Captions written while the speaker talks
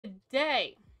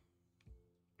today,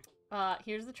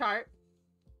 here's the chart.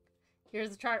 Here's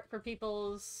the chart for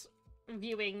people's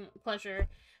viewing pleasure.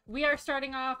 We are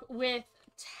starting off with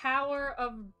Tower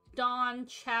of Dawn,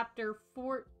 Chapter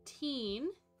 14,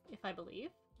 if I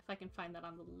can find that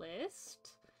on the list.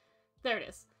 There it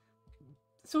is.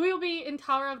 So we will be in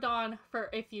Tower of Dawn for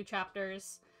a few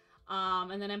chapters,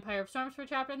 and then Empire of Storms for a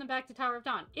chapter, and then back to Tower of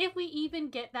Dawn. If we even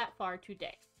get that far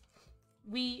today,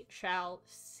 we shall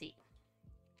see.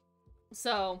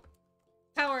 So,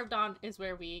 Tower of Dawn is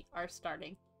where we are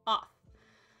starting off.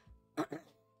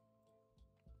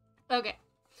 Okay.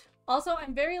 Also,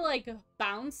 I'm very, like,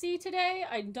 bouncy today.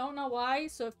 I don't know why,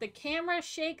 so if the camera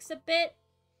shakes a bit,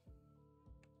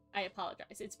 I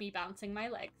apologize. It's me bouncing my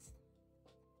legs.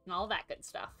 And all that good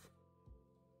stuff.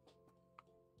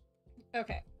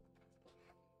 Okay.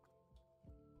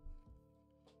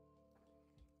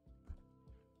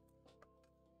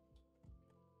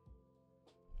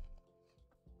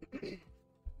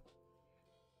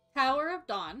 Tower of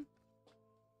Dawn,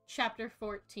 Chapter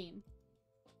 14.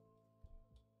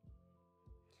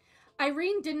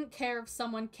 Irene didn't care if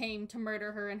someone came to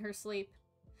murder her in her sleep.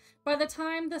 By the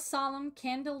time the solemn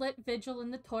candlelit vigil in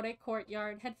the Torre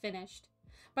courtyard had finished,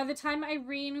 by the time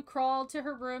Irene crawled to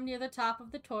her room near the top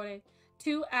of the Torre,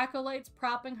 two acolytes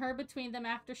propping her between them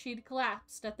after she'd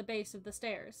collapsed at the base of the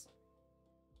stairs.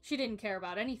 She didn't care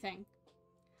about anything.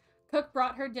 Cook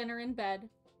brought her dinner in bed.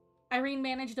 Irene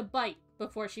managed a bite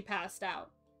before she passed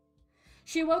out.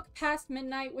 She woke past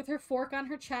midnight with her fork on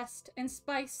her chest and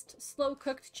spiced,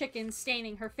 slow-cooked chicken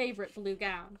staining her favorite blue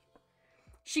gown.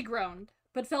 She groaned,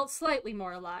 but felt slightly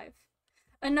more alive.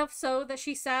 Enough so that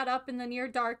she sat up in the near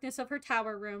darkness of her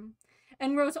tower room,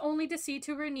 and rose only to see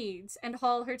to her needs and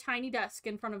haul her tiny desk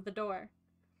in front of the door.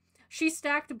 She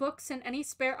stacked books and any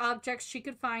spare objects she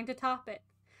could find atop it,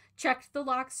 checked the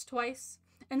locks twice,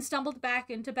 and stumbled back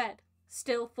into bed,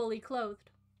 still fully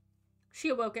clothed. She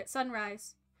awoke at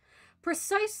sunrise,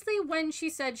 precisely when she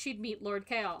said she'd meet Lord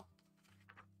Chaol.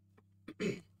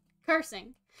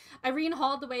 Cursing, Irene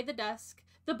hauled away the desk,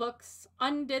 the books,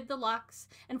 undid the locks,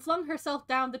 and flung herself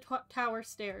down the tower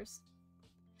stairs.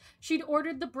 She'd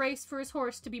ordered the brace for his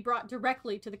horse to be brought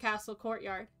directly to the castle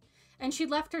courtyard, and she'd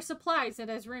left her supplies in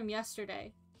his room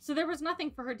yesterday, so there was nothing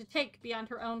for her to take beyond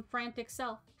her own frantic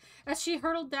self, as she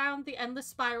hurtled down the endless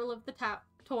spiral of the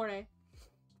Torre,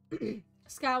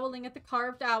 scowling at the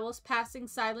carved owls passing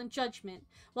silent judgment,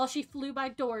 while she flew by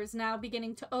doors now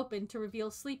beginning to open to reveal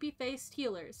sleepy-faced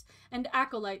healers and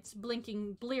acolytes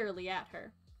blinking blearily at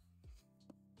her.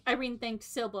 Irene thanked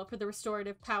Silba for the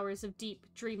restorative powers of deep,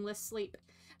 dreamless sleep,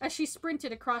 as she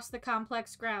sprinted across the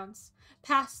complex grounds,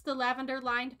 past the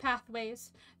lavender-lined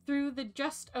pathways, through the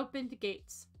just-opened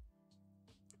gates.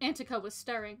 Antica was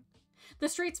stirring, the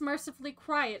streets mercifully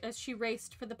quiet as she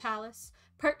raced for the palace,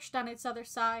 perched on its other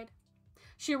side.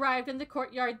 She arrived in the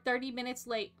courtyard 30 minutes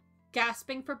late,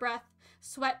 gasping for breath,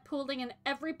 sweat pooling in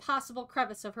every possible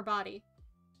crevice of her body.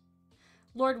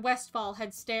 Lord Westfall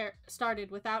had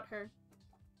started without her.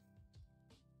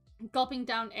 Gulping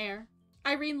down air,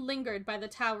 Irene lingered by the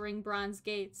towering bronze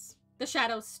gates, the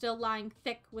shadows still lying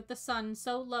thick with the sun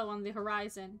so low on the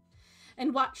horizon,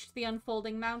 and watched the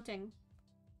unfolding mounting.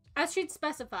 As she'd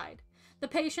specified, the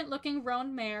patient-looking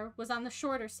roan mare was on the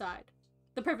shorter side,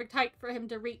 the perfect height for him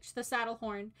to reach the saddle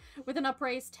horn with an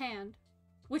upraised hand,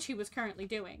 which he was currently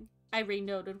doing, Irene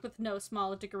noted with no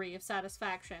small degree of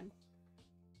satisfaction.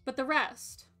 But the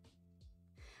rest?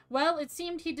 Well, it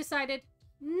seemed he decided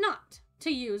not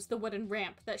to use the wooden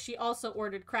ramp that she also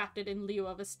ordered crafted in lieu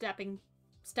of a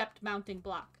stepped mounting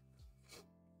block.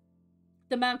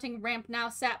 The mounting ramp now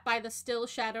sat by the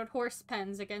still-shadowed horse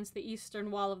pens against the eastern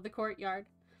wall of the courtyard,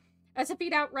 as if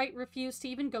he'd outright refused to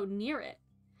even go near it,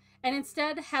 and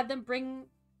instead had them bring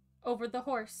over the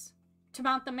horse, to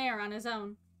mount the mare on his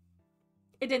own.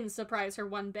 It didn't surprise her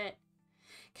one bit.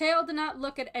 Chaol did not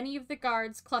look at any of the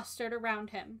guards clustered around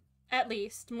him, at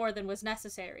least more than was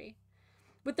necessary.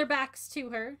 With their backs to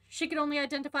her, she could only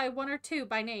identify one or two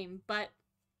by name, but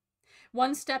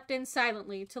one stepped in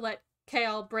silently to let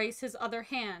Chaol brace his other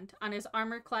hand on his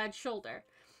armor-clad shoulder,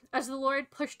 as the lord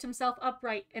pushed himself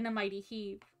upright in a mighty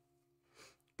heave.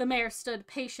 The mare stood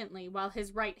patiently while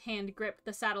his right hand gripped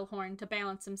the saddle horn to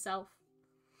balance himself.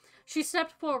 She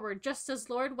stepped forward just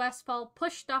as Lord Westfall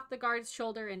pushed off the guard's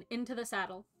shoulder and into the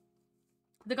saddle,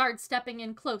 the guard stepping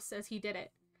in close as he did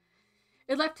it.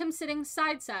 It left him sitting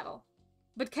side-saddle,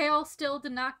 but Chaol still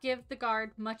did not give the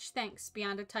guard much thanks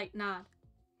beyond a tight nod.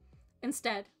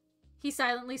 Instead, he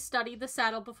silently studied the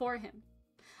saddle before him,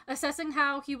 assessing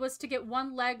how he was to get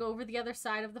one leg over the other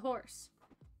side of the horse.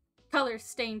 Color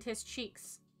stained his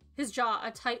cheeks, his jaw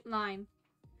a tight line.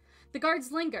 The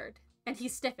guards lingered, and he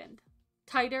stiffened,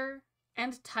 tighter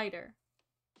and tighter.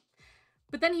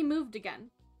 But then he moved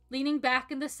again, leaning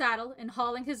back in the saddle and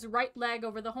hauling his right leg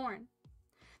over the horn.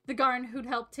 The guard who'd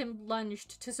helped him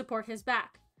lunged to support his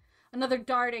back, another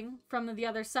darting from the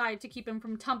other side to keep him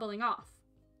from tumbling off.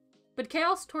 But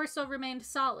Kael's torso remained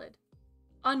solid,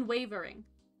 unwavering.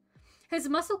 His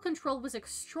muscle control was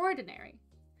extraordinary.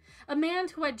 A man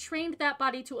who had trained that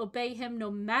body to obey him no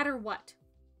matter what,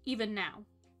 even now.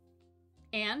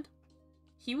 And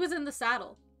he was in the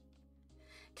saddle.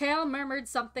 Kael murmured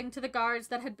something to the guards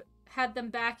that had them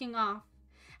backing off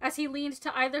as he leaned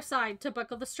to either side to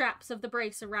buckle the straps of the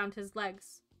brace around his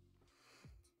legs.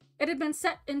 It had been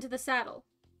set into the saddle,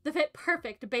 the fit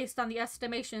perfect based on the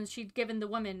estimations she'd given the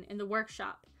woman in the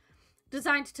workshop,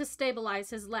 designed to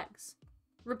stabilize his legs,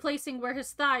 replacing where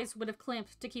his thighs would have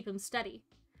clamped to keep him steady,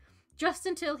 just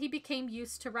until he became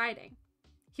used to riding.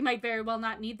 He might very well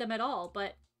not need them at all,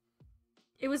 but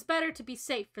it was better to be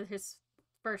safe for his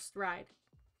first ride.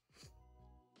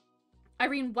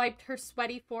 Irene wiped her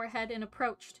sweaty forehead and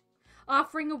approached,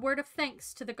 offering a word of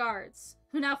thanks to the guards,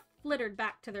 who now flittered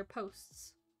back to their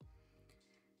posts.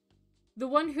 The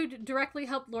one who'd directly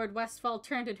helped Lord Westfall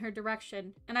turned in her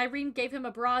direction, and Irene gave him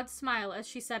a broad smile as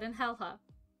she said in Helha,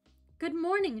 "Good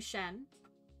morning, Shen."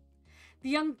 The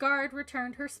young guard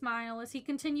returned her smile as he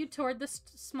continued toward the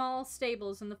small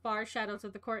stables in the far shadows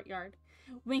of the courtyard,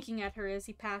 winking at her as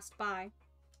he passed by.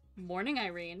 "Morning,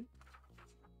 Irene."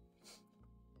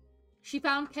 She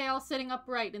found Kael sitting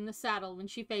upright in the saddle when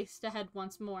she faced ahead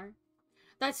once more,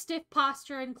 that stiff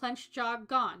posture and clenched jaw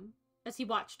gone as he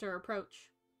watched her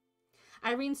approach.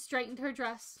 Irene straightened her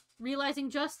dress, realizing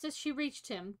just as she reached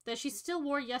him that she still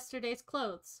wore yesterday's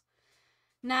clothes,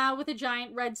 now with a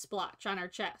giant red splotch on her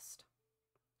chest.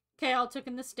 Kael took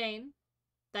in the stain,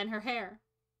 then her hair.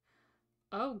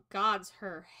 Oh gods,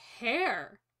 her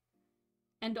hair!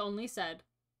 And only said,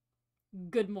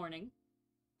 "Good morning."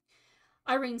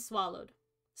 Irene swallowed,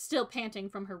 still panting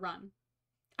from her run.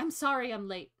 "I'm sorry I'm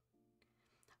late."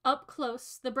 Up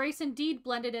close, the brace indeed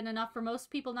blended in enough for most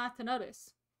people not to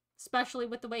notice, especially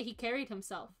with the way he carried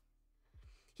himself.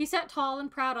 He sat tall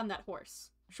and proud on that horse,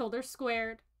 shoulders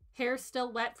squared, hair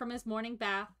still wet from his morning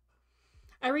bath.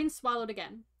 Irene swallowed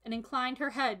again and inclined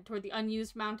her head toward the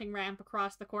unused mounting ramp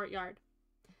across the courtyard.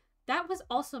 "That was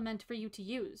also meant for you to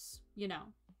use, you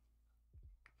know."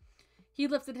 He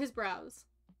lifted his brows.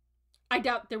 "I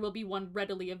doubt there will be one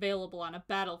readily available on a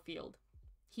battlefield,"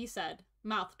 he said,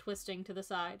 mouth twisting to the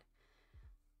side.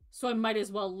 "So I might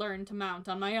as well learn to mount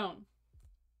on my own."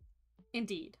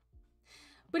 Indeed.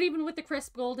 But even with the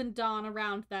crisp golden dawn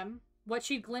around them, what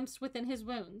she'd glimpsed within his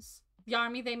wounds, the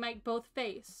army they might both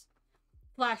face,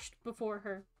 flashed before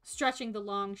her, stretching the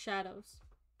long shadows.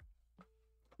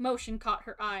 Motion caught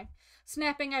her eye,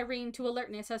 snapping Irene to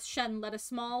alertness as Shen led a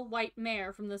small white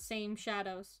mare from the same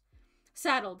shadows,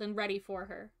 saddled and ready for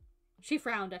her. She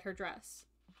frowned at her dress.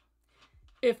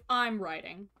 "If I'm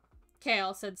riding,"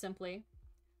 Kael said simply,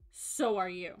 "so are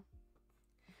you."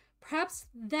 Perhaps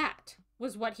that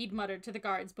was what he'd muttered to the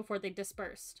guards before they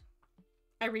dispersed.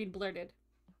 Irene blurted,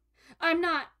 "I'm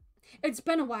not. It's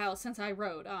been a while since I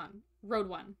rode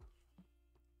one."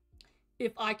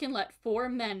 "If I can let 4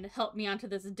 men help me onto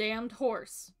this damned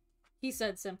horse," he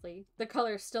said simply, the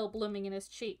color still blooming in his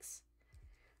cheeks,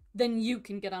 "then you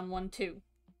can get on one too."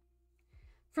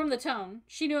 From the tone,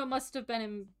 she knew it must have been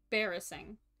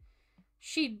embarrassing.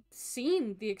 She'd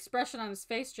seen the expression on his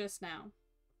face just now.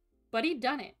 But he'd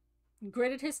done it,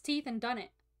 gritted his teeth and done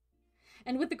it.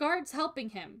 And with the guards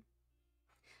helping him,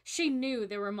 she knew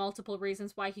there were multiple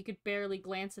reasons why he could barely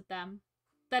glance at them.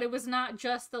 That it was not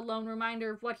just the lone reminder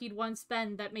of what he'd once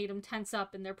been that made him tense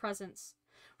up in their presence,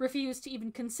 refuse to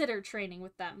even consider training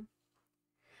with them.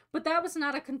 But that was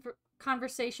not a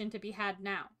conversation to be had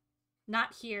now.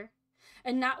 Not here,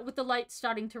 and not with the light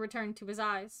starting to return to his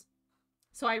eyes.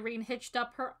 So Irene hitched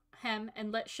up her hem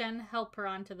and let Shen help her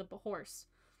onto the horse.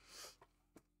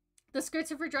 The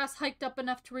skirts of her dress hiked up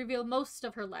enough to reveal most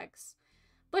of her legs,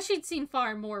 but she'd seen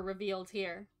far more revealed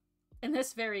here, in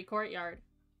this very courtyard.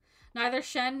 Neither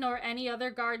Shen nor any other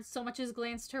guards so much as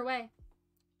glanced her way.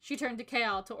 She turned to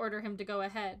Kael to order him to go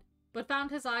ahead, but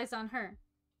found his eyes on her.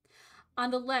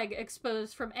 On the leg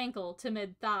exposed from ankle to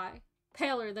mid-thigh,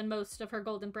 paler than most of her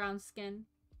golden brown skin.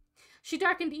 She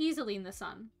darkened easily in the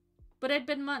sun, but it had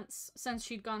been months since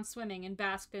she'd gone swimming and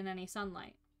basked in any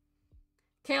sunlight.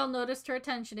 Kael noticed her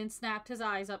attention and snapped his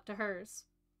eyes up to hers.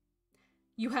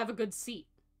 "You have a good seat,"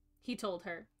 he told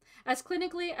her, as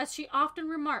clinically as she often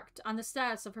remarked on the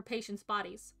status of her patients'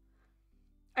 bodies.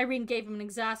 Irene gave him an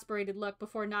exasperated look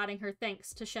before nodding her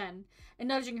thanks to Shen and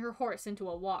nudging her horse into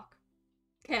a walk.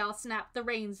 Kale snapped the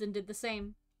reins and did the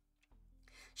same.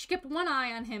 She kept one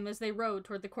eye on him as they rode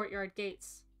toward the courtyard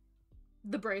gates.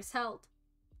 The brace held.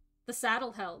 The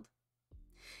saddle held.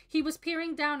 He was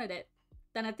peering down at it,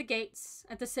 then at the gates,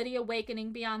 at the city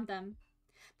awakening beyond them,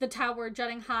 the tower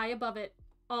jutting high above it,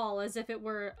 all as if it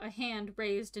were a hand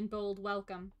raised in bold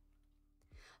welcome.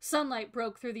 Sunlight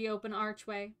broke through the open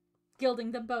archway,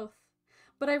 gilding them both,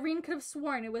 but Irene could have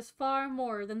sworn it was far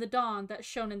more than the dawn that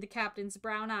shone in the captain's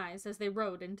brown eyes as they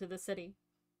rode into the city.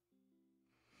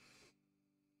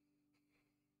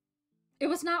 It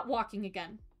was not walking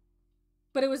again,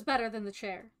 but it was better than the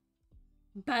chair.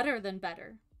 Better than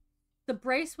better. The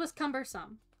brace was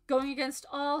cumbersome, going against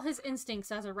all his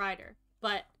instincts as a rider,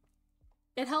 but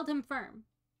it held him firm,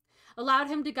 allowed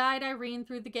him to guide Irene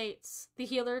through the gates, the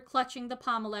healer clutching the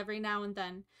pommel every now and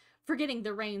then, forgetting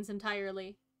the reins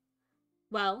entirely.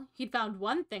 Well, he'd found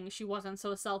one thing she wasn't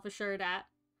so self-assured at.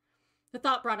 The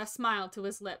thought brought a smile to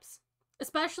his lips,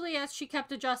 especially as she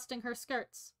kept adjusting her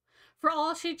skirts. For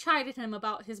all she chided him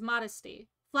about his modesty,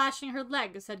 flashing her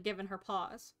legs had given her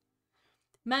pause.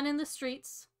 Men in the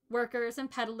streets, workers and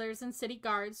peddlers and city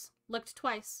guards, looked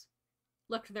twice,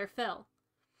 looked their fill,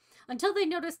 until they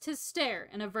noticed his stare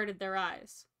and averted their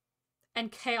eyes.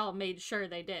 And Kale made sure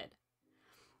they did.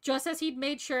 Just as he'd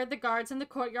made sure the guards in the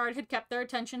courtyard had kept their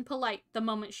attention polite the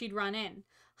moment she'd run in,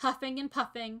 huffing and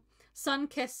puffing,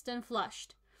 sun-kissed and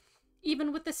flushed,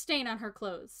 even with the stain on her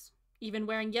clothes, even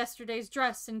wearing yesterday's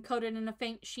dress and coated in a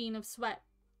faint sheen of sweat.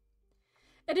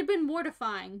 It had been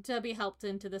mortifying to be helped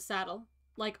into the saddle,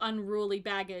 like unruly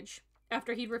baggage,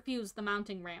 after he'd refused the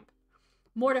mounting ramp.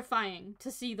 Mortifying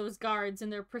to see those guards in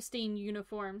their pristine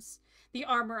uniforms, the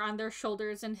armor on their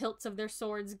shoulders and hilts of their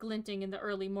swords glinting in the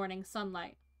early morning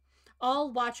sunlight,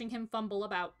 all watching him fumble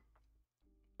about.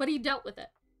 But he dealt with it.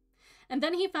 And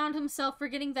then he found himself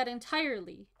forgetting that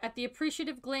entirely at the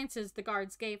appreciative glances the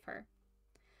guards gave her.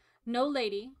 No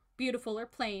lady, beautiful or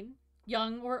plain,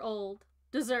 young or old,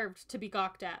 deserved to be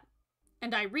gawked at.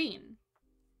 And Irene.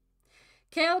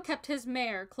 Kale kept his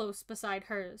mare close beside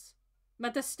hers,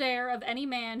 met the stare of any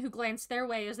man who glanced their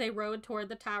way as they rode toward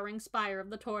the towering spire of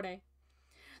the Torre,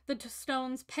 the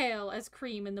stones pale as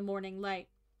cream in the morning light.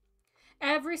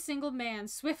 Every single man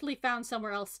swiftly found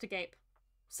somewhere else to gape.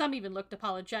 Some even looked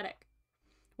apologetic.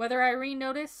 Whether Irene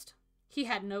noticed, he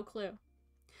had no clue.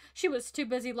 She was too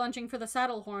busy lunging for the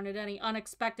saddle horn at any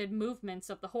unexpected movements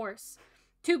of the horse,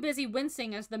 too busy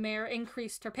wincing as the mare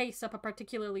increased her pace up a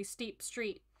particularly steep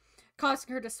street,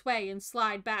 causing her to sway and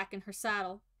slide back in her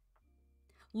saddle.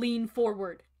 "Lean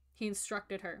forward," he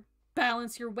instructed her.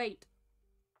 "Balance your weight."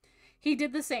 He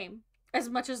did the same, as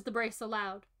much as the brace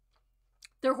allowed.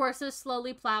 Their horses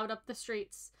slowly plowed up the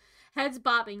streets, heads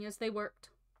bobbing as they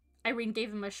worked. Irene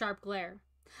gave him a sharp glare.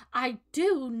 "I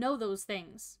do know those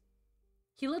things."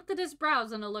 He lifted his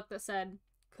brows in a look that said,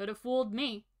 "Could have fooled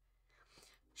me."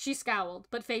 She scowled,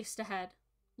 but faced ahead,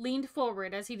 leaned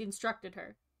forward as he'd instructed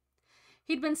her.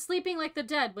 He'd been sleeping like the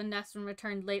dead when Nesrin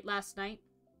returned late last night,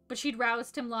 but she'd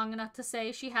roused him long enough to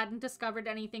say she hadn't discovered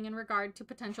anything in regard to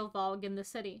potential Vogue in the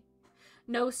city.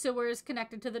 No sewers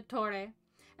connected to the Torre,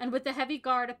 and with the heavy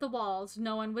guard at the walls,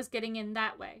 no one was getting in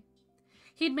that way.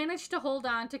 He'd managed to hold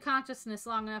on to consciousness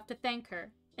long enough to thank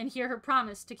her, and hear her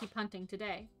promise to keep hunting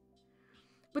today.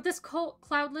 But this cold,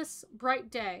 cloudless, bright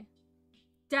day,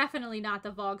 definitely not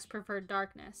the Vogue's preferred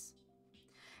darkness.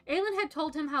 Aelin had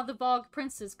told him how the Vogue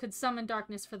princes could summon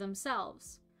darkness for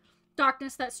themselves.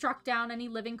 Darkness that struck down any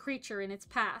living creature in its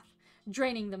path,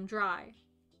 draining them dry.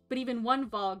 But even one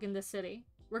Vogue in the city,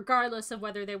 regardless of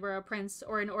whether they were a prince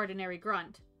or an ordinary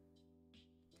grunt.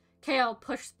 Kale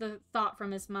pushed the thought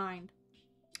from his mind,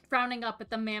 frowning up at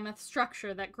the mammoth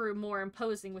structure that grew more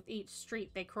imposing with each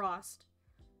street they crossed.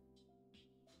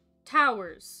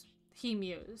 "Towers," he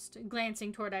mused,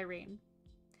 glancing toward Irene.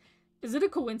 "Is it a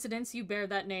coincidence you bear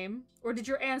that name, or did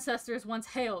your ancestors once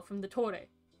hail from the Torre?"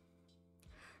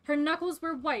 Her knuckles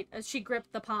were white as she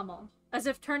gripped the pommel, as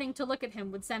if turning to look at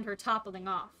him would send her toppling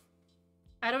off.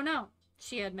 "I don't know,"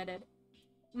 she admitted.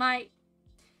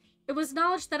 It was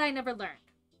knowledge that I never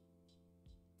learned."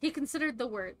 He considered the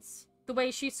words, the way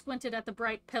she squinted at the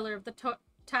bright pillar of the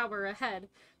tower ahead,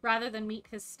 rather than meet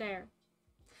his stare.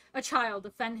 A child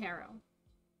of Fenharrow.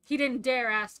 He didn't dare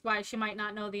ask why she might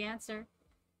not know the answer,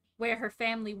 where her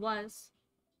family was.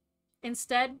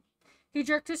 Instead, he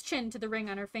jerked his chin to the ring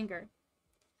on her finger.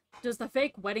 "Does the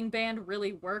fake wedding band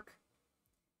really work?"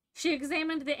 She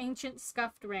examined the ancient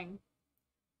scuffed ring.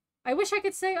 "I wish I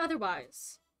could say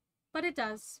otherwise, but it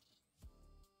does."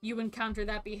 "You encounter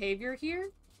that behavior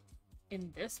here?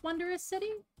 In this wondrous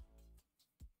city?"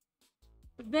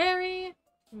 "Very,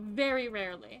 very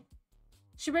rarely."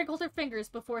 She wriggled her fingers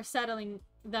before settling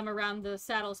them around the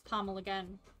saddle's pommel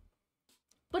again.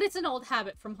 But it's an old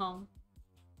habit from home.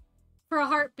 For a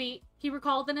heartbeat, he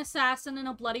recalled an assassin in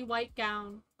a bloody white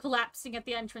gown, collapsing at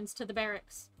the entrance to the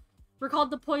barracks.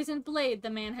 Recalled the poisoned blade the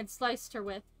man had sliced her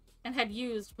with, and had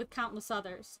used with countless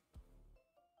others.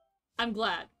 "I'm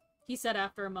glad," he said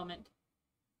after a moment,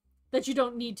 "that you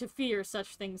don't need to fear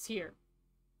such things here."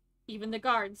 Even the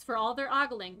guards, for all their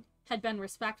ogling, had been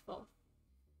respectful.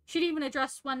 She'd even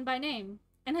addressed one by name,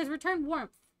 and his return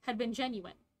warmth had been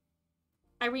genuine.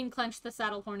 Irene clenched the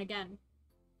saddle horn again.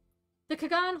 The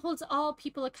Kagan holds all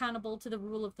people accountable to the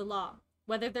rule of the law,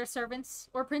 whether they're servants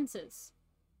or princes.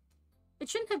 It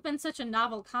shouldn't have been such a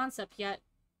novel concept yet.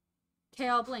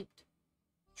 Kael blinked.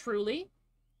 "Truly?"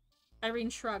 Irene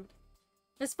shrugged.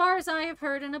 "As far as I have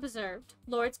heard and observed,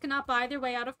 lords cannot buy their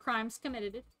way out of crimes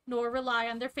committed, nor rely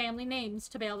on their family names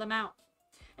to bail them out.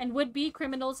 And would-be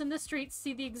criminals in the streets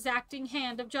see the exacting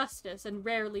hand of justice and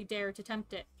rarely dare to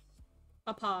tempt it."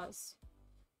 A pause.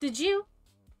 "Did you?"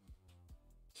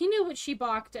 He knew what she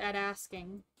balked at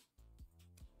asking.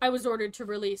 "I was ordered to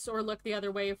release or look the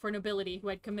other way for nobility who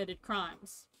had committed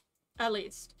crimes. At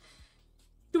least,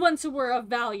 the ones who were of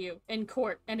value in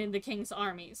court and in the king's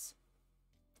armies."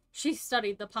 She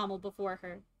studied the pommel before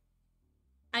her.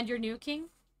 "And your new king?"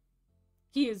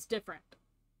 "He is different."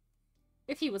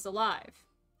 If he was alive.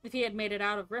 If he had made it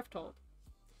out of Rifthold.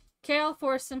 Kael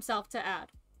forced himself to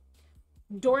add,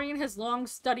 "Dorian has long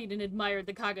studied and admired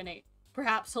the Khaganate.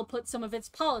 Perhaps he'll put some of its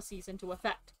policies into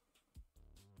effect."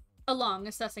 A long,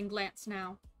 assessing glance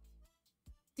now.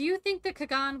 "Do you think the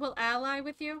Khagan will ally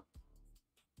with you?"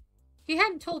 He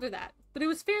hadn't told her that, but it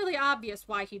was fairly obvious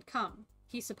why he'd come,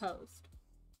 he supposed.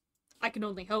 "I can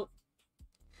only hope."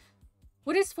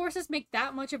 "Would his forces make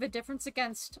that much of a difference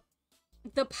against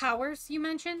the powers you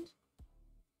mentioned?"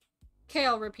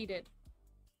 Kael repeated,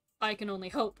 "I can only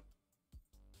hope."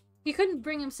 He couldn't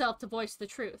bring himself to voice the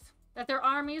truth, that their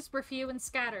armies were few and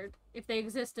scattered, if they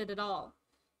existed at all,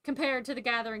 compared to the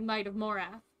gathering might of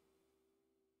Morath.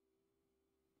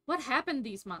 "What happened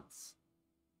these months?"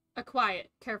 A quiet,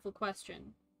 careful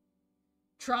question.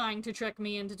 "Trying to trick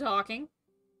me into talking?"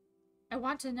 "I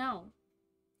want to know."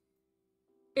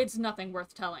 "It's nothing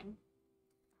worth telling."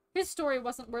 His story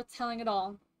wasn't worth telling at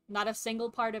all, not a single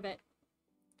part of it.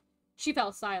 She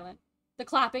fell silent, the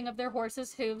clapping of their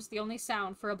horses' hooves the only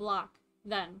sound for a block.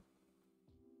 Then,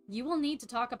 "You will need to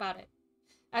talk about it.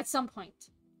 At some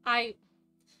point. I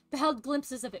beheld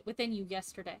glimpses of it within you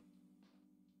yesterday."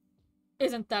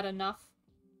 "Isn't that enough?"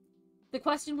 The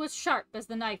question was sharp as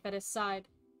the knife at his side.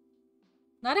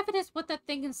 "Not if it is what that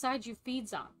thing inside you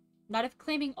feeds on. Not if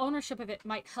claiming ownership of it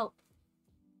might help."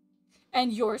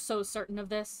 "And you're so certain of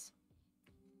this?"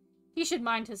 He should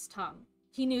mind his tongue.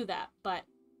 He knew that, but...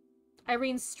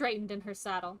 Irene straightened in her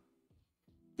saddle.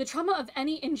 "The trauma of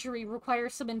any injury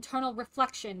requires some internal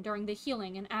reflection during the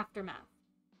healing and aftermath."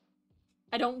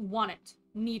 "I don't want it,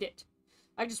 need it.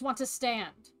 I just want to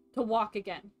stand, to walk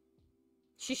again."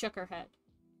 She shook her head.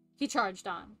 He charged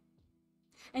on.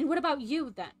 "And what about you,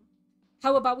 then?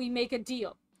 How about we make a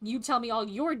deal? You tell me all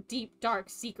your deep, dark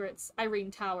secrets,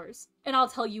 Irene Towers, and I'll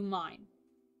tell you mine."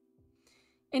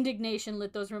 Indignation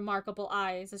lit those remarkable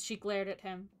eyes as she glared at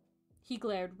him. He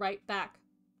glared right back.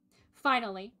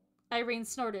 Finally, Irene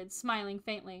snorted, smiling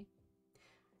faintly.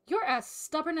 "You're as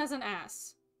stubborn as an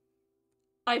ass."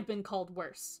 "I've been called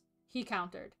worse," he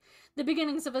countered, the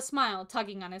beginnings of a smile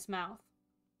tugging on his mouth.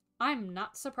 "I'm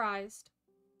not surprised."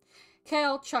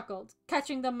 Kael chuckled,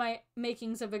 catching the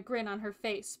makings of a grin on her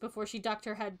face before she ducked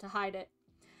her head to hide it,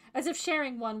 as if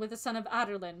sharing one with the son of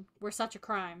Aderlin were such a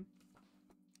crime.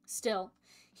 Still,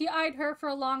 he eyed her for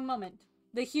a long moment,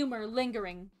 the humor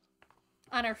lingering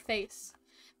on her face,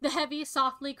 the heavy,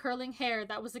 softly curling hair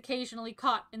that was occasionally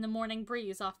caught in the morning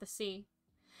breeze off the sea,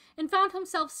 and found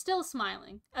himself still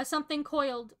smiling as something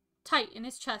coiled tight in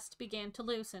his chest began to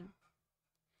loosen.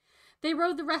 They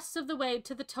rode the rest of the way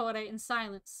to the Torre in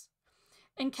silence,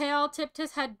 and Kael tipped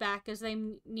his head back as they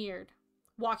neared,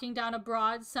 walking down a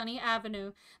broad, sunny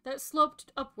avenue that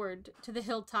sloped upward to the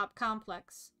hilltop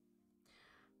complex.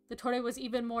 The Torre was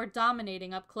even more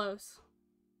dominating up close.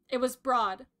 It was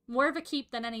broad, more of a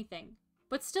keep than anything,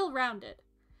 but still rounded.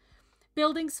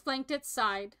 Buildings flanked its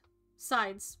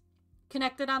sides,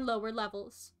 connected on lower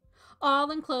levels,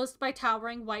 all enclosed by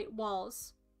towering white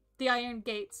walls. The iron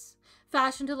gates,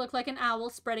 fashioned to look like an owl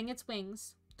spreading its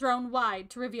wings, thrown wide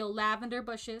to reveal lavender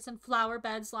bushes and flower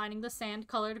beds lining the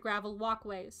sand-colored gravel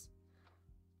walkways.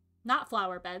 Not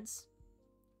flower beds.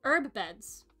 Herb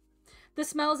beds. The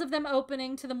smells of them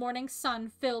opening to the morning sun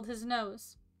filled his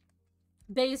nose.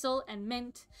 Basil and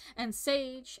mint and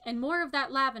sage and more of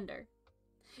that lavender.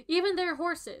 Even their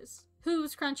horses,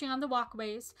 hooves crunching on the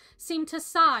walkways, seemed to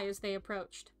sigh as they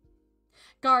approached.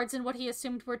 Guards in what he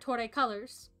assumed were Torre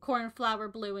colors, cornflower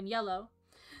blue and yellow,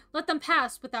 let them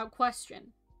pass without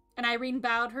question, and Irene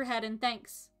bowed her head in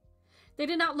thanks. They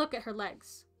did not look at her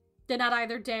legs, did not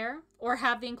either dare or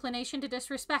have the inclination to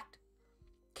disrespect.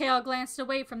 Kale glanced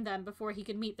away from them before he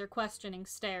could meet their questioning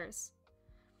stares.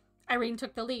 Irene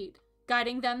took the lead,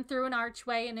 guiding them through an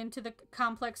archway and into the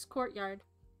complex courtyard.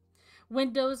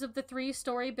 Windows of the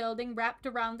 3-story building wrapped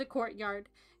around the courtyard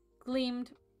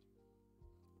gleamed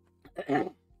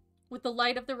with the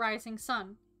light of the rising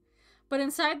sun. But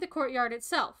inside the courtyard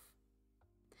itself,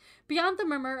 beyond the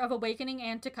murmur of awakening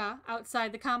Antica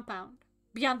outside the compound,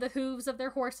 beyond the hooves of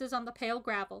their horses on the pale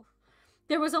gravel,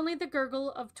 there was only the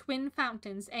gurgle of twin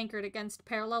fountains anchored against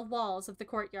parallel walls of the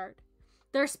courtyard,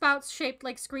 their spouts shaped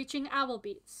like screeching owl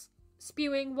beaks,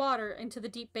 spewing water into the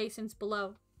deep basins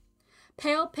below.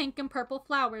 Pale pink and purple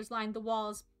flowers lined the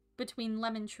walls between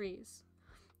lemon trees,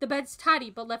 the beds tidy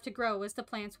but left to grow as the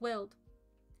plants willed.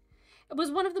 It was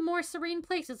one of the more serene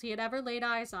places he had ever laid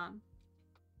eyes on.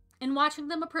 In watching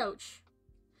them approach,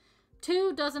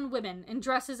 24 women in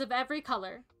dresses of every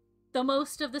color, though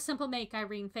most of the simple make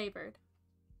Irene favored.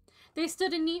 They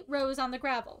stood in neat rows on the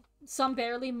gravel, some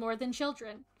barely more than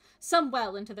children, some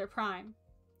well into their prime.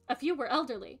 A few were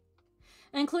elderly,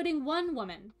 including one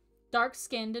woman,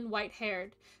 dark-skinned and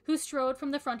white-haired, who strode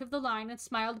from the front of the line and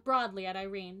smiled broadly at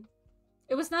Irene.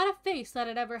 It was not a face that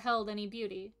had ever held any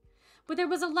beauty, but there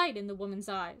was a light in the woman's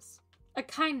eyes, a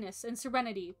kindness and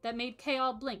serenity that made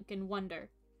Kale blink in wonder.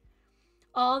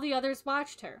 All the others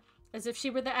watched her, as if she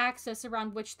were the axis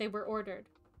around which they were ordered.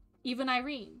 Even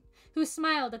Irene, who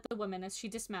smiled at the woman as she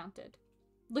dismounted,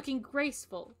 looking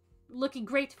grateful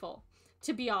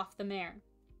to be off the mare.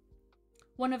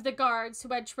 One of the guards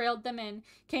who had trailed them in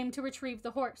came to retrieve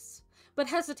the horse, but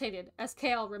hesitated as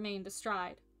Kale remained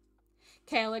astride.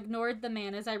 Kale ignored the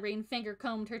man as Irene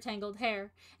finger-combed her tangled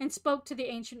hair and spoke to the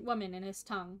ancient woman in his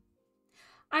tongue.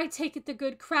 "I take it the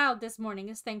good crowd this morning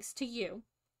is thanks to you."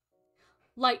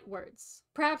 Light words,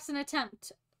 perhaps an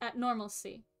attempt at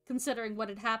normalcy, considering what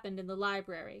had happened in the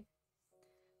library.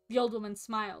 The old woman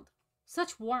smiled.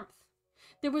 Such warmth.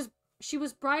 She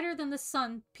was brighter than the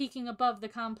sun peeking above the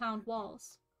compound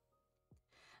walls.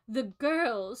 "The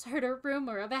girls heard a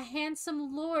rumor of a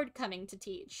handsome lord coming to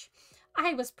teach.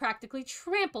 I was practically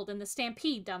trampled in the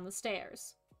stampede down the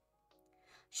stairs."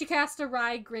 She cast a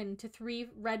wry grin to 3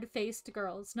 red-faced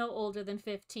girls, no older than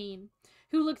 15,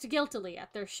 who looked guiltily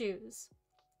at their shoes,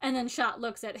 and then shot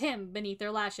looks at him beneath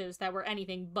their lashes that were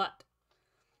anything but.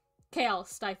 Kale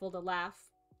stifled a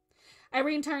laugh.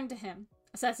 Irene turned to him,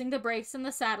 assessing the brace and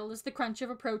the saddle as the crunch of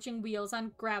approaching wheels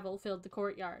on gravel filled the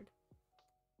courtyard.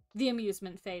 The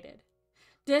amusement faded.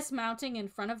 Dismounting in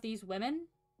front of these women?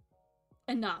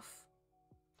 Enough.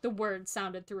 The word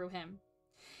sounded through him.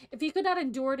 If he could not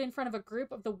endure it in front of a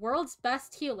group of the world's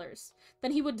best healers,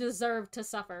 then he would deserve to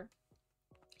suffer.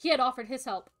 He had offered his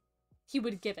help. He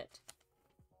would give it.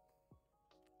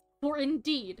 For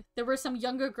indeed, there were some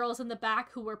younger girls in the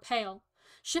back who were pale,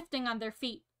 shifting on their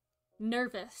feet,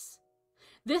 nervous.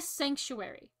 This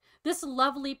sanctuary, this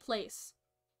lovely place,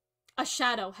 a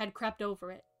shadow had crept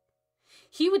over it.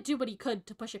 He would do what he could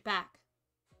to push it back.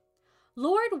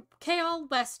 "Lord Kale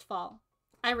Westfall,"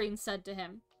 Irene said to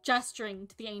him, gesturing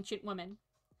to the ancient woman.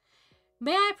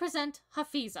 "May I present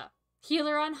Hafiza,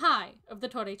 healer on high of the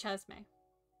Torre Chesme."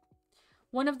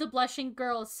 One of the blushing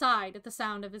girls sighed at the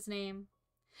sound of his name.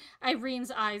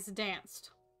 Irene's eyes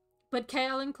danced, but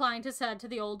Kale inclined his head to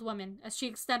the old woman as she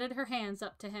extended her hands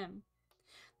up to him.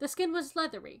 The skin was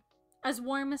leathery, as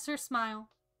warm as her smile.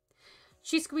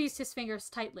 She squeezed his fingers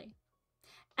tightly.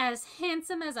 "As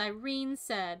handsome as Irene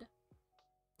said."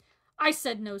 "I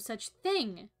said no such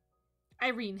thing,"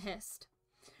 Irene hissed.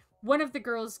 One of the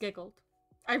girls giggled.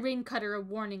 Irene cut her a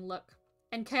warning look,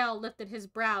 and Kale lifted his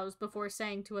brows before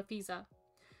saying to Hafiza,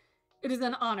 "It is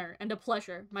an honor and a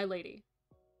pleasure, my lady."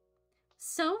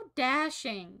 "So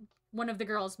dashing," one of the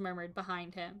girls murmured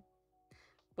behind him.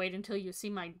 "Wait until you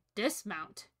see my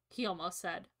dismount," he almost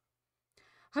said.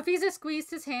 Hafiza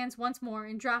squeezed his hands once more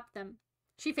and dropped them.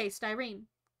 She faced Irene,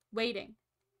 waiting.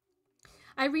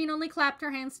 Irene only clapped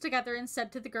her hands together and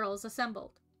said to the girls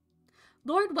assembled,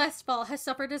 "Lord Westfall has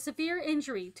suffered a severe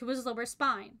injury to his lower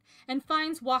spine and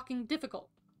finds walking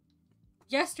difficult.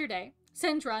 Yesterday,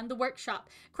 Sindra in the workshop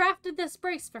crafted this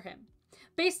brace for him,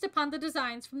 based upon the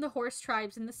designs from the horse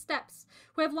tribes in the steppes,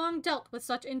 who have long dealt with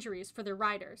such injuries for their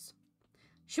riders."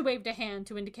 She waved a hand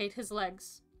to indicate his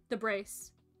legs, the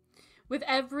brace. With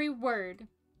every word,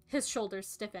 his shoulders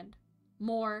stiffened,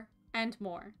 more and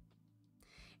more.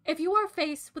 If you are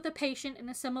faced with a patient in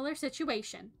a similar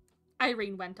situation,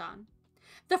 Irene went on,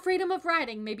 the freedom of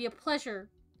riding may be a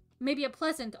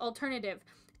pleasant alternative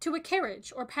to a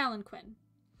carriage or palanquin,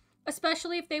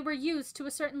 especially if they were used to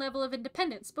a certain level of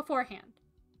independence beforehand,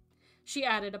 she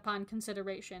added upon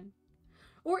consideration.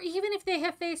 Or even if they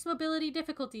have faced mobility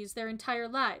difficulties their entire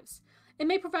lives, it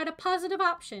may provide a positive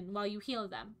option while you heal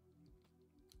them.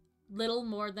 Little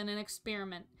more than an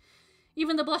experiment.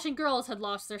 Even the blushing girls had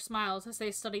lost their smiles as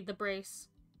they studied the brace.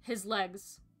 His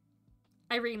legs.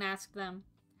 Irene asked them,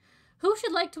 who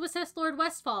should like to assist Lord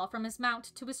Westfall from his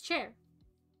mount to his chair?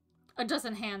 A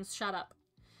dozen hands shot up.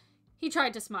 He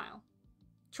tried to smile.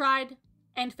 Tried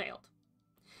and failed.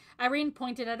 Irene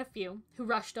pointed at a few, who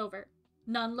rushed over.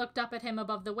 None looked up at him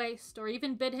above the waist, or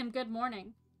even bid him good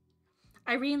morning.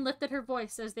 Irene lifted her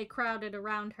voice as they crowded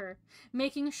around her,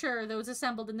 making sure those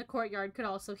assembled in the courtyard could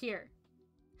also hear.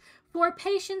 For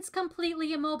patients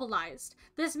completely immobilized,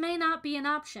 this may not be an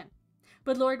option,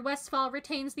 but Lord Westfall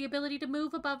retains the ability to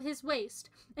move above his waist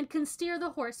and can steer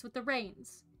the horse with the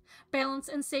reins. Balance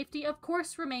and safety of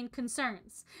course remain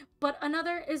concerns, but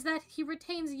another is that he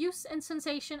retains use and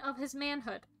sensation of his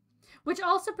manhood, which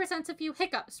also presents a few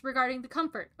hiccups regarding the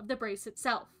comfort of the brace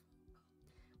itself.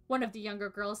 One of the younger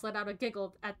girls let out a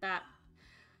giggle at that,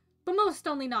 but most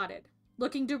only nodded,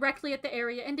 looking directly at the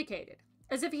area indicated,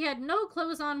 as if he had no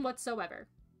clothes on whatsoever.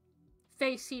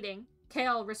 Face heating,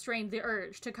 Kale restrained the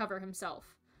urge to cover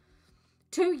himself.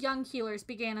 Two young healers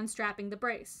began unstrapping the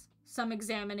brace, some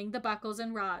examining the buckles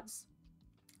and rods.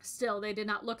 Still, they did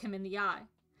not look him in the eye,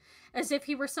 as if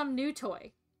he were some new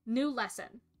toy, new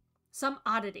lesson, some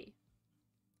oddity.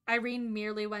 Irene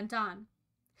merely went on.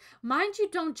 Mind you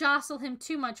don't jostle him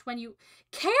too much when you—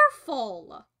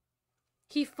 Careful!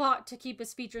 He fought to keep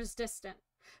his features distant,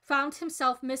 found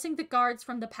himself missing the guards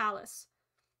from the palace.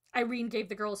 Irene gave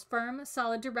the girls firm,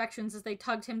 solid directions as they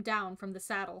tugged him down from the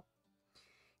saddle.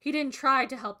 He didn't try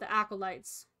to help the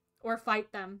acolytes, or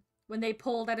fight them, when they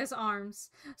pulled at his arms,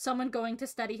 someone going to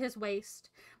steady his waist,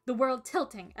 the world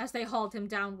tilting as they hauled him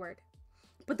downward.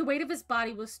 But the weight of his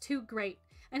body was too great,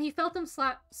 and he felt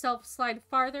himself slide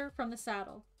farther from the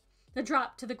saddle, the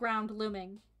drop to the ground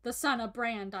looming, the sun a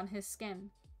brand on his skin.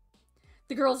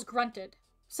 The girls grunted,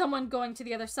 someone going to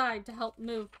the other side to help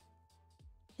move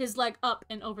his leg up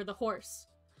and over the horse.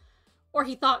 Or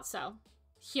he thought so.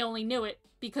 He only knew it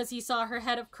because he saw her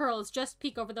head of curls just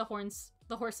peek over the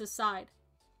horse's side.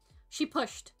 She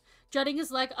pushed, jutting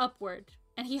his leg upward,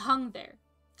 and he hung there,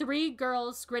 three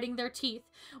girls gritting their teeth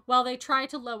while they tried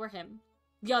to lower him,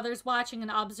 the others watching in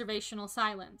observational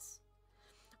silence.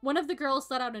 One of the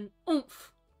girls let out an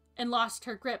oomph and lost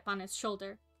her grip on his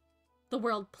shoulder. The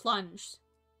world plunged.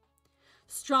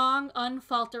 Strong,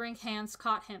 unfaltering hands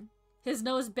caught him, his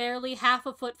nose barely half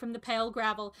a foot from the pale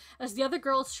gravel as the other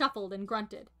girls shuffled and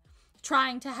grunted,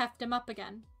 trying to heft him up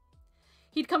again.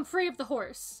 He'd come free of the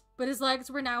horse, but his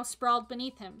legs were now sprawled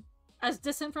beneath him, as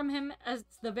distant from him as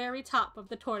the very top of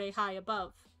the torre high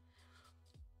above.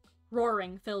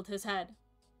 Roaring filled his head.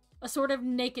 A sort of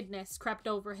nakedness crept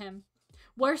over him,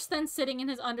 worse than sitting in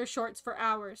his undershorts for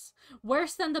hours,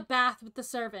 worse than the bath with the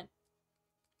servant.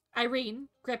 Irene,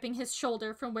 gripping his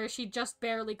shoulder from where she'd just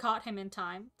barely caught him in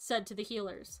time, said to the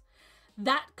healers,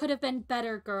 "That could have been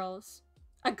better, girls.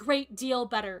 A great deal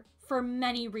better, for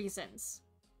many reasons."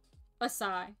 A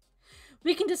sigh.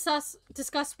 "We can discuss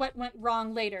what went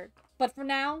wrong later, but for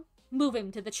now, move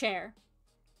him to the chair."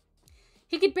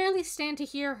 He could barely stand to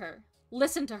hear her,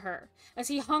 listen to her, as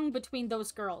he hung between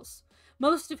those girls,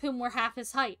 most of whom were half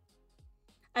his height.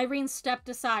 Irene stepped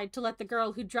aside to let the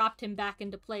girl who dropped him back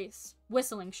into place,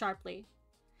 whistling sharply.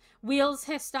 Wheels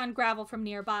hissed on gravel from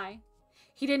nearby.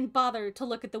 He didn't bother to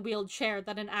look at the wheeled chair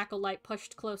that an acolyte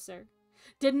pushed closer.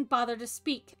 Didn't bother to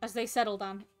speak as they settled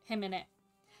on him in it,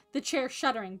 the chair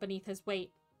shuddering beneath his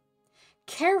weight.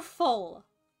 "Careful!"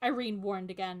 Irene warned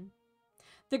again.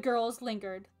 The girls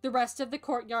lingered, the rest of the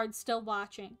courtyard still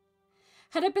watching.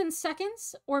 Had it been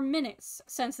seconds or minutes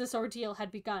since this ordeal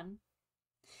had begun?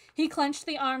 He clenched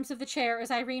the arms of the chair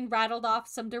as Irene rattled off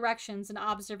some directions and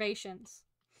observations.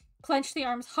 Clenched the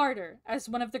arms harder as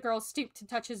one of the girls stooped to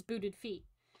touch his booted feet,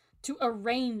 to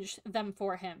arrange them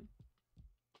for him.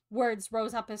 Words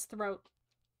rose up his throat,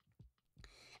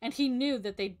 and he knew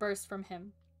that they'd burst from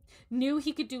him. Knew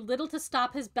he could do little to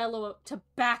stop his bellow to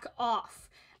back off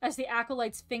as the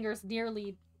acolyte's fingers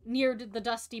neared the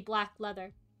dusty black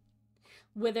leather.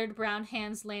 Withered brown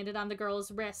hands landed on the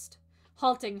girl's wrist,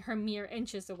 halting her mere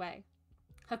inches away.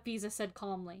 Hafiza said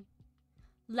calmly,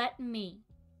 "Let me."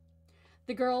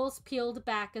 The girls peeled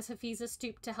back as Hafiza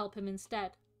stooped to help him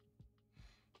instead.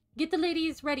 "Get the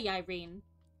ladies ready, Irene."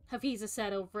 Hafiza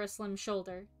said over a slim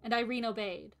shoulder, and Irene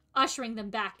obeyed, ushering them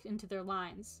back into their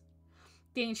lines.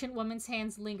 The ancient woman's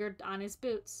hands lingered on his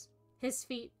boots, his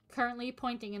feet currently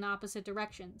pointing in opposite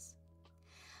directions.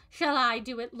 "Shall I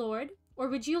do it, Lord, or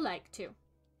would you like to?"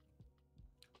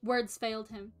 Words failed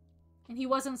him, and he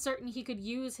wasn't certain he could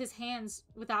use his hands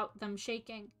without them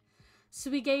shaking,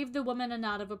 so he gave the woman a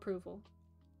nod of approval.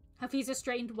 Hafiza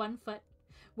straightened one foot,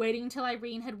 waiting until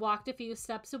Irene had walked a few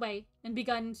steps away and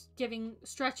begun giving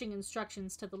stretching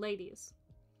instructions to the ladies.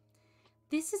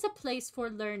 "This is a place for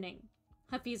learning,"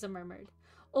 Hafiza murmured.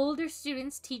 "Older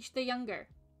students teach the younger."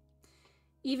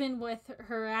 Even with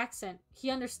her accent,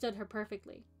 he understood her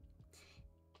perfectly.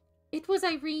 It was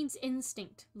Irene's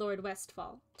instinct, Lord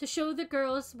Westfall, to show the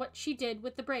girls what she did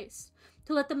with the brace,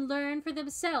 to let them learn for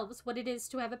themselves what it is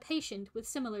to have a patient with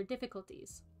similar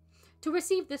difficulties. To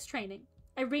receive this training,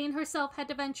 Irene herself had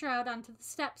to venture out onto the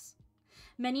steps.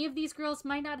 Many of these girls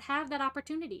might not have that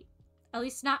opportunity, at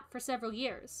least not for several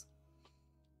years.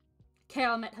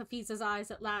 Kale met Hafiza's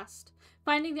eyes at last,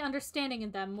 finding the understanding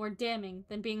in them more damning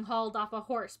than being hauled off a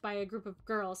horse by a group of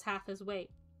girls half his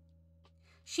weight.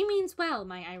 "She means well,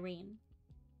 my Irene."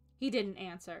 He didn't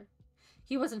answer.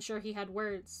 He wasn't sure he had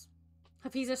words.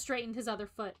 Hafiza straightened his other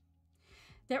foot.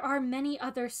 "There are many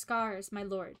other scars, my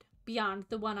lord, beyond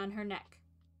the one on her neck."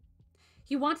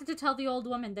 He wanted to tell the old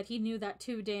woman that he knew that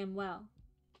too damn well,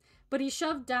 but he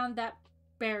shoved down that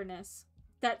bareness,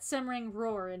 that simmering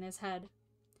roar in his head.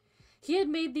 He had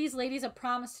made these ladies a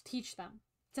promise to teach them,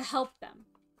 to help them.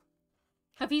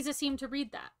 Hafiza seemed to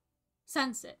read that,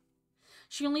 sense it.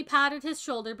 She only patted his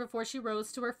shoulder before she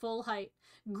rose to her full height,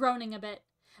 groaning a bit,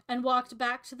 and walked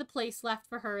back to the place left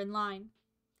for her in line.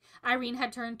 Irene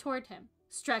had turned toward him,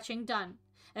 stretching done,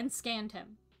 and scanned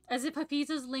him, as if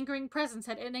Hafiza's lingering presence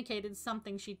had indicated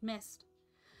something she'd missed.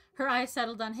 Her eyes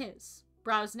settled on his,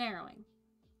 brows narrowing.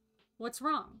 What's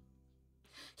wrong?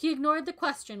 He ignored the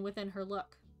question within her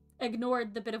look,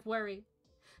 ignored the bit of worry,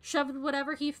 shoved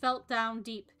whatever he felt down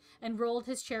deep, and rolled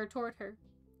his chair toward her,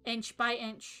 inch by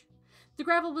inch. The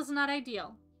gravel was not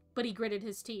ideal, but he gritted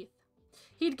his teeth.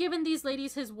 He'd given these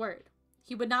ladies his word.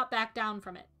 He would not back down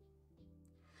from it.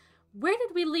 "Where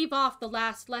did we leave off the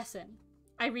last lesson?"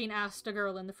 Irene asked a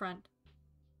girl in the front.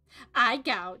 "I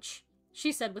gouge,"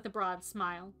 she said with a broad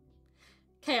smile.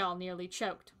 Kale nearly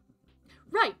choked.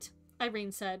 "Right,"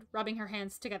 Irene said, rubbing her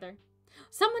hands together.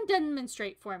 "Someone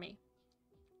demonstrate for me."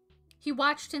 He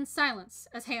watched in silence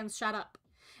as hands shot up,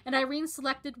 and Irene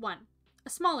selected one, a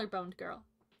smaller boned girl.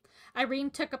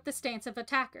 Irene took up the stance of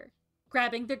attacker,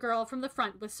 grabbing the girl from the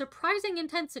front with surprising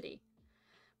intensity.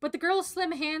 But the girl's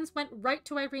slim hands went right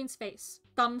to Irene's face,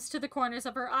 thumbs to the corners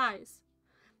of her eyes.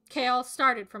 Kale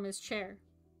started from his chair,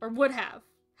 or would have,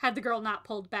 had the girl not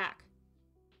pulled back.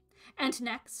 "And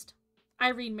next?"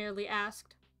 Irene merely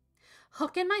asked.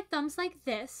 "Hook in my thumbs like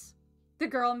this." The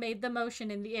girl made the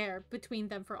motion in the air between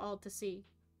them for all to see.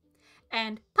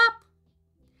 "And pop!"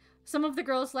 Some of the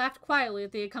girls laughed quietly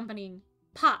at the accompanying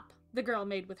pop the girl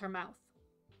made with her mouth.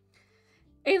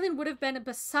 Aylin would have been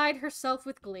beside herself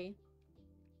with glee.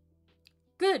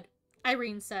 "Good,"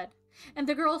 Irene said, and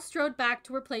the girl strode back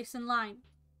to her place in line.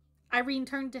 Irene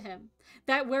turned to him,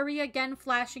 that worry again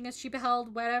flashing as she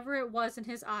beheld whatever it was in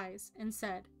his eyes, and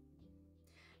said,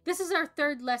 "This is our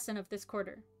third lesson of this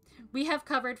quarter. We have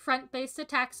covered front-based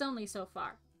attacks only so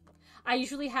far. I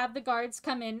usually have the guards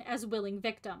come in as willing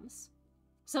victims."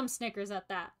 Some snickers at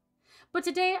that. "But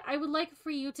today I would like for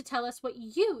you to tell us what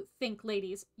you think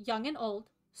ladies, young and old,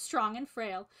 strong and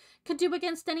frail, could do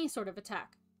against any sort of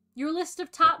attack. Your list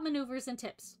of top maneuvers and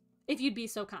tips, if you'd be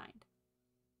so kind."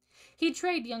 He'd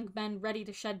trained young men ready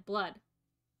to shed blood,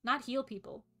 not heal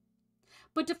people.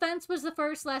 But defense was the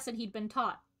first lesson he'd been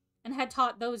taught, and had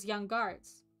taught those young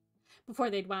guards, before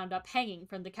they'd wound up hanging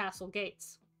from the castle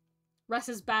gates.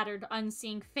 Russ's battered,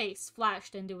 unseeing face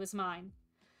flashed into his mind.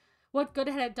 What good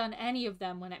had it done any of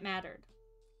them when it mattered?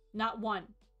 Not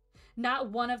one. Not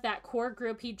one of that core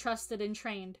group he'd trusted and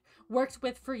trained, worked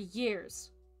with for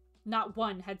years. Not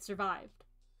one had survived.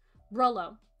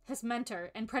 Rollo, his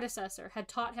mentor and predecessor, had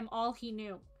taught him all he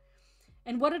knew.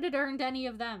 And what had it earned any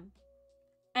of them?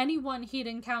 Anyone he'd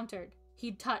encountered,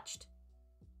 he'd touched.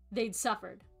 They'd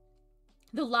suffered.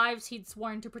 The lives he'd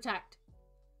sworn to protect.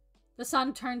 The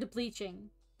sun turned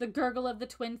bleaching, the gurgle of the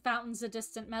twin fountains a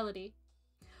distant melody.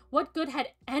 What good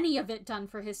had any of it done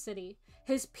for his city,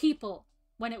 his people,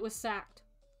 when it was sacked?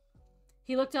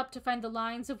 He looked up to find the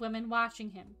lines of women watching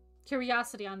him,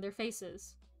 curiosity on their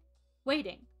faces.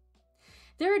 Waiting.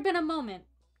 There had been a moment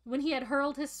when he had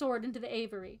hurled his sword into the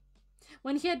aviary,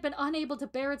 when he had been unable to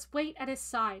bear its weight at his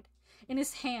side, in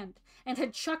his hand, and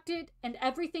had chucked it and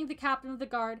everything the captain of the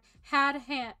guard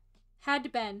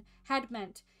had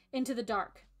meant into the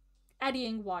dark,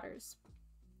 eddying waters.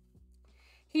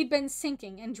 He'd been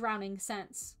sinking and drowning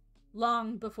since,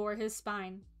 long before his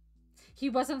spine. He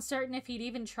wasn't certain if he'd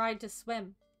even tried to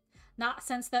swim. Not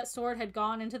since that sword had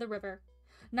gone into the river.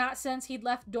 Not since he'd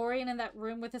left Dorian in that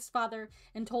room with his father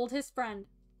and told his friend,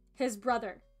 his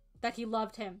brother, that he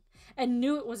loved him and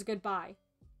knew it was goodbye.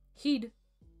 He'd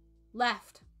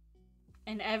left,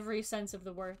 in every sense of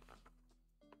the word.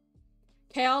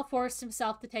 Kale forced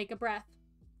himself to take a breath.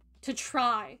 To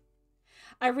try.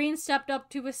 Irene stepped up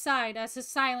to his side as his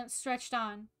silence stretched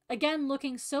on, again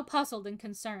looking so puzzled and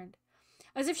concerned,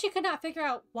 as if she could not figure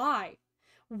out why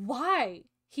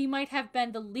he might have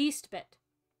been the least bit.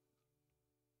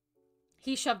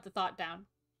 He shoved the thought down.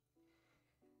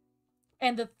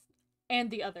 And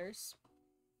the others.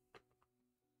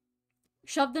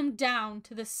 Shoved them down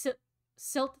to the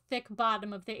silt-thick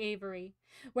bottom of the Avery,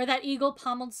 where that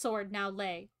eagle-pommeled sword now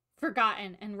lay,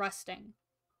 forgotten and rusting.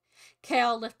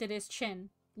 Kale lifted his chin,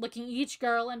 looking each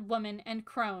girl and woman and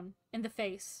crone in the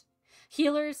face.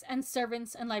 Healers and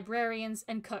servants and librarians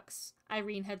and cooks,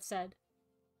 Irene had said.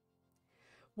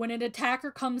 When an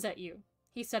attacker comes at you,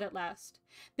 he said at last,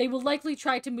 they will likely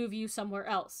try to move you somewhere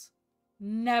else.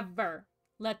 Never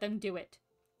let them do it.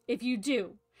 If you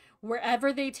do,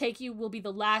 wherever they take you will be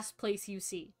the last place you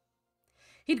see.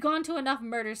 He'd gone to enough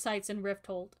murder sites in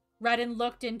Rifthold, read and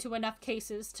looked into enough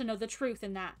cases to know the truth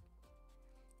in that.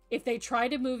 If they try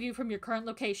to move you from your current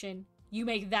location, you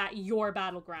make that your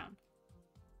battleground.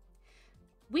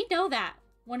 We know that,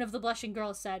 one of the blushing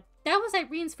girls said. That was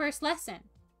Irene's first lesson.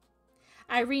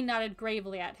 Irene nodded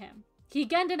gravely at him. He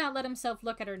again did not let himself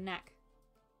look at her neck.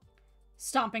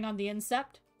 Stomping on the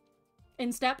instep?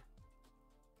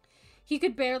 He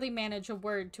could barely manage a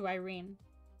word to Irene.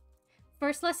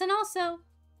 First lesson also,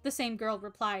 the same girl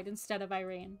replied instead of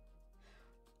Irene.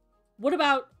 What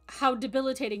about how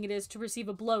debilitating it is to receive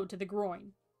a blow to the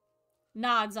groin?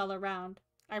 Nods all around.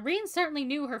 Irene certainly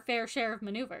knew her fair share of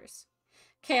maneuvers.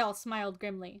 Kale smiled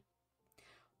grimly.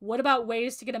 What about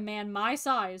ways to get a man my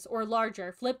size or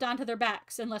larger flipped onto their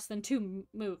backs in less than 2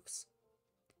 moves?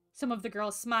 Some of the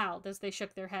girls smiled as they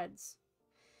shook their heads.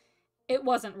 It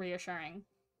wasn't reassuring.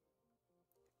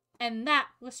 And that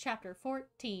was chapter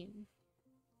 14.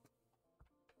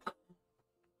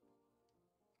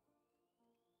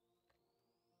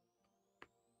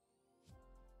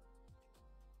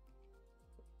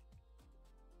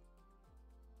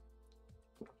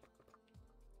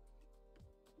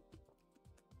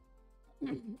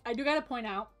 I do gotta point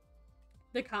out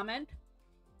the comment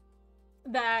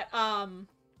that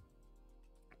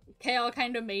Kale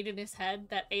kind of made in his head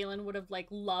that Aelin would have like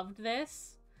loved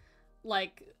this,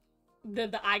 like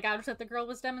the eye gouge that the girl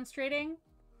was demonstrating.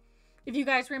 If you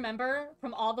guys remember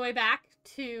from all the way back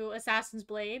to Assassin's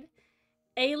Blade,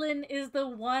 Aelin is the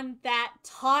one that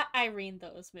taught Irene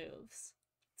those moves.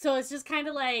 So it's just kind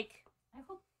of like I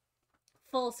hope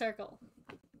full circle.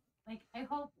 Like I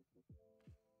hope.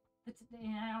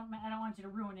 I don't want you to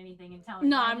ruin anything and tell me.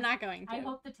 No, I'm not going to. I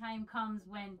hope the time comes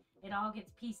when it all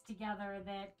gets pieced together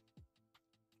that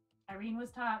Irene was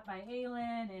taught by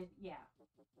Aelin, and yeah.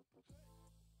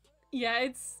 Yeah,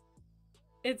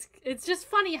 it's just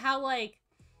funny how like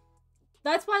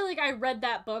that's why like I read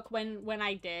that book when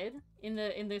I did in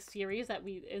the series that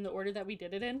in the order that we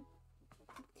did it in.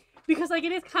 Because like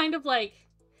it is kind of like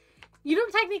you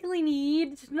don't technically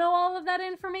need to know all of that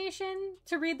information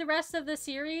to read the rest of the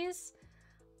series.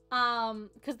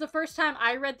 Because the first time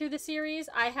I read through the series,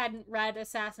 I hadn't read the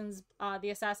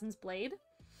Assassin's Blade.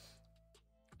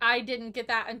 I didn't get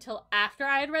that until after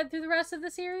I had read through the rest of the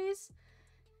series.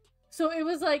 So it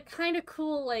was like kind of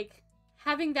cool, like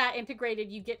having that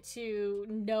integrated, you get to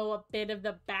know a bit of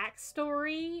the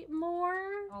backstory more.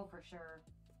 Oh, for sure.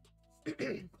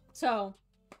 So,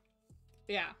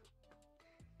 yeah.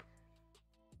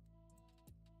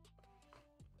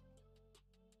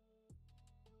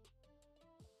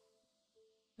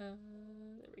 There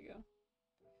we go.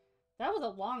 That was a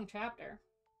long chapter.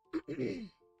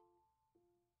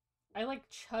 I like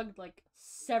chugged like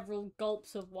several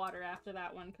gulps of water after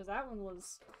that one because that one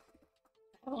was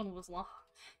long.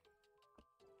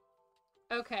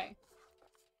 Okay.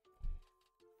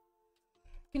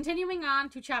 Continuing on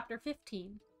to chapter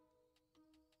 15.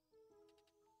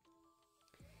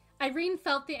 Irene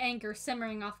felt the anger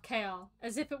simmering off Kale,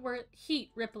 as if it were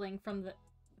heat rippling from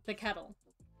the kettle.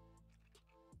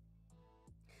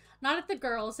 Not at the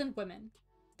girls and women.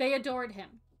 They adored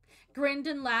him, grinned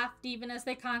and laughed even as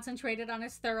they concentrated on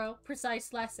his thorough,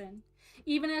 precise lesson,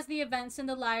 even as the events in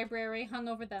the library hung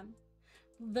over them,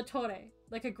 the torre,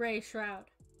 like a gray shroud.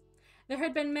 There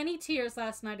had been many tears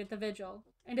last night at the vigil,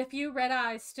 and a few red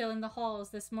eyes still in the halls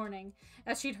this morning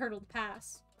as she'd hurtled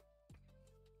past.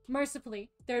 Mercifully,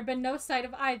 there had been no sight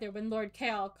of either when Lord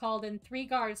Kale called in 3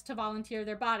 guards to volunteer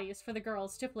their bodies for the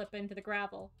girls to flip into the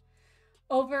gravel.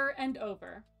 Over and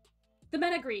over. The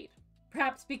men agreed,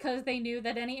 perhaps because they knew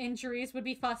that any injuries would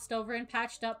be fussed over and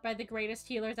patched up by the greatest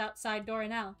healers outside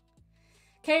Doranel.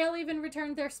 Kale even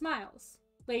returned their smiles,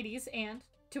 ladies and,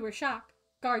 to her shock,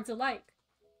 guards alike.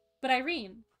 But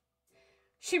Irene,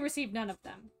 she received none of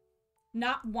them.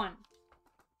 Not one.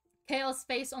 Kale's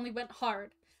face only went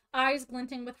hard, eyes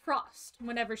glinting with frost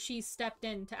whenever she stepped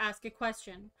in to ask a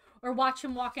question or watch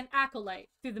him walk an acolyte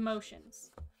through the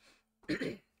motions.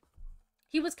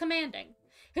 He was commanding,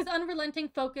 his unrelenting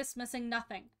focus missing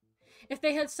nothing. If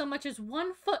they had so much as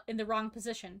 1 foot in the wrong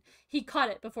position, he caught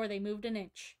it before they moved an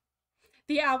inch.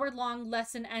 The hour-long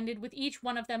lesson ended with each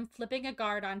one of them flipping a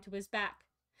guard onto his back.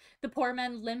 The poor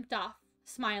men limped off,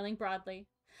 smiling broadly,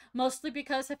 mostly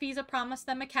because Hafiza promised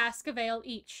them a cask of ale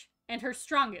each, and her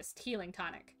strongest healing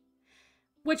tonic,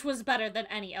 which was better than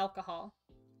any alcohol.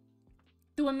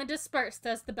 The women dispersed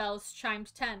as the bells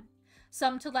chimed 10,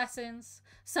 some to lessons,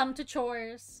 some to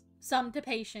chores, some to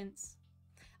patience.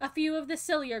 A few of the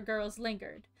sillier girls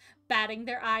lingered, batting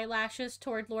their eyelashes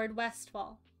toward Lord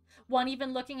Westfall, one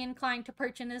even looking inclined to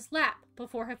perch in his lap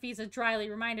before Hafiza dryly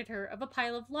reminded her of a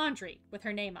pile of laundry with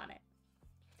her name on it.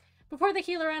 Before the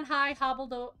healer on high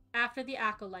hobbled after the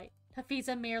acolyte,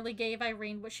 Hafiza merely gave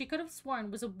Irene what she could have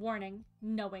sworn was a warning,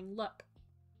 knowing look.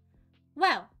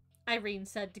 "Well," Irene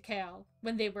said to Kale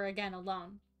when they were again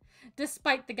alone,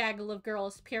 despite the gaggle of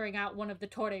girls peering out one of the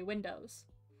Torre windows.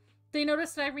 They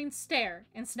noticed Irene stare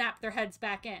and snapped their heads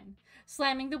back in,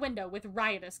 slamming the window with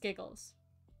riotous giggles.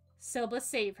 Silba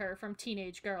save her from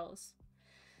teenage girls.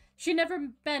 She'd never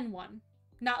been one.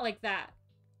 Not like that.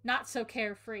 Not so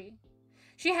carefree.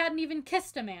 She hadn't even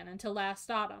kissed a man until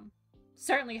last autumn.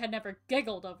 Certainly had never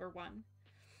giggled over one.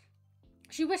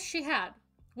 She wished she had.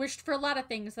 Wished for a lot of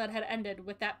things that had ended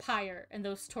with that pyre and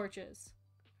those torches.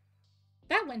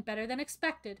 "That went better than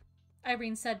expected,"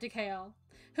 Irene said to Kale,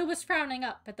 who was frowning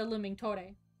up at the looming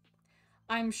Torre.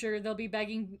 I'm sure they'll be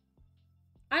begging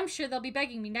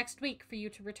me next week for you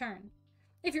to return.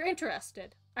 If you're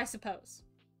interested, I suppose."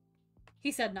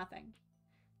 He said nothing.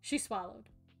 She swallowed.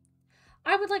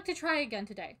 "I would like to try again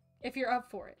today, if you're up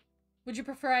for it. Would you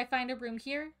prefer I find a room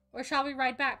here, or shall we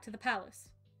ride back to the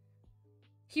palace?"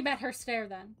 He met her stare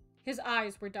then. His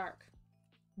eyes were dark.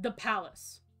 "The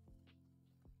palace."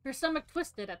 Her stomach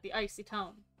twisted at the icy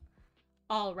tone.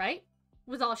 "All right,"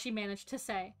 was all she managed to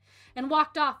say, and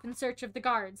walked off in search of the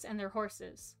guards and their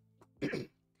horses.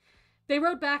 They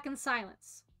rode back in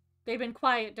silence. They'd been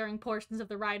quiet during portions of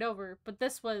the ride over, but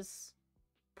this was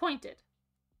pointed,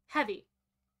 heavy.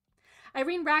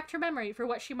 Irene racked her memory for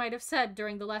what she might have said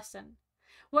during the lesson,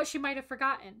 what she might have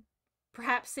forgotten.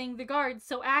 Perhaps seeing the guards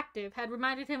so active had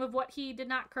reminded him of what he did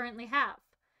not currently have.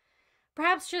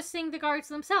 Perhaps just seeing the guards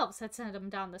themselves had sent him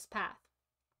down this path.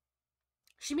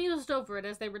 She mused over it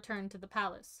as they returned to the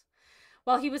palace.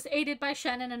 While he was aided by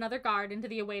Shen and another guard into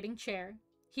the awaiting chair,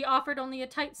 he offered only a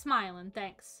tight smile in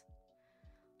thanks.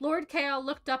 Lord Kale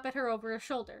looked up at her over his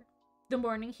shoulder, the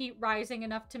morning heat rising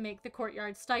enough to make the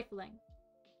courtyard stifling.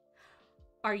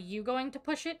 "Are you going to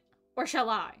push it, or shall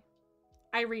I?"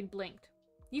 Irene blinked.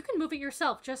 "You can move it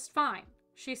yourself just fine,"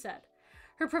 she said,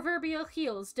 her proverbial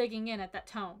heels digging in at that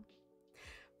tone.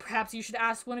 "Perhaps you should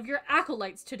ask one of your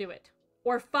acolytes to do it,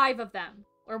 or 5 of them,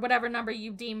 or whatever number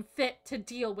you deem fit to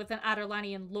deal with an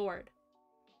Aderlanian lord."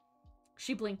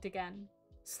 She blinked again,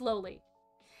 slowly,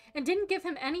 and didn't give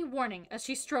him any warning as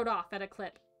she strode off at a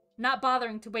clip, not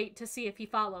bothering to wait to see if he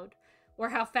followed, or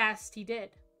how fast he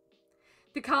did.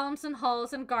 The columns and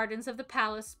halls and gardens of the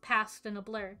palace passed in a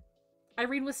blur.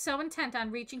 Irene was so intent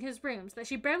on reaching his rooms that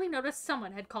she barely noticed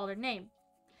someone had called her name.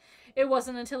 It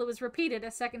wasn't until it was repeated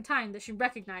a second time that she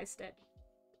recognized it,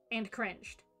 and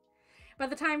cringed. By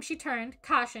the time she turned,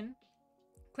 Caution,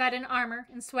 clad in armor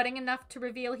and sweating enough to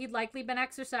reveal he'd likely been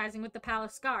exercising with the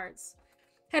palace guards,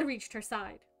 had reached her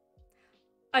side.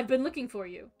 "I've been looking for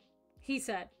you," he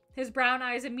said, his brown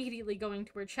eyes immediately going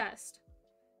to her chest.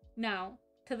 No,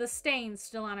 to the stains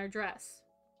still on her dress.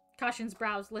 Caution's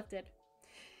brows lifted.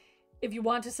 "If you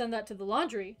want to send that to the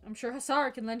laundry, I'm sure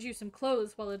Hassar can lend you some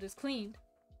clothes while it is cleaned."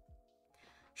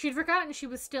 She'd forgotten she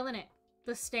was still in it,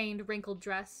 the stained, wrinkled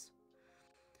dress.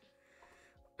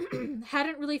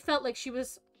 Hadn't really felt like she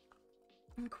was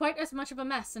quite as much of a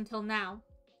mess until now.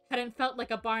 Hadn't felt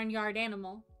like a barnyard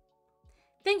animal.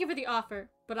 "Thank you for the offer,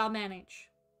 but I'll manage."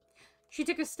 She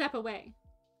took a step away,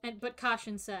 but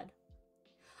Caution said,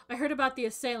 "I heard about the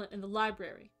assailant in the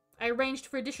library. I arranged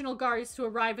for additional guards to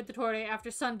arrive at the Torre after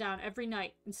sundown every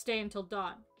night and stay until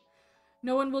dawn.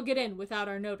 No one will get in without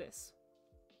our notice.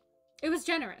 It was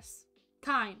generous,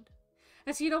 kind,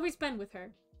 as he had always been with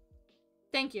her.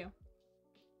 Thank you.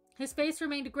 His face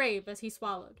remained grave as he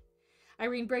swallowed.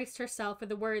 Irene braced herself for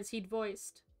the words he'd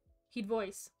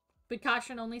voice, but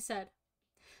Caution only said,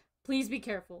 Please be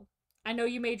careful. I know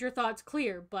you made your thoughts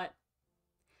clear, but...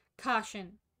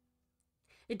 Caution.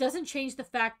 It doesn't change the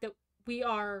fact that we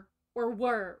are, or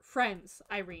were, friends,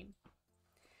 Irene.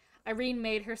 Irene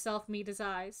made herself meet his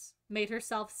eyes, made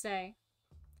herself say,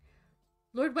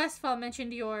 Lord Westfall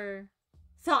mentioned your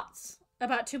thoughts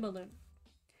about Tumaloon.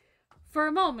 For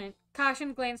a moment,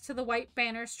 Caution glanced to the white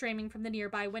banner streaming from the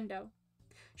nearby window.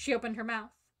 She opened her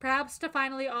mouth, perhaps to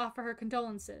finally offer her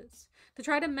condolences, to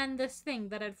try to mend this thing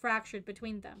that had fractured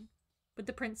between them. But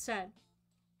the prince said,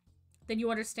 Then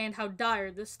you understand how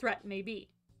dire this threat may be.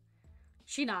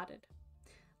 She nodded.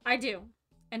 I do,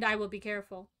 and I will be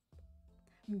careful.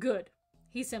 Good,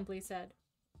 he simply said.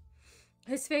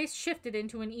 His face shifted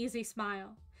into an easy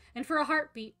smile, and for a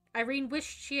heartbeat, Irene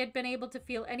wished she had been able to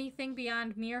feel anything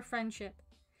beyond mere friendship.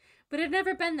 But it had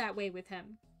never been that way with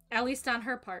him, at least on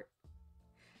her part.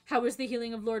 How is the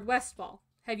healing of Lord Westfall?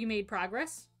 Have you made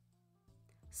progress?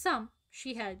 Some,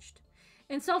 she hedged.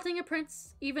 Insulting a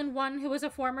prince, even one who was a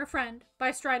former friend,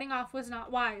 by striding off was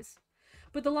not wise.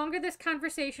 But the longer this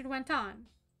conversation went on,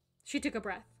 she took a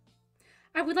breath.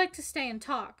 I would like to stay and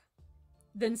talk.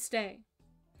 Then stay.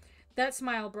 That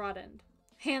smile broadened.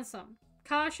 Handsome.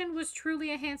 Caution was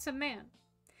truly a handsome man.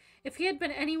 If he had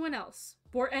been anyone else,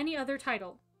 bore any other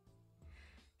title.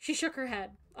 She shook her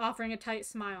head, offering a tight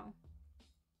smile.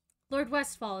 Lord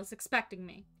Westfall is expecting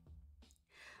me.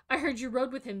 I heard you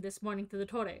rode with him this morning to the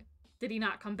Torre. Did he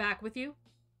not come back with you?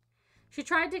 She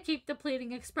tried to keep the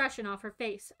pleading expression off her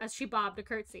face as she bobbed a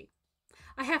curtsy.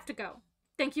 I have to go.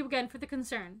 Thank you again for the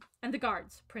concern, and the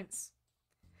guards, Prince.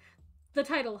 The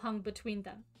title hung between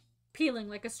them, pealing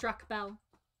like a struck bell.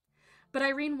 But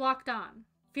Irene walked on,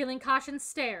 feeling Caution's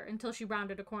stare until she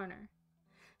rounded a corner.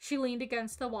 She leaned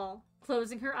against the wall,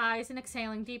 closing her eyes and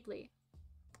exhaling deeply.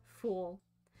 Fool.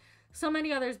 So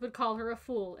many others would call her a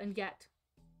fool, and yet...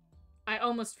 I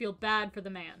almost feel bad for the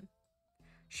man.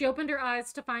 She opened her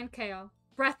eyes to find Kale,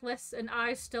 breathless and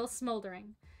eyes still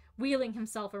smoldering, wheeling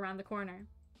himself around the corner.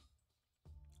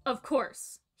 Of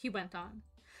course, he went on.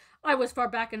 I was far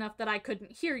back enough that I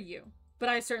couldn't hear you, but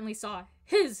I certainly saw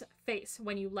his face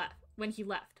when he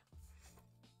left.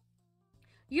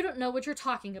 You don't know what you're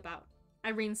talking about,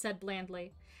 Irene said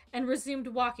blandly, and resumed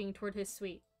walking toward his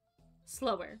suite.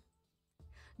 Slower.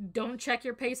 Don't check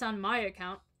your pace on my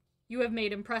account. You have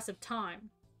made impressive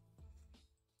time.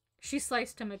 She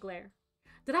sliced him a glare.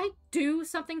 Did I do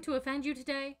something to offend you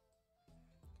today?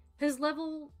 His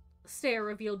level stare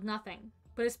revealed nothing,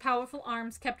 but his powerful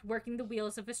arms kept working the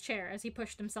wheels of his chair as he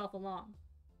pushed himself along.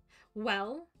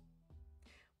 Well?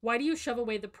 Why do you shove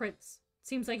away the prince?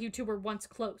 Seems like you two were once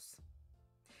close.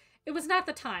 It was not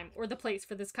the time or the place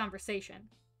for this conversation.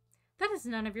 That is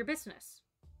none of your business.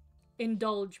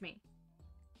 Indulge me.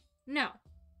 No.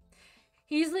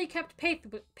 He easily kept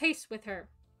pace with her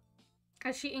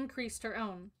as she increased her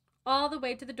own, all the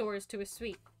way to the doors to his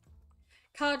suite.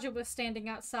 Kaja was standing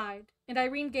outside, and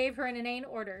Irene gave her an inane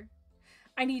order.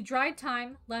 I need dried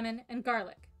thyme, lemon, and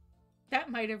garlic.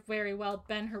 That might have very well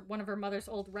been one of her mother's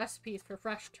old recipes for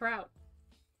fresh trout.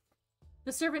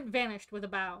 The servant vanished with a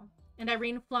bow, and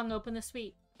Irene flung open the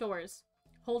suite doors,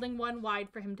 holding one wide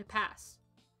for him to pass.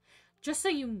 Just so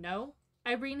you know,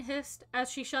 Irene hissed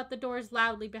as she shut the doors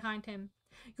loudly behind him,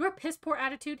 your piss-poor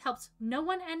attitude helps no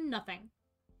one and nothing.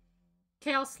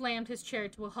 Kale slammed his chair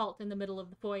to a halt in the middle of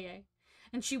the foyer,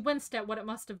 and she winced at what it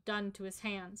must have done to his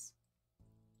hands.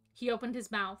 He opened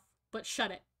his mouth, but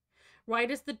shut it, right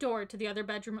as the door to the other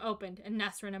bedroom opened and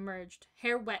Nesrin emerged,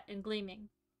 hair wet and gleaming.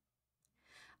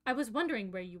 I was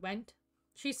wondering where you went,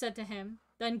 she said to him,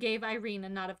 then gave Irene a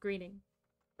nod of greeting.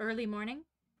 Early morning?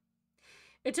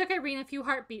 It took Irene a few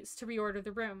heartbeats to reorder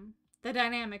the room, the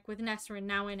dynamic with Nesrin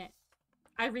now in it.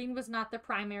 Irene was not the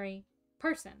primary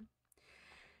person.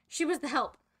 She was the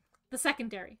help, the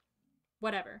secondary,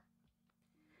 whatever.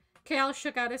 Kale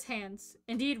shook out his hands.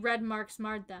 Indeed, red marks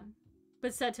marred them,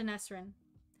 but said to Nesrin,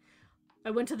 I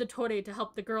went to the Torre to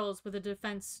help the girls with a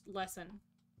defense lesson.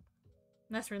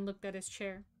 Nesrin looked at his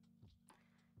chair.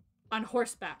 On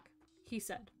horseback, he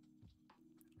said.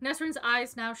 Nesrin's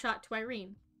eyes now shot to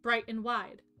Irene, bright and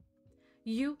wide.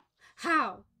 You?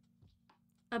 How?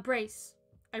 A brace,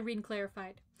 Irene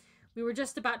clarified. We were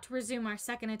just about to resume our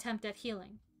second attempt at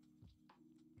healing.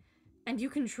 And you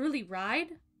can truly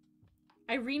ride?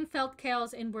 Irene felt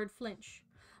Kale's inward flinch,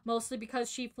 mostly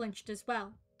because she flinched as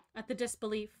well. at the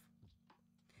disbelief.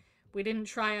 We didn't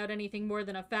try out anything more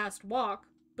than a fast walk,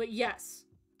 but yes,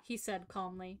 he said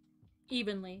calmly,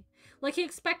 evenly, like he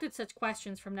expected such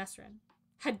questions from Nesrin,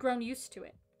 had grown used to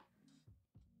it.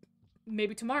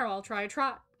 Maybe tomorrow I'll try a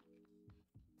trot.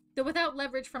 Though without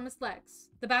leverage from his legs,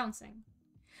 the bouncing.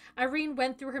 Irene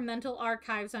went through her mental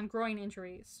archives on groin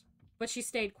injuries, but she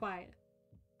stayed quiet.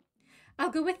 I'll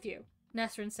go with you,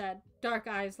 Nesrin said, dark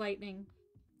eyes lightening.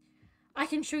 I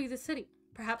can show you the city,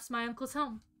 perhaps my uncle's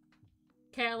home.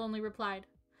 Kael only replied,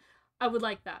 I would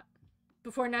like that,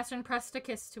 before Nesrin pressed a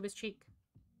kiss to his cheek.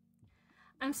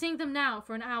 I'm seeing them now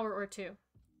for an hour or two,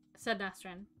 said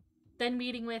Nesrin, then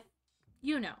meeting with,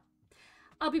 you know.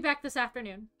 I'll be back this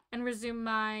afternoon and resume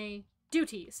my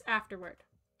duties afterward.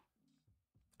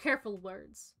 Careful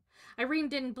words. Irene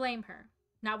didn't blame her,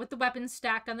 not with the weapons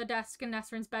stacked on the desk in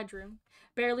Nesrin's bedroom,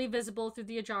 barely visible through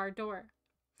the ajar door.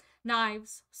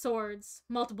 Knives, swords,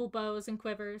 multiple bows and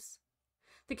quivers.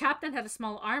 The captain had a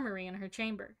small armory in her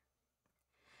chamber.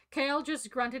 Kael just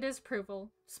grunted his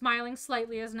approval, smiling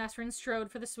slightly as Nesrin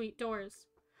strode for the suite doors.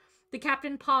 The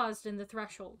captain paused in the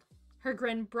threshold, her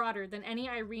grin broader than any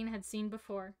Irene had seen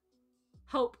before.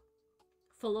 Hope.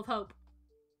 Full of hope.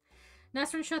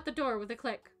 Nesrin shut the door with a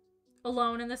click.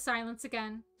 Alone in the silence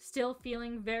again, still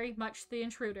feeling very much the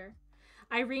intruder,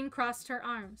 Irene crossed her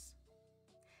arms.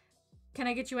 Can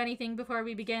I get you anything before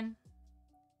we begin?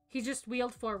 He just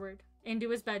wheeled forward, into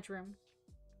his bedroom.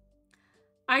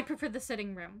 I'd prefer the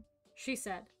sitting room, she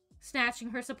said,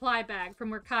 snatching her supply bag from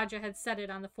where Kaja had set it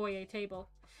on the foyer table,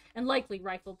 and likely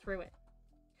rifled through it.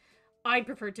 I'd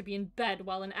prefer to be in bed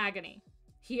while in agony,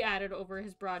 he added over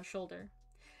his broad shoulder.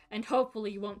 And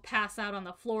hopefully you won't pass out on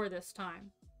the floor this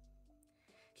time.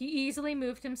 He easily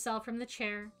moved himself from the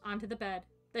chair onto the bed,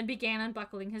 then began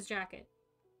unbuckling his jacket.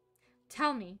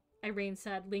 Tell me, Irene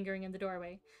said, lingering in the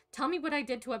doorway. Tell me what I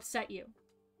did to upset you.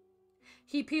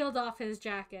 He peeled off his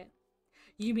jacket.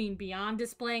 You mean beyond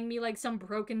displaying me like some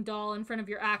broken doll in front of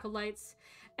your acolytes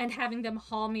and having them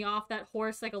haul me off that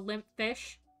horse like a limp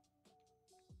fish?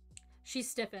 She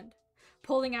stiffened,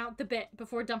 pulling out the bit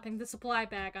before dumping the supply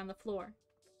bag on the floor.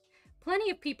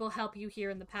 Plenty of people help you here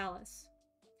in the palace.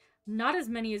 Not as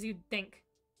many as you'd think.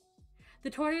 The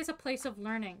Torre is a place of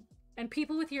learning, and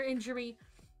people with your injury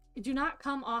do not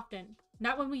come often,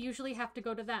 not when we usually have to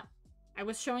go to them. I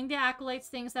was showing the acolytes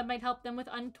things that might help them with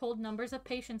untold numbers of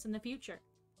patients in the future.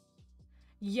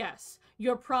 Yes,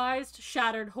 your prized,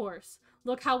 shattered horse.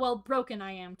 Look how well broken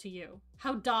I am to you.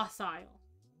 How docile.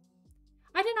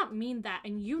 I did not mean that,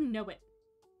 and you know it.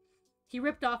 He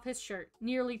ripped off his shirt,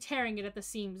 nearly tearing it at the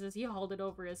seams as he hauled it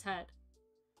over his head.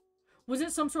 Was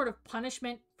it some sort of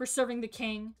punishment for serving the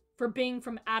king? For being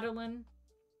from Adeline?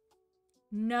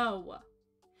 No.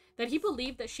 That he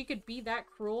believed that she could be that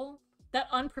cruel? That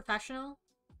unprofessional?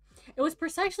 It was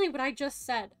precisely what I just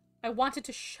said. I wanted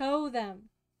to show them.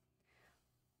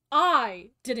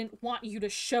 I didn't want you to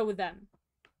show them.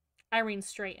 Irene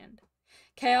straightened.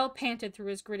 Kael panted through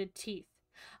his gritted teeth.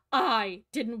 I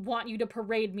didn't want you to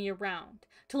parade me around,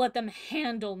 to let them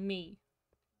handle me.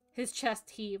 His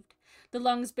chest heaved, the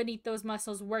lungs beneath those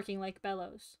muscles working like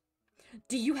bellows.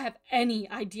 Do you have any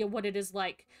idea what it is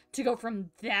like to go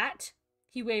from that?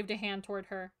 He waved a hand toward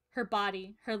her, her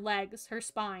body, her legs, her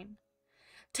spine.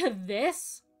 To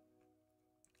this?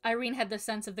 Irene had the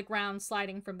sense of the ground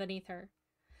sliding from beneath her.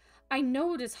 I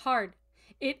know it is hard.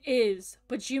 It is,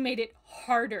 but you made it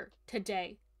harder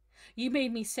today. You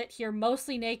made me sit here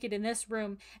mostly naked in this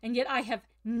room, and yet I have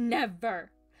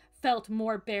never felt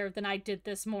more bare than I did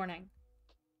this morning.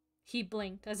 He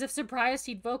blinked, as if surprised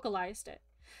he'd vocalized it,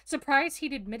 surprised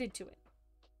he'd admitted to it.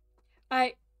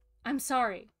 I'm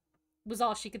sorry, was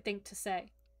all she could think to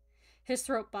say. His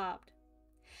throat bobbed.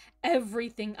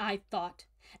 Everything I thought,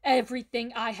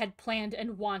 everything I had planned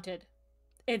and wanted,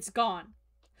 it's gone.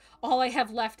 All I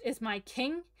have left is my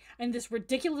king and this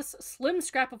ridiculous slim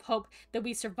scrap of hope that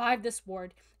we survive this war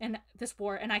and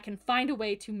I can find a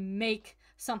way to make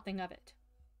something of it.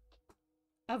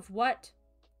 Of what?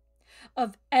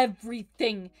 Of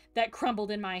everything that crumbled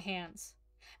in my hands.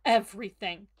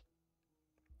 Everything.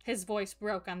 His voice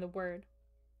broke on the word.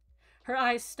 Her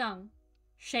eyes stung.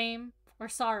 Shame or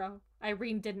sorrow,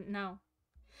 Irene didn't know.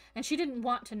 And she didn't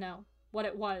want to know what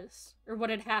it was or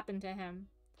what had happened to him.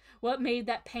 What made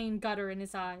that pain gutter in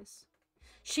his eyes?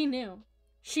 She knew.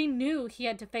 She knew he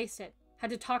had to face it,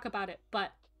 had to talk about it,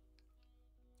 but...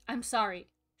 I'm sorry,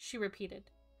 she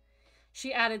repeated.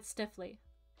 She added stiffly,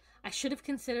 I should have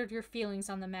considered your feelings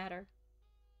on the matter.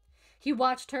 He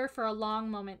watched her for a long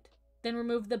moment, then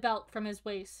removed the belt from his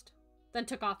waist, then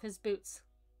took off his boots.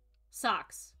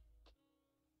 Socks.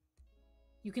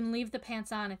 You can leave the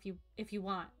pants on if you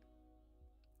want.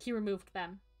 He removed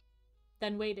them,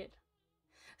 then waited,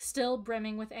 still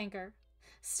brimming with anger,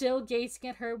 still gazing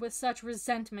at her with such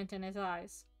resentment in his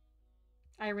eyes.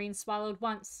 Irene swallowed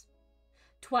once,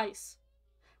 twice.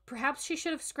 Perhaps she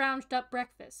should have scrounged up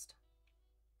breakfast.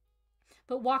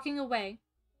 But walking away,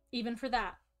 even for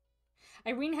that,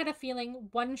 Irene had a feeling,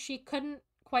 one she couldn't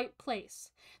quite place,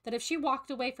 that if she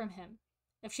walked away from him,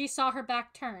 if she saw her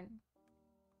back turn,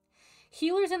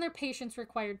 healers and their patients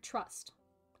required trust,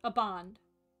 a bond.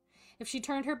 If she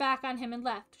turned her back on him and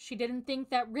left, she didn't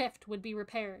think that rift would be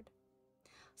repaired.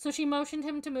 So she motioned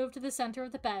him to move to the center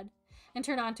of the bed and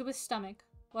turn onto his stomach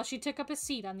while she took up a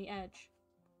seat on the edge.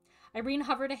 Irene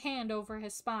hovered a hand over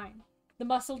his spine, the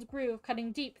muscled groove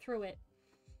cutting deep through it.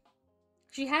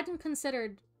 She hadn't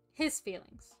considered his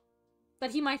feelings,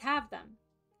 that he might have them,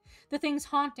 the things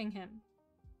haunting him.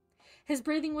 His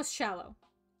breathing was shallow,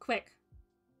 quick.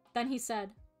 Then he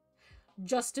said,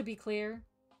 "Just to be clear,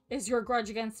 is your grudge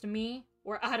against me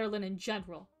or Adderlin in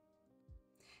general?"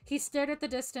 He stared at the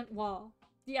distant wall,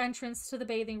 the entrance to the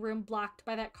bathing room blocked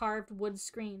by that carved wood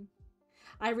screen.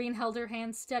 Irene held her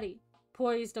hand steady,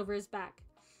 poised over his back,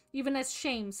 even as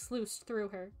shame sluiced through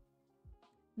her.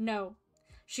 No,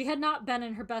 she had not been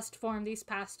in her best form these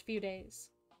past few days.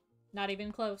 Not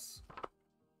even close.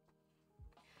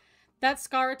 That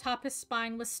scar atop his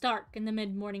spine was stark in the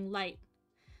mid-morning light,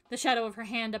 the shadow of her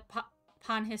hand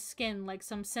upon his skin like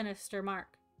some sinister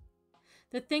mark.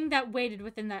 The thing that waited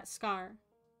within that scar,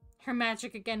 her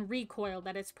magic again recoiled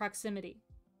at its proximity.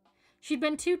 She'd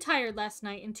been too tired last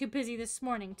night and too busy this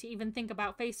morning to even think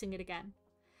about facing it again,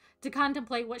 to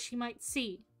contemplate what she might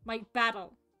see, might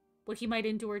battle, what he might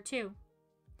endure too.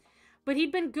 But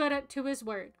he'd been good to his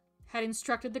word, had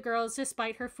instructed the girls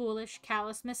despite her foolish,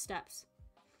 callous missteps.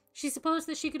 She supposed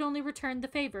that she could only return the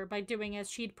favor by doing as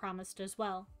she'd promised as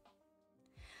well.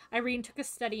 Irene took a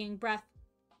steadying breath.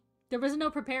 There was no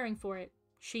preparing for it,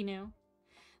 she knew.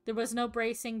 There was no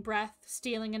bracing breath,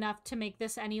 stealing enough to make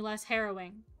this any less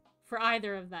harrowing, for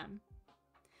either of them.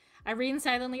 Irene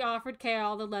silently offered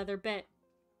Kael the leather bit.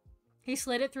 He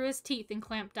slid it through his teeth and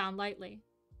clamped down lightly.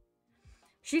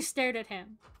 She stared at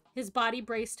him, his body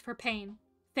braced for pain,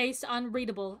 face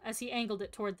unreadable as he angled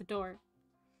it toward the door.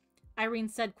 Irene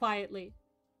said quietly,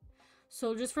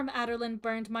 "Soldiers from Adderlin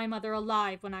burned my mother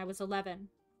alive when I was 11.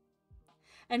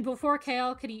 And before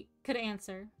Kael could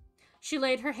answer, she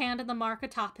laid her hand on the mark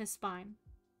atop his spine.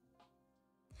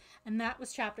 And that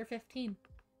was chapter 15.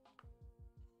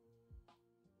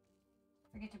 I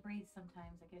forget to breathe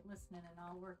sometimes. I get listening and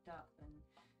all worked up. And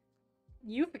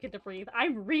You forget to breathe.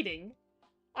 I'm reading.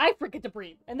 I forget to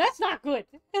breathe. And that's not good.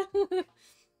 What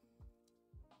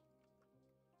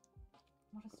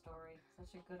a story.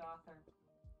 Such a good author.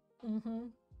 Mm-hmm.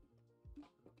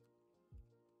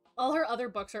 All her other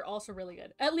books are also really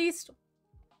good. At least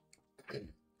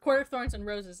Court of Thorns and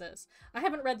Roses is. I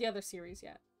haven't read the other series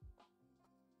yet.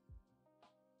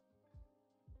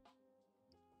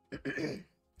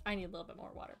 I need a little bit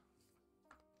more water.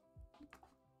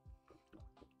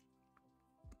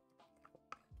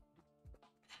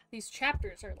 These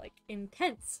chapters are, like,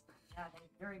 intense. Yeah, they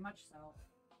very much so.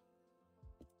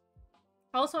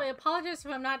 Also, I apologize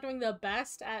if I'm not doing the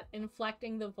best at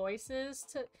inflecting the voices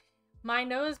to my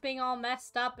nose being all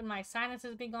messed up and my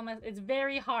sinuses being all messed. It's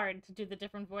very hard to do the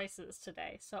different voices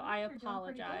today, so I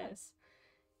apologize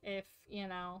if, you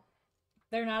know,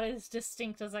 they're not as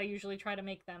distinct as I usually try to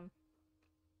make them.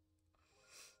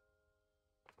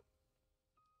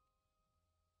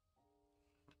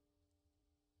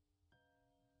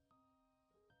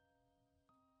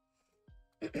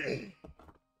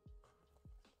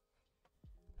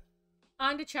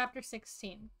 On to chapter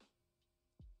 16.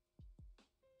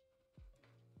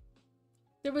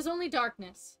 There was only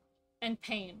darkness and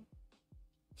pain.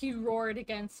 He roared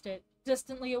against it,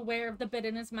 distantly aware of the bit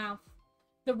in his mouth,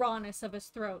 the rawness of his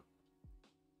throat.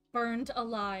 Burned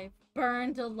alive,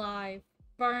 burned alive,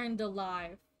 burned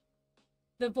alive.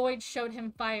 The void showed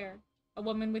him fire, a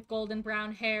woman with golden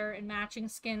brown hair and matching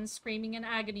skin screaming in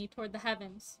agony toward the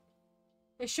heavens.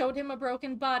 It showed him a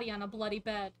broken body on a bloody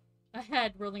bed, a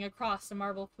head rolling across a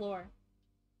marble floor.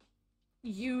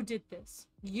 You did this.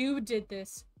 You did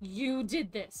this. You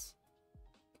did this.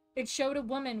 It showed a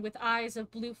woman with eyes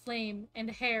of blue flame and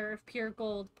hair of pure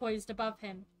gold poised above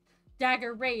him,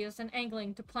 dagger raised and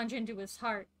angling to plunge into his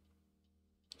heart.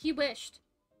 He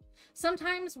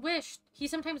sometimes wished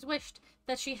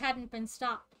that she hadn't been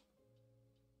stopped.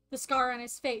 The scar on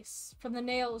his face, from the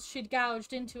nails she'd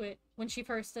gouged into it when she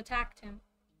first struck him.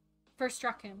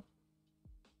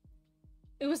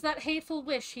 It was that hateful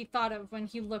wish he thought of when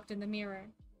he looked in the mirror.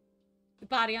 The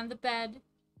body on the bed,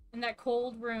 in that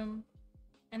cold room,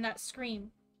 and that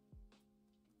scream.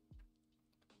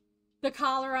 The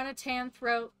collar on a tan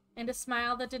throat, and a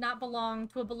smile that did not belong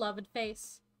to a beloved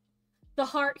face. The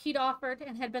heart he'd offered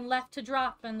and had been left to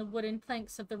drop on the wooden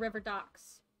planks of the river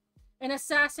docks. An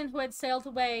assassin who had sailed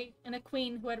away, and a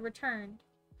queen who had returned.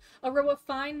 A row of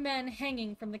fine men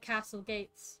hanging from the castle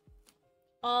gates.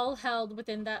 All held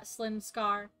within that slim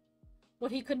scar,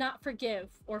 what he could not forgive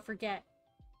or forget.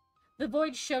 The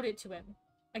void showed it to him,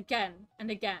 again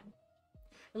and again.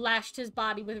 It lashed his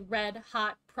body with red,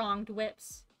 hot, pronged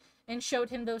whips, and showed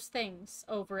him those things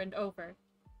over and over.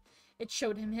 It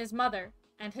showed him his mother,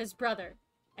 and his brother,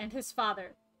 and his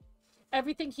father.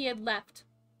 Everything he had left,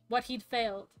 what he'd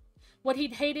failed, what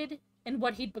he'd hated, and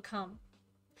what he'd become.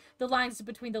 The lines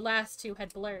between the last two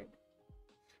had blurred.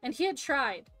 And he had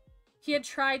tried. He had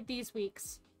tried these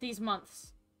weeks, these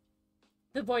months.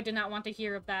 The void did not want to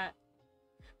hear of that.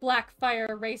 Black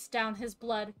fire raced down his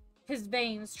blood, his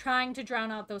veins, trying to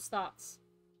drown out those thoughts.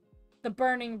 The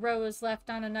burning rose left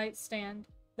on a nightstand,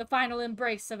 the final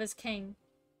embrace of his king.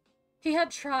 He had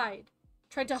tried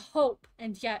to hope,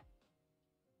 and yet...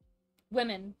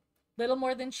 Women, little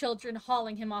more than children,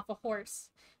 hauling him off a horse,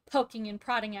 poking and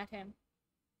prodding at him.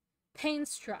 Pain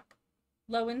struck,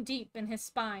 low and deep in his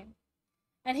spine,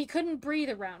 and he couldn't breathe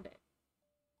around it.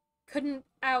 Couldn't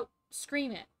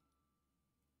out-scream it.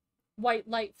 White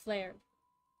light flared,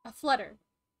 a flutter,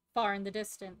 far in the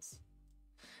distance.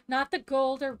 Not the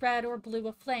gold or red or blue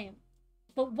of flame,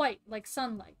 but white like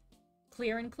sunlight,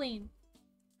 clear and clean.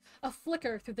 A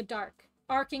flicker through the dark,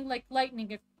 arcing like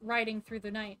lightning riding through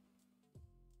the night.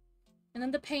 And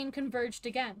then the pain converged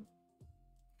again.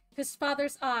 His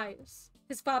father's eyes,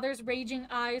 his father's raging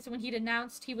eyes when he'd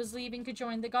announced he was leaving to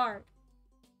join the guard.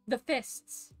 The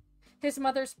fists, his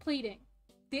mother's pleading,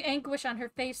 the anguish on her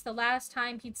face the last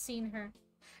time he'd seen her,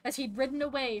 as he'd ridden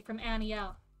away from Annie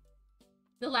L.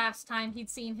 The last time he'd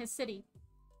seen his city,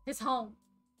 his home.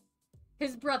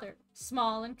 His brother,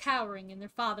 small and cowering in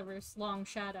their father's long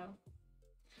shadow.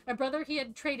 A brother he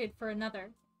had traded for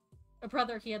another. A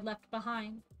brother he had left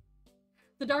behind.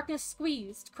 The darkness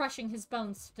squeezed, crushing his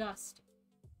bones to dust.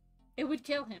 It would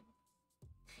kill him.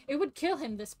 It would kill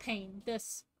him, this pain,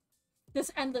 this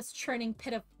endless churning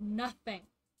pit of nothing.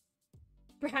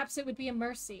 Perhaps it would be a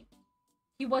mercy.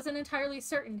 He wasn't entirely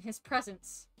certain his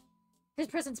presence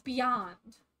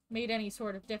beyond, made any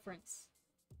sort of difference.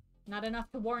 Not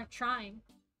enough to warrant trying,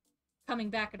 coming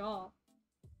back at all.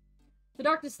 The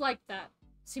darkness liked that,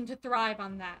 seemed to thrive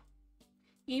on that,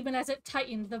 even as it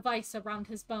tightened the vice around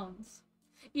his bones,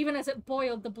 even as it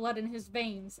boiled the blood in his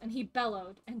veins, and he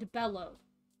bellowed and bellowed.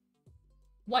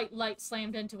 White light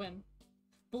slammed into him,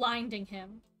 blinding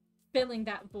him, filling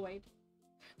that void.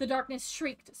 The darkness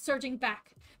shrieked, surging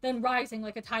back, then rising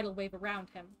like a tidal wave around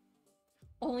him,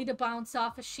 only to bounce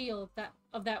off a shield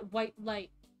of that white light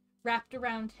wrapped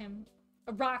around him,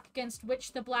 a rock against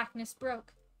which the blackness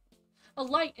broke. A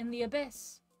light in the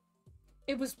abyss.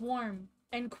 It was warm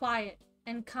and quiet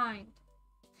and kind.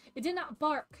 It did not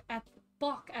balk at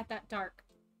that dark,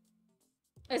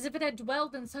 as if it had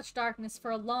dwelled in such darkness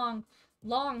for a long,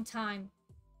 long time,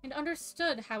 and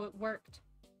understood how it worked.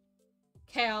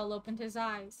 Kael opened his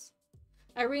eyes.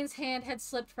 Irene's hand had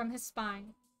slipped from his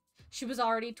spine. She was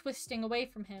already twisting away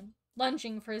from him,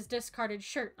 lunging for his discarded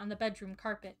shirt on the bedroom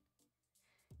carpet.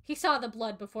 He saw the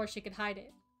blood before she could hide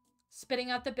it. Spitting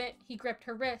out the bit, he gripped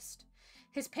her wrist,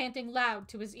 his panting loud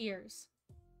to his ears.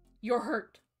 "You're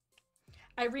hurt."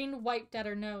 Irene wiped at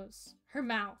her nose, her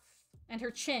mouth, and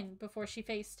her chin before she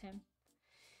faced him.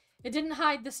 It didn't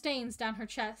hide the stains down her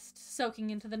chest,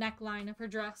 soaking into the neckline of her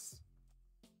dress.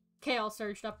 Kael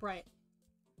surged upright.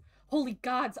 "Holy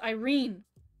gods, Irene!"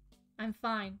 "I'm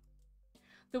fine."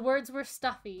 The words were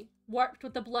stuffy, warped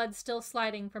with the blood still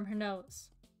sliding from her nose.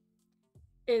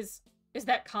 Is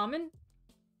that common?"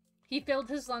 He filled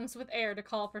his lungs with air to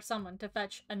call for someone to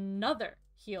fetch another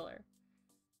healer.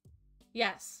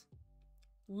 "Yes."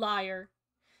 Liar.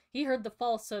 He heard the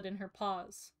falsehood in her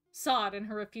pause, saw it in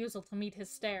her refusal to meet his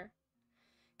stare.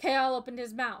 Kael opened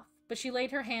his mouth, but she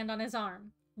laid her hand on his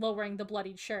arm, lowering the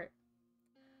bloodied shirt.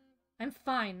 "I'm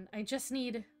fine. I just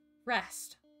need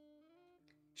rest."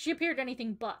 She appeared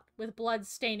anything but, with blood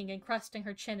staining and crusting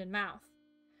her chin and mouth.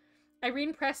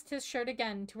 Irene pressed his shirt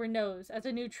again to her nose as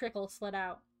a new trickle slid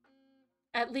out.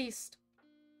 "At least,"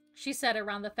 she said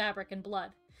around the fabric and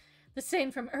blood, "the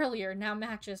stain from earlier now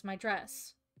matches my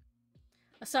dress."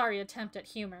 A sorry attempt at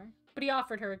humor, but he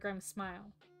offered her a grim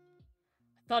smile.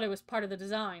 "I thought it was part of the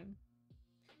design."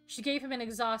 She gave him an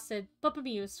exhausted but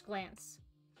bemused glance.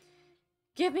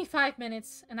 "Give me 5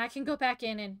 minutes, and I can go back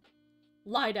in and—"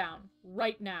 "Lie down,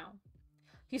 right now."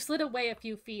 He slid away a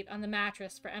few feet on the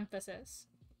mattress for emphasis.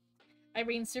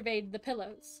 Irene surveyed the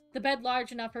pillows, the bed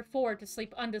large enough for four to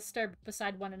sleep undisturbed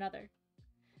beside one another.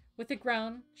 With a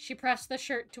groan, she pressed the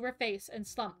shirt to her face and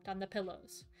slumped on the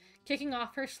pillows, kicking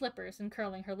off her slippers and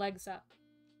curling her legs up.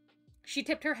 She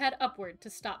tipped her head upward to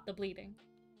stop the bleeding.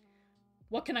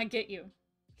 "What can I get you?"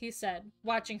 he said,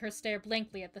 watching her stare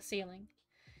blankly at the ceiling.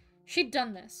 She'd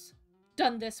done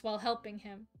this while helping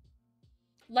him.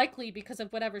 Likely because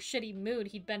of whatever shitty mood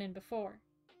he'd been in before.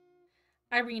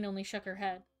 Irene only shook her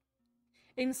head.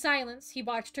 In silence, he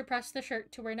watched her press the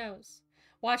shirt to her nose,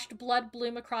 watched blood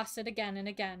bloom across it again and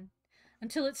again,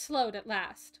 until it slowed at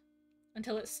last,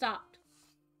 until it stopped.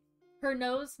 Her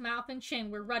nose, mouth, and chin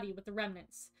were ruddy with the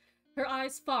remnants, her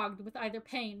eyes fogged with either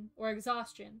pain or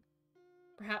exhaustion,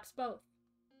 perhaps both.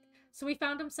 So he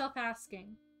found himself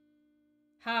asking,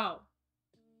 "How?"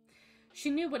 She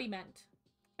knew what he meant.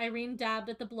 Irene dabbed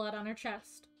at the blood on her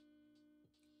chest.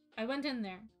 "I went in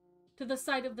there, to the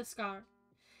site of the scar,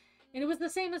 and it was the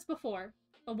same as before,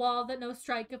 a wall that no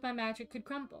strike of my magic could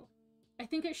crumble. I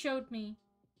think it showed me."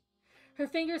 Her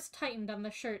fingers tightened on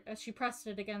the shirt as she pressed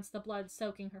it against the blood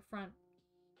soaking her front.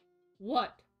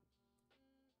 "What?"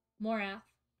 "Morath,"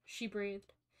 she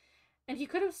breathed, and he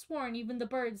could have sworn even the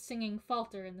birds singing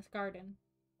faltered in the garden.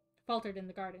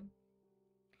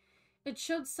 "It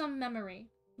showed some memory,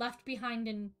 left behind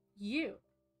in you.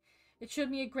 It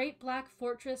showed me a great black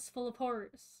fortress full of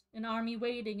horrors, an army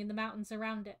waiting in the mountains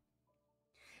around it."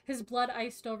 His blood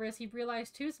iced over as he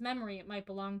realized whose memory it might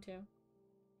belong to.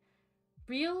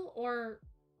 Real, or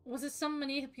was it some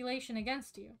manipulation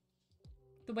against you?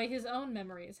 The way his own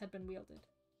memories had been wielded.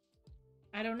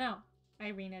 "I don't know,"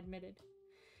 Irene admitted.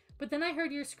 "But then I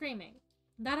heard your screaming.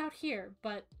 Not out here,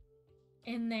 but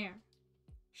in there."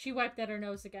 She wiped at her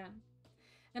nose again.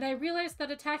 "And I realized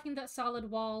that attacking that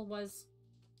solid wall was...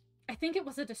 I think it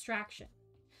was a distraction.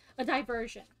 A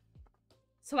diversion.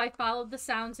 So I followed the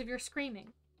sounds of your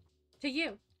screaming. To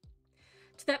you.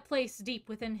 To that place deep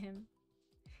within him.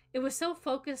 It was so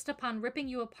focused upon ripping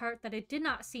you apart that it did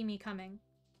not see me coming."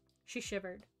 She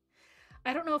shivered.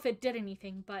 "I don't know if it did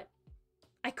anything, but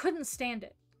I couldn't stand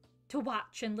it. To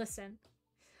watch and listen.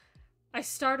 I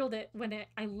startled it when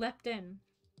I leapt in.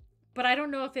 But I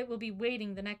don't know if it will be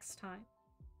waiting the next time.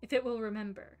 If it will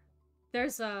remember.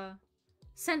 There's a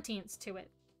sentience to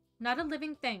it. Not a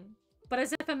living thing, but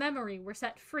as if a memory were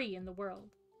set free in the world."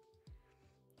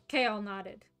 Kael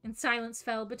nodded, and silence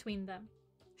fell between them.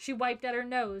 She wiped at her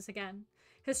nose again,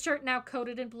 his shirt now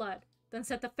coated in blood, then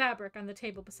set the fabric on the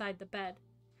table beside the bed.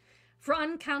 For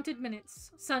uncounted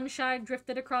minutes, sunshine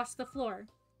drifted across the floor,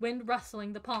 wind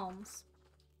rustling the palms.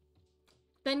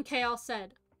 Then Kael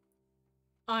said,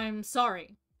 "I'm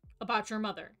sorry about your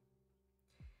mother."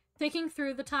 Thinking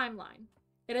through the timeline,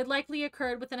 it had likely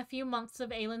occurred within a few months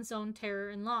of Aylin's own terror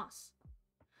and loss.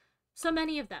 So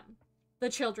many of them, the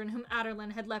children whom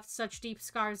Adarlan had left such deep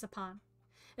scars upon,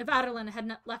 if Adarlan had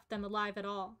not left them alive at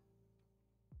all.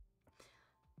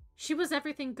 "She was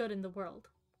everything good in the world,"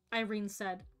 Irene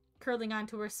said, curling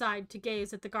onto her side to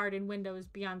gaze at the garden windows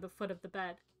beyond the foot of the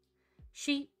bed.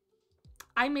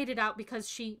 I made it out because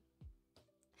she..."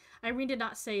 Irene did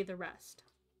not say the rest.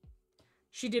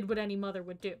 "She did what any mother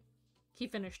would do," he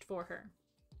finished for her.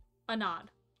 A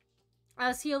nod.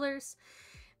 As healers,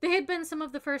 they had been some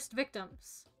of the first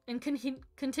victims, and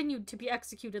continued to be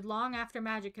executed long after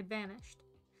magic had vanished.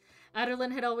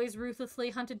 Adarlan had always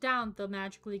ruthlessly hunted down the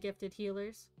magically gifted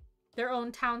healers. Their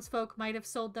own townsfolk might have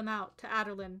sold them out to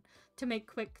Adarlan to make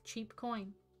quick, cheap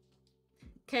coin.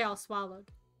 Kael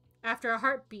swallowed. After a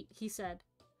heartbeat, he said,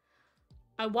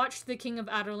 "I watched the king of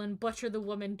Adarlan butcher the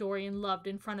woman Dorian loved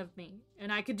in front of me,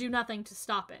 and I could do nothing to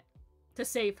stop it, to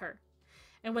save her.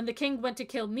 And when the king went to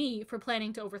kill me for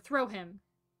planning to overthrow him,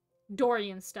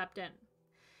 Dorian stepped in.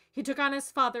 He took on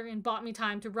his father and bought me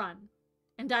time to run.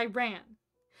 And I ran.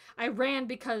 I ran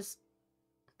because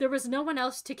there was no one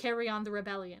else to carry on the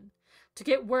rebellion, to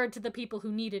get word to the people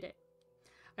who needed it.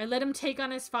 I let him take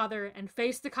on his father and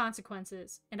face the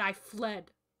consequences, and I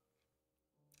fled."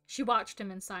 She watched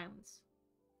him in silence.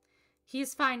 "He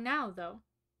is fine now, though."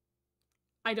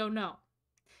 "I don't know.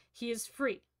 He is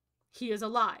free. He is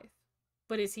alive.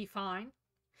 But is he fine?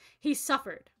 He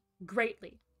suffered,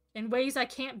 greatly, in ways I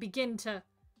can't begin to..."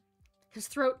 His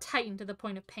throat tightened to the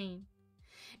point of pain.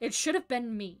 "It should have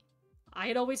been me. I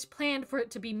had always planned for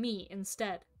it to be me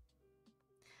instead."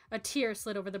 A tear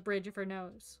slid over the bridge of her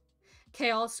nose.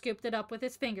 Kael scooped it up with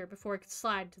his finger before it could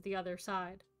slide to the other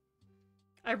side.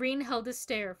 Irene held his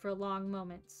stare for long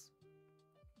moments,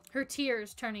 her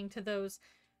tears turning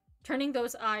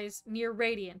those eyes near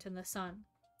radiant in the sun.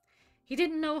 He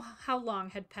didn't know how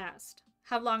long had passed,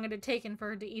 how long it had taken for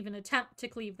her to even attempt to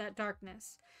cleave that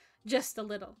darkness, just a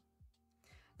little.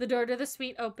 The door to the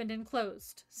suite opened and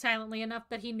closed, silently enough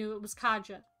that he knew it was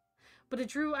Kaja, but it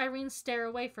drew Irene's stare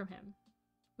away from him.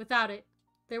 Without it,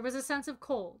 there was a sense of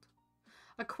cold,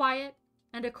 a quiet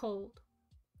and a cold.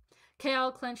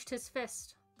 Kael clenched his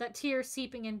fist, that tear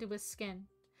seeping into his skin,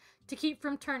 to keep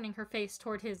from turning her face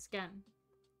toward his again,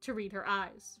 to read her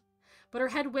eyes. But her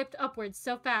head whipped upwards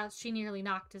so fast she nearly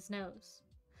knocked his nose.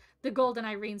 The gold in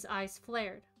Irene's eyes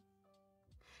flared.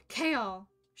 "Kael,"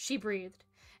 she breathed,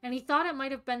 and he thought it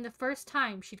might have been the first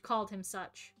time she'd called him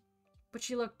such. But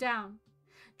she looked down,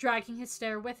 dragging his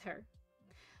stare with her,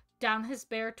 down his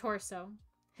bare torso,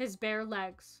 his bare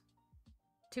legs,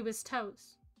 to his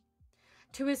toes,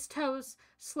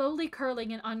 slowly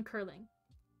curling and uncurling,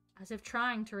 as if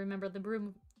trying to remember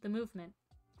the movement.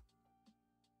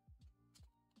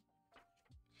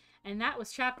 And that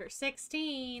was chapter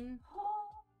 16.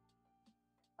 Oh,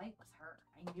 fight was her.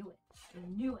 I knew it. I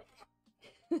knew it.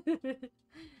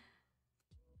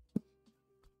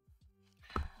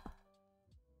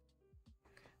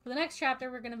 For the next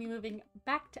chapter, we're going to be moving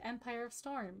back to Empire of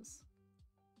Storms.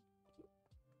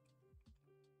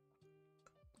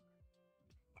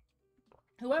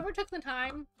 Whoever took the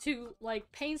time to,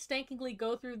 like, painstakingly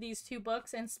go through these two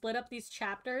books and split up these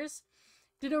chapters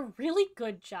did a really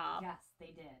good job. Yes,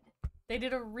 they did. They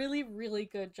did a really, really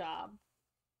good job.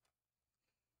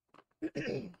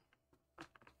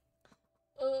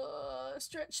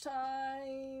 Stretch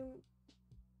time.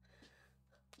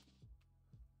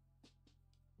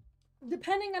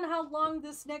 Depending on how long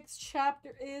this next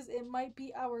chapter is, it might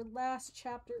be our last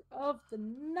chapter of the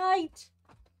night.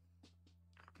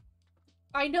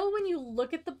 I know when you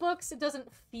look at the books, it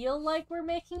doesn't feel like we're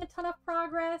making a ton of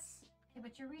progress. Yeah,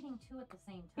 but you're reading two at the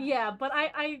same time. Yeah, but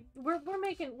we're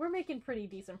making pretty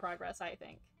decent progress, I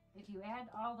think. If you add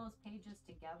all those pages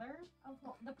together of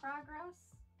the progress,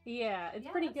 yeah, it's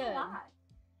pretty that's good. A lot.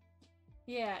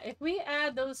 Yeah, if we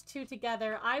add those two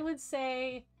together, I would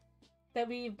say that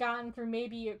we've gotten through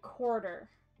maybe a quarter.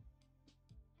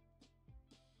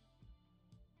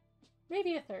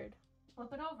 Maybe a third.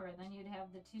 Flip it over, and then you'd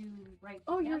have the two right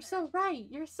Oh, together. you're so right.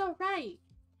 You're so right.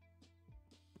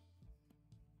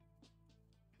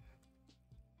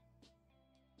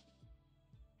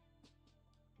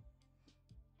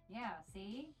 Yeah,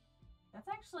 see? That's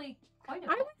actually quite a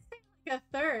I bit. would say like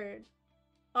a third.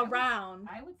 Around.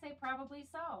 I would say probably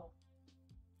so.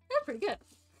 That's pretty good.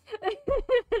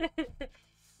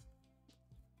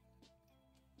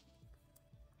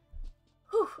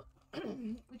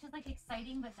 Which is like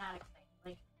exciting but not exciting.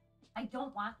 Like, I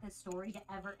don't want this story to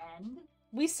ever end.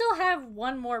 We still have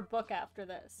one more book after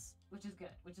this. Which is good.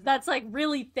 That's like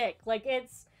really thick. Like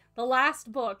it's the last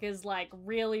book is like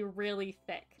really, really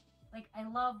thick. Like I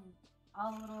love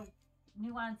all the little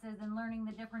nuances and learning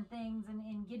the different things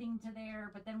and getting to there,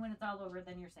 but then when it's all over,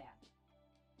 then you're sad.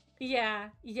 Yeah.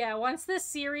 Once this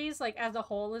series, like as a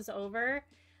whole, is over,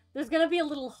 there's gonna be a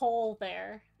little hole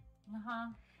there.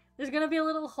 There's gonna be a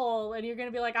little hole, and you're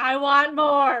gonna be like, I want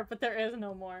more, but there is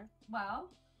no more. Well,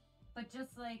 but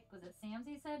just like, was it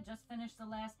Samsey said, just finished the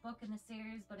last book in the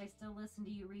series, but I still listen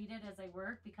to you read it as I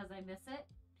work because I miss it.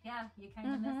 Yeah, you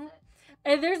kind of miss it.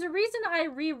 And there's a reason I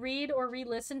reread or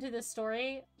re-listen to this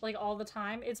story like all the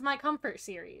time. It's my comfort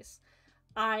series.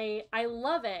 I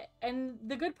love it. And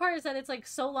the good part is that it's like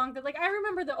so long that like I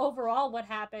remember the overall what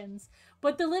happens,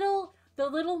 but the little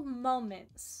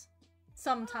moments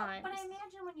sometimes. But I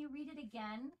imagine when you read it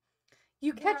again,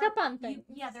 you catch up on things.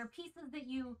 There are pieces that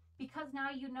you, because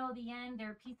now you know the end, there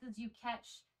are pieces you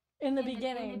catch in the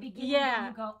beginning. Yeah.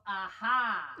 You go,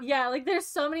 aha. Yeah, like there's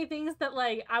so many things that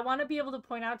like I want to be able to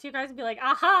point out to you guys and be like,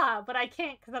 aha, but I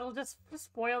can't because that'll just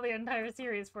spoil the entire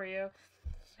series for you.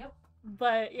 Yep.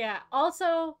 But yeah,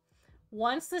 also,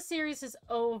 once the series is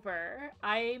over,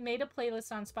 I made a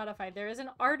playlist on Spotify. There is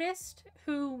an artist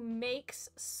who makes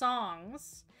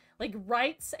songs, like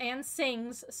writes and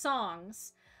sings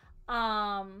songs,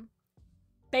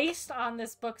 based on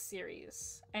this book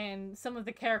series and some of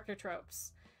the character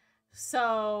tropes.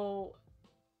 So,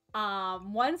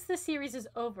 once the series is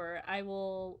over, I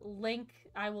will link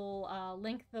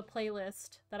the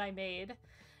playlist that I made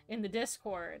in the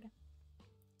Discord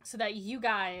so that you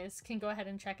guys can go ahead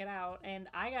and check it out. And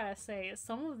I gotta say,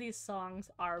 some of these songs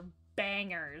are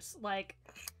bangers. Like,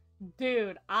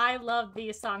 dude, I love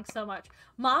these songs so much.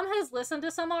 Mom has listened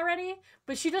to some already,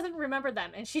 but she doesn't remember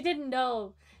them, and she didn't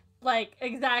know, like,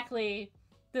 exactly.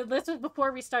 This was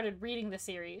before we started reading the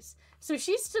series. So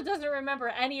she still doesn't remember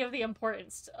any of the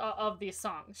importance of these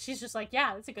songs. She's just like,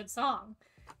 yeah, it's a good song.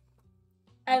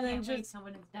 And then wait just till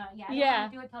when it's done. Yeah, I don't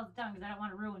want to do it till it's done because I don't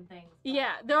want to ruin things. But...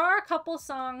 Yeah, there are a couple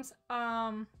songs.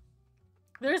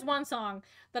 There's one song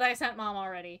that I sent Mom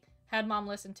already. had Mom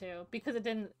listen to, because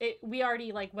we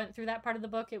already, like, went through that part of the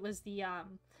book. It was the, I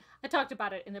talked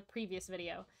about it in the previous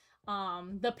video.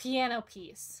 The piano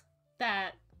piece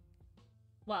that,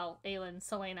 well, Aelin,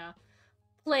 Selena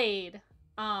played,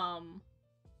 when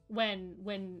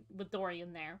with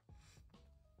Dorian there.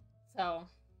 So,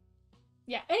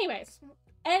 yeah, anyways.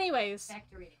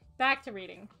 Back to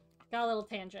reading. Got a little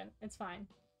tangent. It's fine.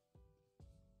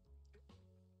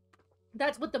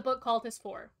 That's what the book cult is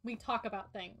for. We talk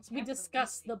about things. We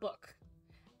discuss the book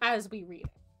as we read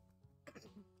it.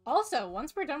 Also,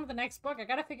 once we're done with the next book, I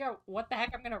gotta figure out what the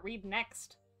heck I'm gonna read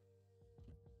next.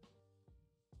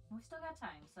 We still got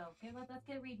time, so let's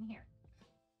get reading here.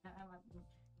 I'm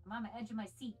on the edge of my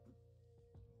seat.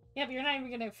 Yeah, but you're not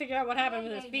even gonna figure out what happened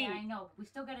with his feet. Yeah, I know. We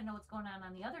still gotta know what's going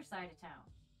on the other side of town.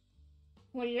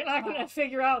 Well, you're not gonna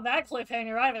figure out that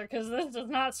cliffhanger either, because this does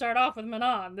not start off with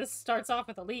Manon. This starts off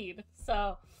with a lead,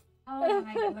 so... Oh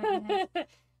my goodness.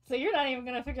 So you're not even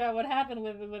gonna figure out what happened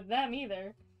with them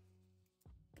either.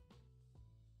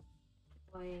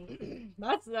 Boy. We've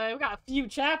got a few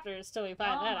chapters till we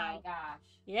find that out. Oh my gosh.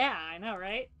 Yeah, I know,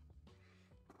 right?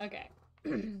 Okay.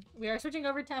 We are switching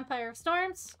over to Empire of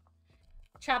Storms.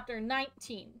 Chapter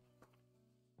 19.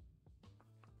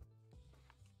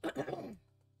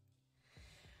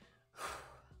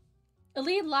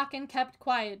 Elide Locken kept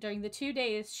quiet during the 2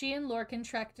 days she and Lorcan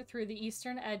trekked through the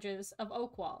eastern edges of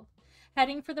Oakwald,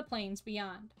 heading for the plains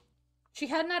beyond. She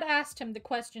had not asked him the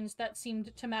questions that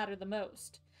seemed to matter the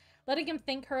most, letting him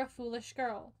think her a foolish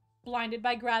girl, blinded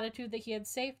by gratitude that he had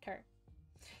saved her.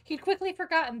 He'd quickly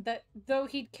forgotten that though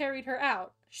he'd carried her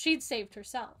out, she'd saved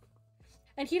herself.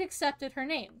 And he'd accepted her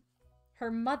name,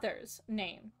 her mother's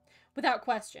name, without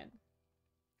question.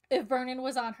 If Vernon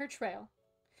was on her trail,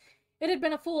 it had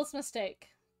been a fool's mistake,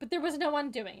 but there was no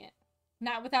undoing it,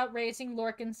 not without raising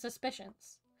Lorcan's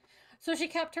suspicions. So she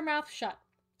kept her mouth shut,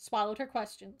 swallowed her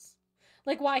questions,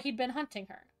 like why he'd been hunting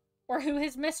her, or who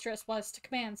his mistress was to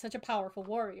command such a powerful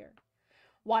warrior,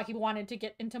 why he wanted to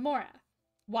get into Morath,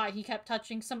 why he kept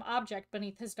touching some object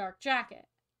beneath his dark jacket,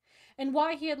 and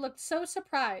why he had looked so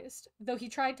surprised, though he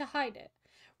tried to hide it,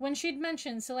 when she'd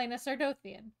mentioned Selena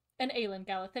Sardothian and Aelin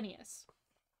Galathinius.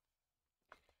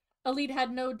 Elide had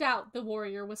no doubt the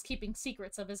warrior was keeping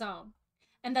secrets of his own,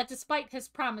 and that despite his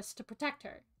promise to protect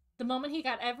her, the moment he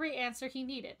got every answer he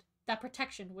needed, that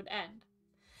protection would end.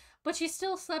 But she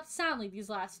still slept soundly these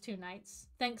last 2 nights,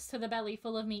 thanks to the belly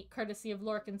full of meat courtesy of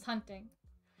Lorcan's hunting.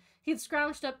 He'd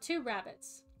scrounged up 2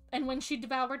 rabbits, and when she'd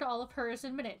devoured all of hers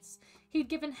in minutes, he'd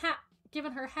given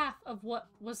her half of what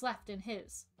was left in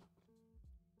his.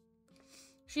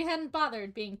 She hadn't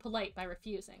bothered being polite by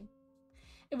refusing.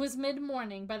 It was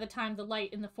mid-morning by the time the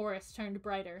light in the forest turned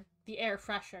brighter, the air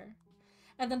fresher,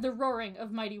 and then the roaring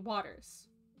of mighty waters.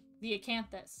 The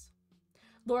Acanthus.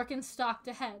 Lorcan stalked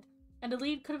ahead, and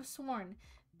Elide could have sworn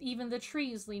even the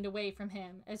trees leaned away from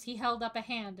him as he held up a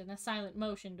hand in a silent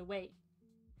motion to wait.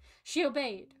 She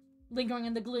obeyed, lingering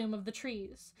in the gloom of the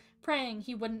trees, praying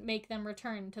he wouldn't make them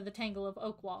return to the tangle of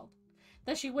Oakwald,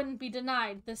 that she wouldn't be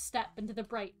denied this step into the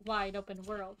bright, wide-open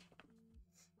world.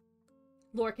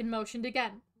 Lorcan motioned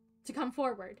again, to come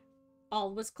forward.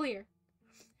 All was clear.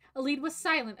 Elide was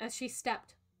silent as she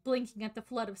stepped, blinking at the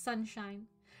flood of sunshine,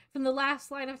 from the last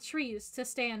line of trees to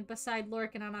stand beside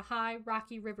Lorcan on a high,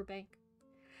 rocky riverbank.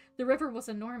 The river was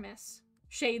enormous,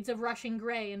 shades of rushing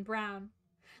gray and brown,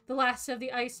 the last of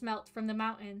the ice melt from the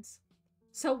mountains,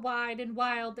 so wide and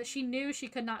wild that she knew she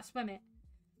could not swim it,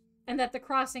 and that the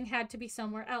crossing had to be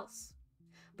somewhere else,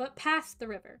 but past the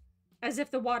river, as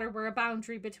if the water were a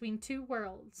boundary between 2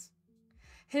 worlds.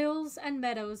 Hills and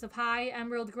meadows of high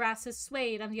emerald grasses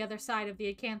swayed on the other side of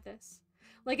the Acanthus,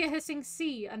 like a hissing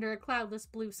sea under a cloudless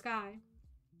blue sky,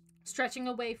 stretching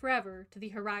away forever to the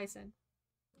horizon.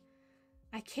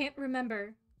 "I can't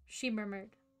remember," she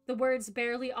murmured, the words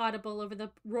barely audible over the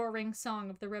roaring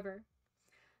song of the river.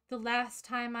 "The last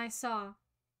time I saw."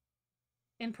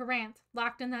 In Perant,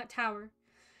 locked in that tower,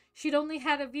 she'd only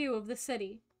had a view of the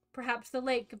city. Perhaps the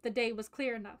lake if the day was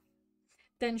clear enough.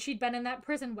 Then she'd been in that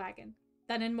prison wagon,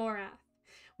 then in Morath,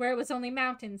 where it was only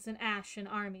mountains and ash and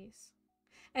armies.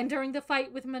 And during the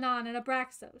fight with Manon and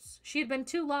Abraxos, she had been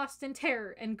too lost in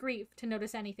terror and grief to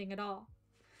notice anything at all.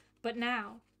 But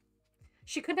now,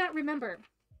 she could not remember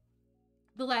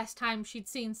the last time she'd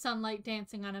seen sunlight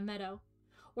dancing on a meadow,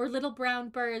 or little brown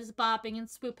birds bobbing and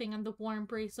swooping on the warm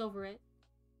breeze over it.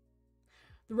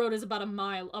 "The road is about a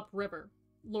mile upriver,"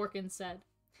 Lorcan said,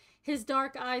 his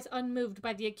dark eyes unmoved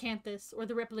by the Acanthus or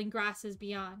the rippling grasses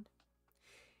beyond.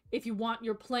 "If you want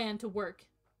your plan to work,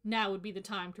 now would be the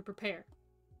time to prepare."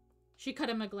 She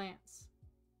cut him a glance.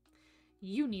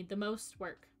 "You need the most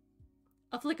work."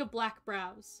 A flick of black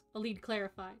brows, Alid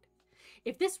clarified.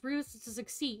 If this ruse is to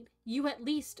succeed, you at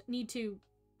least need to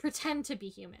pretend to be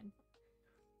human.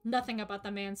 Nothing about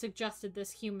the man suggested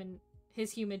his human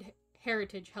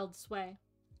heritage held sway.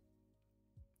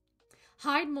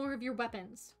 Hide more of your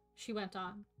weapons, she went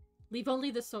on. Leave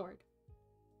only the sword.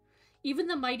 Even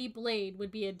the mighty blade would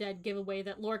be a dead giveaway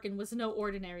that Lorcan was no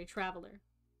ordinary traveler.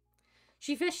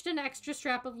 She fished an extra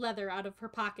strap of leather out of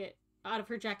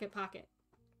her jacket pocket.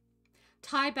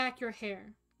 Tie back your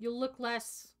hair. You'll look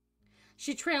less...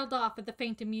 She trailed off with the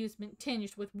faint amusement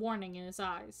tinged with warning in his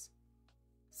eyes.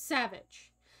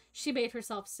 Savage, she made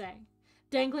herself say,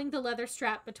 dangling the leather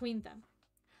strap between them.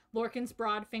 Lorcan's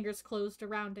broad fingers closed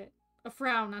around it, a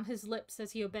frown on his lips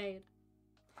as he obeyed.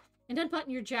 And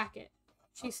unbutton your jacket,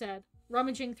 she said,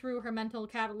 rummaging through her mental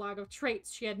catalog of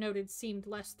traits she had noted seemed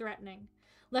less threatening,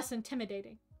 less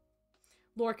intimidating.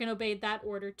 Lorcan obeyed that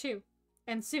order, too,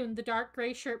 and soon the dark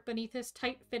gray shirt beneath his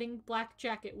tight-fitting black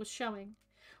jacket was showing,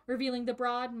 revealing the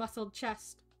broad, muscled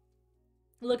chest.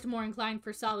 It looked more inclined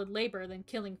for solid labor than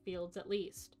killing fields, at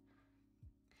least.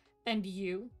 And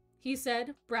you? He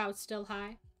said, brows still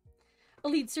high.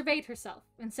 Alid surveyed herself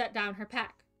and set down her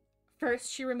pack.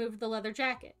 First, she removed the leather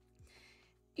jacket,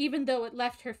 even though it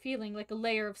left her feeling like a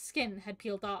layer of skin had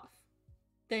peeled off.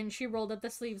 Then she rolled up the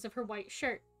sleeves of her white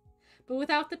shirt, but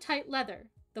without the tight leather,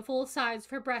 the full size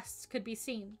of her breasts could be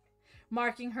seen,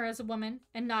 marking her as a woman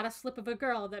and not a slip of a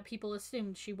girl that people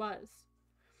assumed she was.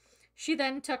 She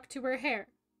then took to her hair,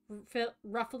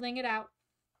 ruffling it out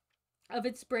of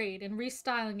its braid and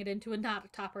restyling it into a knot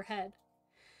atop her head.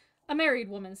 A married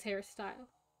woman's hairstyle,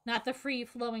 not the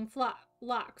free-flowing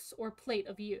locks or plait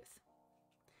of youth.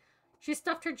 She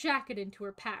stuffed her jacket into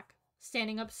her pack,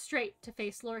 standing up straight to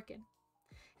face Lorcan.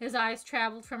 His eyes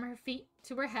traveled from her feet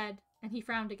to her head, and he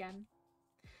frowned again.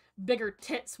 Bigger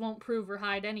tits won't prove or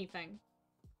hide anything.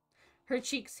 Her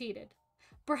cheeks heated.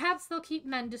 Perhaps they'll keep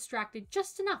men distracted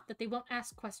just enough that they won't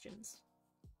ask questions.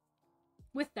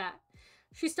 With that,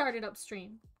 she started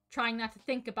upstream, trying not to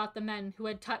think about the men who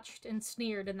had touched and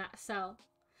sneered in that cell.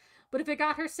 But if it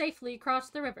got her safely across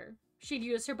the river, she'd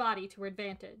use her body to her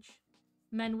advantage.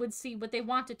 Men would see what they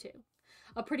wanted to.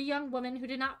 A pretty young woman who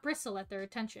did not bristle at their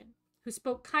attention, who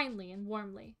spoke kindly and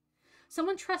warmly.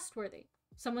 Someone trustworthy,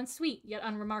 someone sweet yet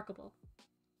unremarkable.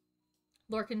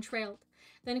 Lorcan trailed,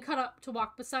 then cut up to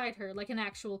walk beside her like an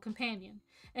actual companion,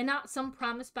 and not some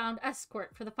promise-bound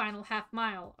escort for the final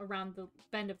half-mile around the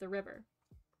bend of the river.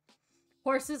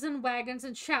 Horses and wagons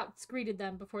and shouts greeted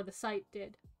them before the sight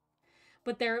did.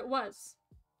 But there it was,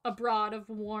 a broad of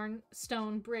worn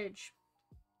stone bridge.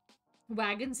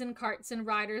 Wagons and carts and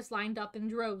riders lined up in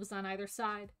droves on either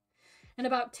side, and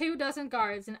about 24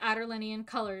 guards in Aderlinian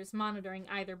colors monitoring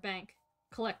either bank,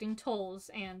 collecting tolls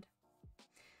and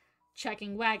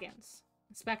checking wagons,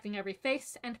 inspecting every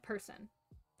face and person.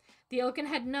 The Ilkin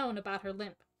had known about her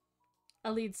limp.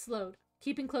 Alid slowed,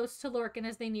 keeping close to Lorcan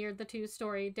as they neared the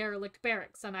 2-story derelict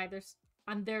barracks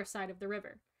on their side of the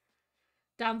river.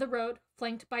 Down the road,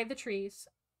 flanked by the trees,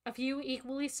 a few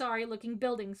equally sorry-looking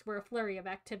buildings were a flurry of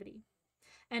activity.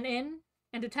 An inn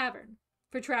and a tavern,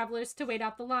 for travelers to wait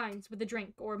out the lines with a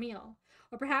drink or meal,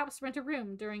 or perhaps rent a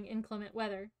room during inclement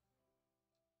weather.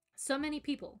 So many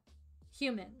people.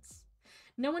 Humans.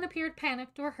 No one appeared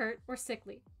panicked or hurt or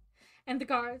sickly, and the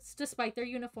guards, despite their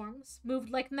uniforms, moved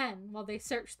like men while they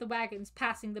searched the wagons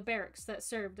passing the barracks that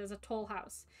served as a toll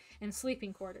house and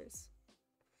sleeping quarters.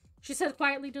 She said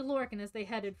quietly to Lorcan as they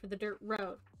headed for the dirt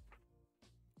road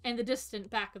and the distant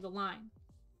back of the line.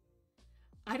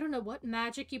 I don't know what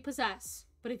magic you possess,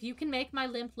 but if you can make my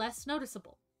limp less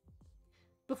noticeable.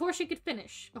 Before she could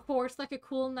finish, a force like a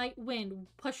cool night wind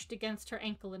pushed against her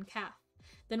ankle and calf,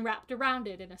 then wrapped around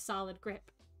it in a solid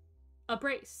grip. A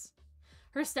brace.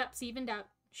 Her steps evened out.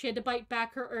 She had to bite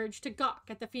back her urge to gawk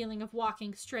at the feeling of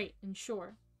walking straight and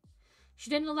sure. She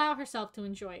didn't allow herself to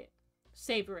enjoy it,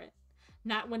 savor it,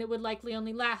 not when it would likely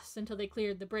only last until they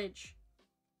cleared the bridge.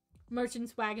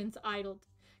 Merchants' wagons idled,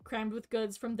 crammed with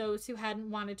goods from those who hadn't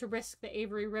wanted to risk the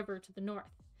Avery River to the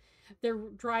north, their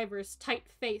drivers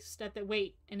tight-faced at the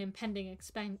wait and impending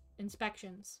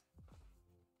inspections.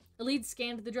 Alid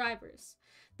scanned the drivers,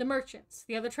 the merchants,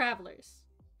 the other travelers.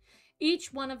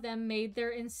 Each one of them made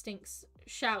her instincts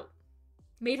shout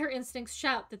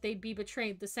that they'd be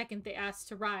betrayed the second they asked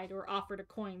to ride or offered a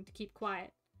coin to keep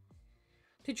quiet.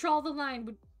 To trawl the line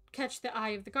would catch the eye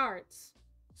of the guards,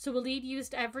 so Alid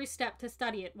used every step to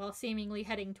study it while seemingly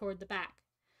heading toward the back.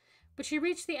 But she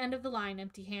reached the end of the line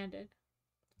empty-handed.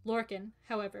 Lorcan,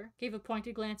 however, gave a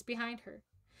pointed glance behind her,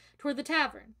 toward the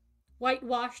tavern,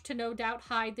 whitewashed to no doubt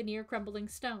hide the near-crumbling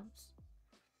stones.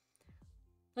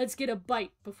 Let's get a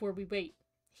bite before we wait,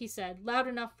 he said, loud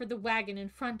enough for the wagon in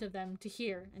front of them to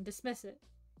hear and dismiss it.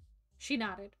 She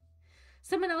nodded.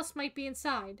 Someone else might be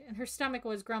inside, and her stomach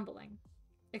was grumbling.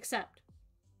 Except,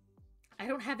 I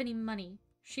don't have any money,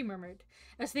 she murmured,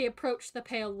 as they approached the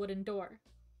pale wooden door.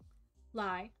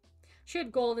 Lie. She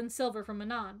had gold and silver from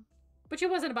Manon, but she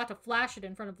wasn't about to flash it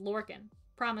in front of Lorcan,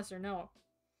 promise or no.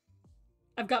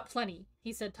 I've got plenty,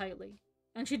 he said tightly,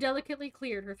 and she delicately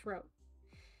cleared her throat.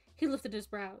 He lifted his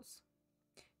brows.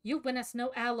 You'll win us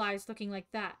no allies looking like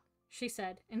that, she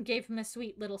said, and gave him a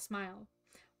sweet little smile.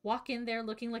 Walk in there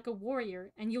looking like a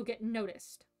warrior, and you'll get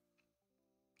noticed.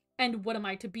 And what am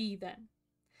I to be, then?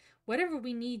 Whatever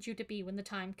we need you to be when the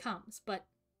time comes, but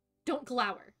don't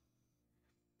glower.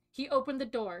 He opened the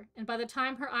door, and by the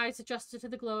time her eyes adjusted to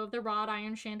the glow of the wrought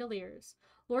iron chandeliers,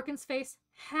 Lorcan's face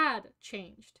had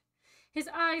changed. His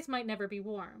eyes might never be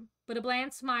warm, but a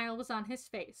bland smile was on his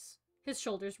face. His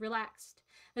shoulders relaxed,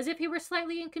 as if he were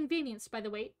slightly inconvenienced by the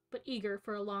wait, but eager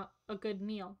for a good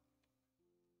meal.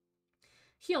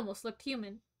 He almost looked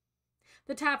human.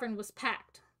 The tavern was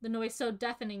packed, the noise so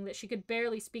deafening that she could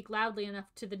barely speak loudly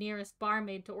enough to the nearest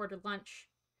barmaid to order lunch.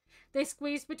 They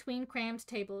squeezed between crammed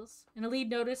tables, and Alide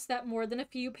noticed that more than a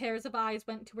few pairs of eyes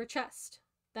went to her chest,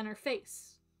 then her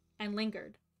face, and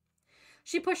lingered.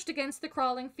 She pushed against the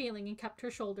crawling feeling and kept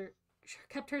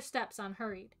her steps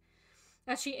unhurried,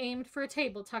 as she aimed for a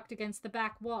table tucked against the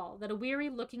back wall that a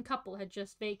weary-looking couple had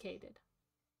just vacated.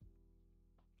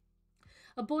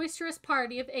 A boisterous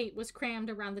party of 8 was crammed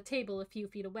around the table a few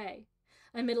feet away,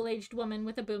 a middle-aged woman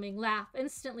with a booming laugh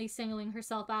instantly singling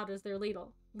herself out as their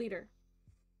leader.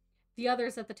 The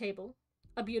others at the table,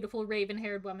 a beautiful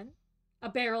raven-haired woman, a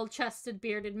barrel-chested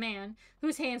bearded man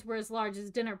whose hands were as large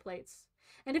as dinner plates,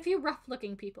 and a few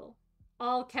rough-looking people,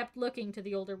 all kept looking to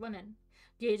the older woman,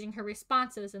 gauging her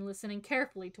responses and listening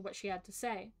carefully to what she had to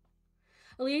say.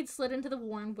 Alide slid into the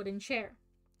worn wooden chair,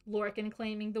 Lorcan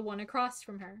claiming the one across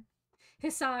from her,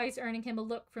 his size earning him a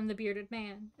look from the bearded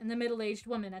man and the middle-aged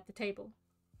woman at the table.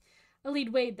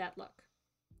 Alide weighed that look.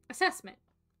 Assessment.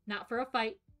 Not for a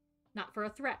fight, not for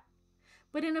a threat,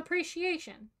 but in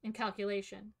appreciation and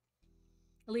calculation.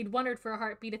 Alide wondered for a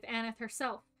heartbeat if Aneth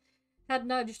herself had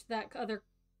nudged that other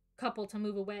couple to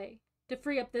move away, to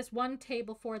free up this one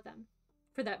table for them,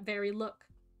 for that very look.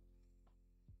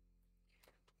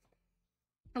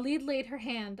 Alide laid her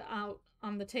hand out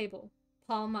on the table,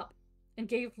 palm up, and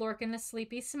gave Lorcan a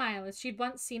sleepy smile as she'd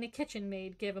once seen a kitchen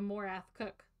maid give a Morath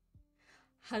cook.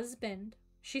 Husband,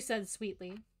 she said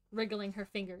sweetly, wriggling her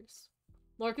fingers.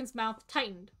 Lorcan's mouth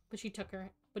tightened, but he took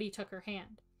her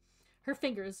hand. Her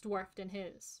fingers dwarfed in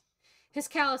his. His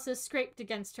calluses scraped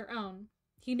against her own.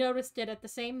 He noticed it at the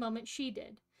same moment she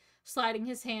did, sliding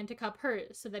his hand to cup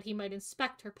hers so that he might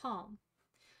inspect her palm.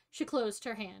 She closed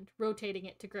her hand, rotating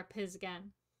it to grip his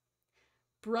again.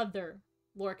 Brother,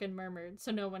 Lorcan murmured,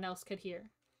 so no one else could hear.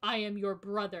 I am your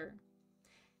brother.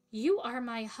 You are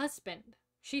my husband,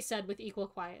 she said with equal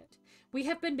quiet. We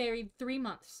have been married 3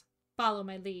 months. Follow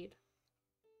my lead.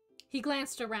 He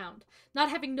glanced around, not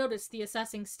having noticed the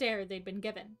assessing stare they'd been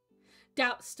given.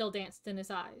 Doubt still danced in his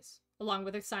eyes, along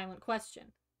with her silent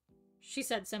question. She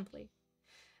said simply,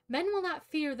 Men will not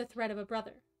fear the threat of a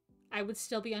brother. I would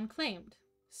still be unclaimed,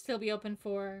 still be open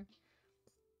for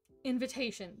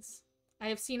invitations. I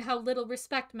have seen how little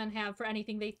respect men have for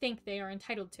anything they think they are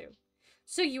entitled to.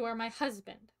 So you are my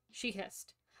husband, she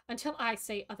hissed, until I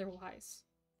say otherwise.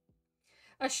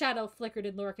 A shadow flickered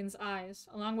in Lorcan's eyes,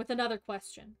 along with another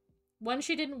question, one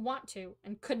she didn't want to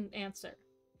and couldn't answer.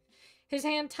 His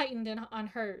hand tightened on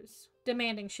hers,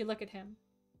 demanding she look at him.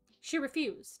 She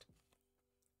refused.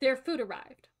 Their food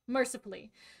arrived,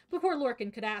 mercifully, before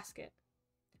Lorcan could ask it.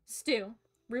 Stew,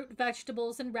 root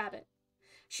vegetables, and rabbit.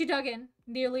 She dug in,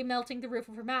 nearly melting the roof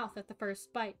of her mouth at the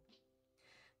first bite.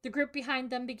 The group behind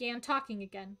them began talking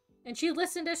again, and she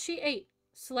listened as she ate,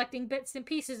 selecting bits and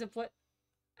pieces of what,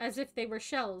 as if they were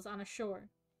shells on a shore.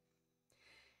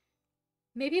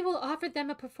 Maybe we'll offer them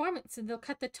a performance and they'll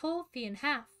cut the toll fee in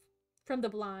half, from the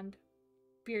blonde,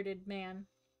 bearded man.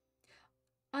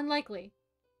 Unlikely,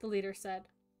 the leader said.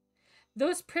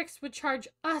 Those pricks would charge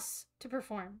us to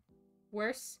perform.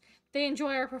 Worse, they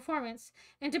enjoy our performance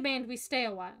and demand we stay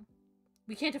a while.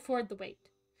 We can't afford the wait.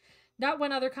 Not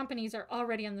when other companies are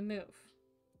already on the move.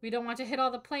 We don't want to hit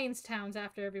all the plains towns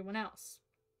after everyone else.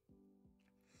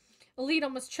 Alide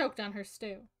almost choked on her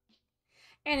stew.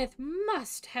 Aneth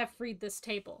must have freed this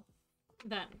table.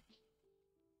 Then.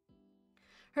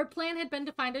 Her plan had been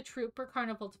to find a troupe or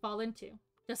carnival to fall into,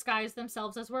 disguise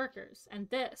themselves as workers, and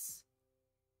this.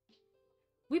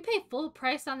 We pay full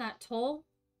price on that toll,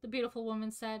 the beautiful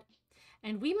woman said,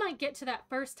 and we might get to that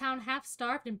first town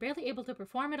half-starved and barely able to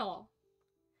perform at all.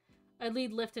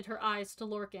 Alid lifted her eyes to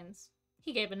Lorcan's.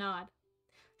 He gave a nod.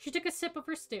 She took a sip of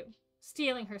her stew,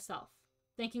 steeling herself,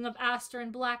 thinking of Aster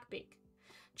and Blackbeak.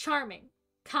 Charming,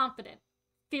 confident,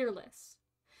 fearless.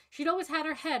 She'd always had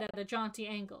her head at a jaunty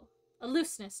angle, a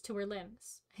looseness to her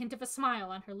limbs, a hint of a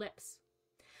smile on her lips.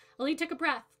 Alid took a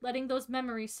breath, letting those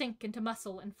memories sink into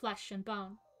muscle and flesh and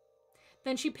bone.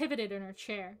 Then she pivoted in her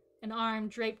chair, an arm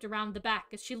draped around the back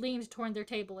as she leaned toward their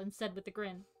table and said with a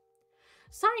grin,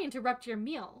 "Sorry to interrupt your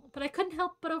meal, but I couldn't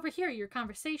help but overhear your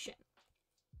conversation."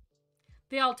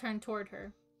 They all turned toward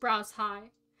her, brows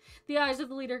high, the eyes of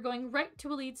the leader going right to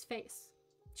Alid's face.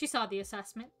 She saw the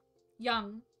assessment.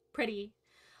 Young, pretty,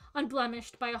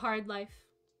 unblemished by a hard life.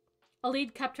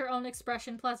 Alid kept her own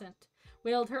expression pleasant,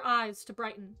 willed her eyes to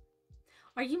brighten.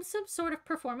 "Are you some sort of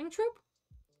performing troupe?"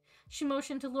 She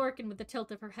motioned to Lorcan with a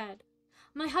tilt of her head.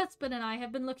 "My husband and I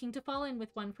have been looking to fall in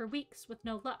with one for weeks, with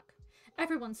no luck.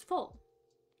 Everyone's full."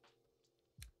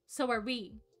 "So are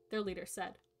we," their leader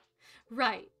said.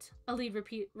 "Right,"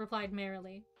 Alid replied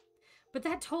merrily. "But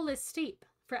that toll is steep,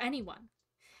 for anyone.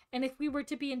 And if we were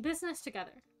to be in business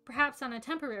together, perhaps on a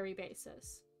temporary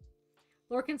basis."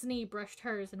 Lorcan's knee brushed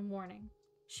hers in warning.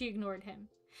 She ignored him.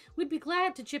 "We'd be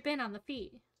glad to chip in on the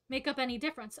fee, make up any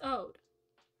difference owed."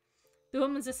 The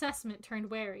woman's assessment turned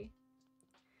wary.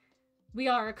 "We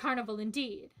are a carnival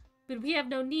indeed, but we have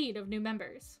no need of new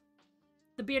members."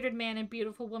 The bearded man and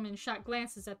beautiful woman shot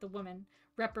glances at the woman,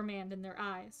 reprimand in their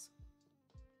eyes.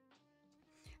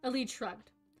 Alid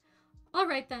shrugged. "All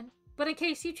right then, but in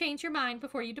case you change your mind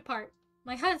before you depart,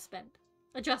 my husband,"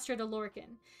 a gesture to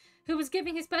Lorcan, who was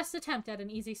giving his best attempt at an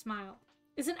easy smile,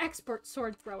 "is an expert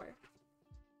sword thrower.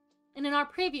 And in our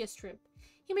previous troupe,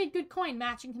 he made good coin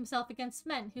matching himself against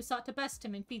men who sought to best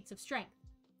him in feats of strength."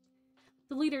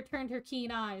 The leader turned her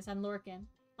keen eyes on Lorcan,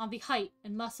 on the height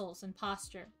and muscles and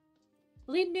posture.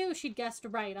 Alid knew she'd guessed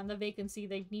right on the vacancy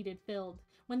they needed filled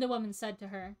when the woman said to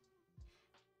her,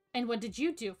 "And what did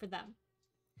you do for them?"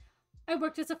 "I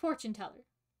worked as a fortune teller.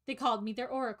 They called me their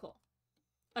oracle."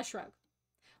 A shrug.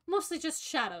 "Mostly just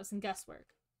shadows and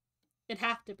guesswork." "It'd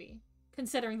have to be,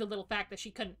 considering the little fact that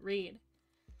she couldn't read."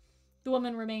 The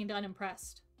woman remained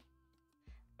unimpressed.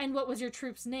 "And what was your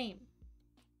troupe's name?"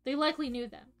 They likely knew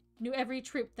them, knew every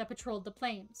troupe that patrolled the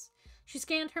plains. She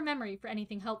scanned her memory for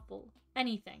anything helpful.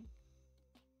 Anything.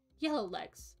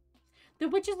 Yellowlegs. The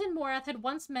witches in Morath had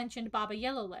once mentioned Baba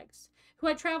Yellowlegs, who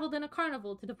had traveled in a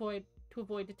carnival to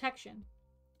avoid detection,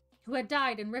 who had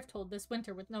died in Rifthold this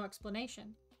winter with no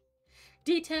explanation.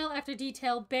 Detail after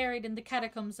detail buried in the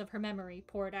catacombs of her memory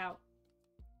poured out.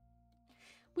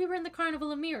 "We were in the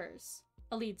Carnival of Mirrors,"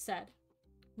 Alid said.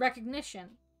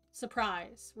 Recognition,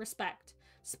 surprise, respect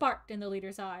sparked in the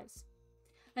leader's eyes.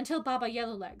 "Until Baba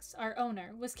Yellowlegs, our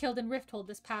owner, was killed in Rifthold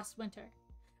this past winter.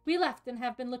 We left and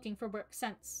have been looking for work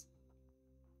since."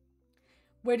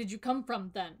 "Where did you come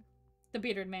from, then?" the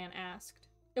bearded man asked.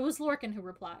 It was Lorcan who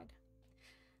replied.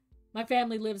 "My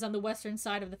family lives on the western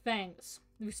side of the Fangs.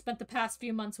 We've spent the past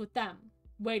few months with them,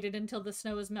 waited until the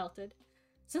snow has melted,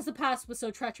 since the pass was so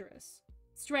treacherous.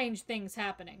 Strange things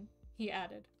happening," he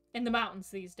added, "in the mountains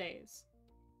these days."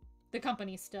 The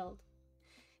company stilled.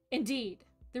 "Indeed,"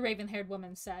 the raven-haired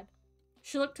woman said.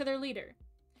 She looked to their leader.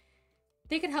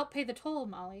 "They could help pay the toll,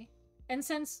 Molly. And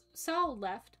since Saul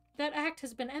left, that act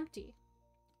has been empty.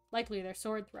 Likely their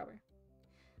sword thrower."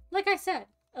 "Like I said,"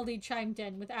 Alid chimed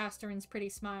in with Asterin's pretty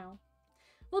smile.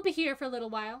 "We'll be here for a little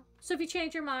while, so if you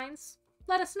change your minds,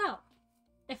 let us know.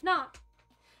 If not,"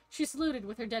 she saluted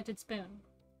with her dented spoon,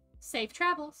 "safe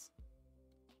travels."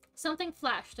 Something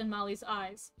flashed in Molly's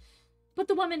eyes, but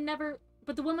the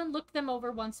woman looked them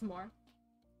over once more.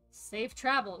 "Safe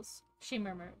travels," she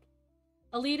murmured.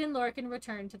 Alid and Lorcan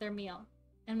returned to their meal,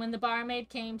 and when the barmaid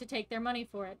came to take their money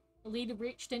for it, Alid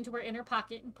reached into her inner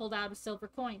pocket and pulled out a silver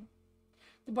coin.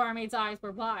 The barmaid's eyes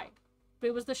were wide, but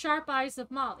it was the sharp eyes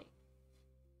of Molly,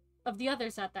 of the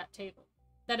others at that table,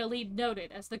 that Alid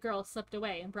noted as the girl slipped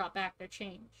away and brought back their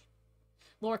change.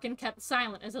 Lorcan kept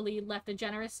silent as Alid left a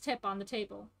generous tip on the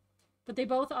table, but they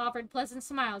both offered pleasant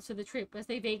smiles to the troupe as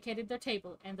they vacated their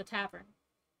table and the tavern.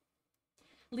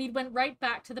 Alid went right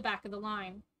back to the back of the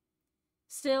line,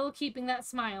 still keeping that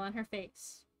smile on her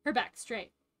face, her back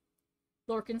straight.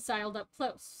 Lorcan sidled up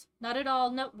close, not at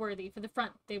all noteworthy for the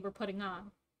front they were putting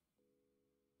on.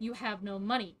 "You have no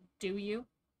money, do you?"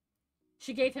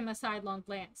 She gave him a sidelong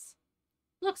glance.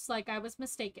 "Looks like I was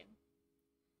mistaken."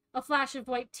 A flash of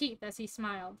white teeth as he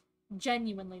smiled,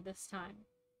 genuinely this time.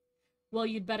 "Well,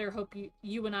 you'd better hope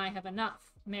you and I have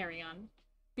enough, Marion,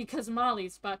 because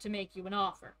Molly's about to make you an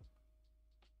offer."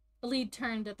 Alid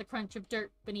turned at the crunch of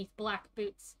dirt beneath black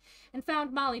boots, and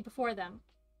found Molly before them,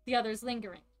 the others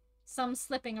lingering. some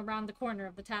slipping around the corner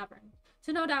of the tavern,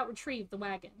 to no doubt retrieve the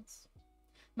wagons.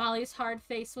 Molly's hard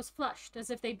face was flushed, as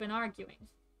if they'd been arguing,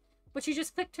 but she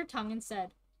just clicked her tongue and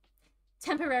said,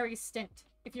 "Temporary stint.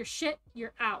 If you're shit,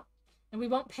 you're out, and we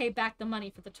won't pay back the money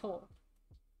for the toll."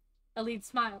 Elide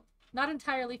smiled, not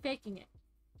entirely faking it.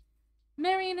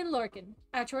 "Marion and Lorcan,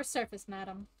 at your service,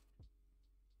 madam."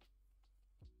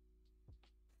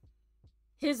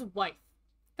 His wife.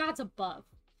 Gods above.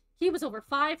 He was over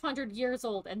 500 years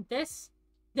old, and this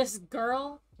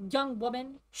girl, young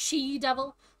woman,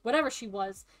 she-devil, whatever she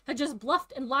was, had just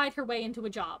bluffed and lied her way into a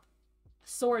job. A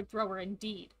sword thrower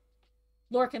indeed.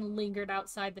 Lorcan lingered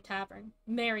outside the tavern,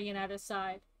 Marion at his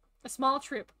side. A small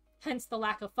troop, hence the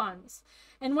lack of funds,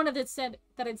 and one of it said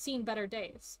that had seen better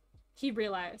days. He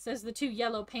realized, as the two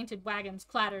yellow-painted wagons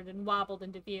clattered and wobbled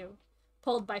into view,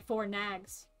 pulled by 4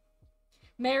 nags.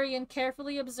 Marion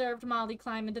carefully observed Molly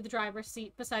climb into the driver's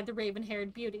seat beside the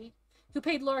raven-haired beauty, who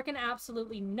paid Lorcan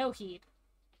absolutely no heed.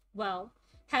 Well,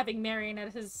 having Marion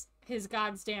as his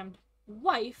goddamned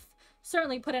wife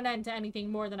certainly put an end to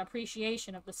anything more than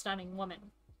appreciation of the stunning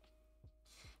woman.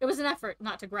 It was an effort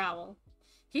not to growl.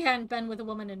 He hadn't been with a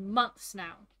woman in months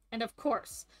now, and of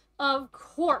course,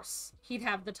 he'd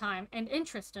have the time and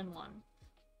interest in one,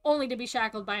 only to be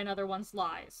shackled by another one's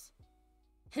lies.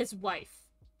 His wife.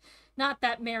 Not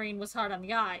that Marion was hard on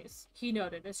the eyes, he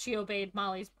noted as she obeyed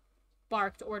Molly's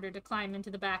barked order to climb into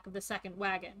the back of the second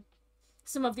wagon.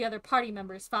 Some of the other party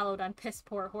members followed on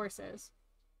piss-poor horses.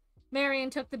 Marion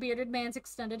took the bearded man's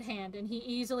extended hand, and he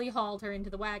easily hauled her into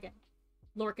the wagon.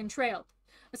 Lorcan trailed,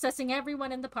 assessing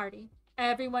everyone in the party,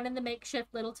 everyone in the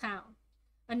makeshift little town.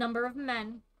 A number of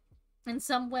men, and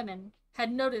some women,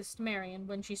 had noticed Marion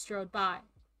when she strode by.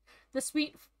 The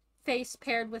sweet face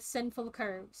paired with sinful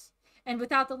curves, and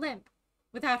without the limp,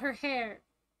 with her hair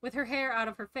out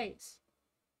of her face.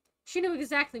 She knew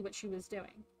exactly what she was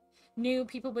doing. Knew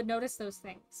people would notice those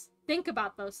things, think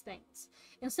about those things,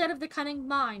 instead of the cunning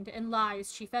mind and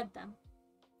lies she fed them.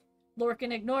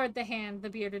 Lorcan ignored the hand the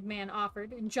bearded man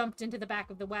offered and jumped into the back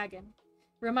of the wagon,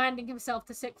 reminding himself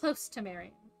to sit close to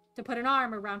Marion, to put an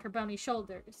arm around her bony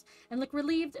shoulders, and look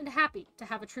relieved and happy to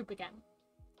have a troop again.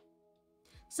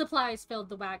 Supplies filled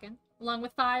the wagon, along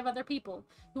with 5 other people,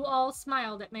 who all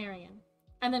smiled at Marion,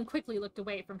 and then quickly looked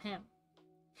away from him.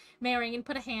 Marion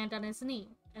put a hand on his knee,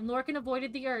 and Lorcan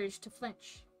avoided the urge to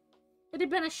flinch. It had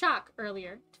been a shock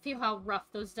earlier to feel how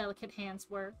rough those delicate hands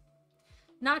were.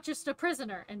 Not just a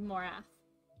prisoner in Morath,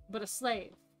 but a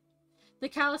slave. The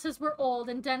calluses were old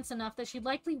and dense enough that she'd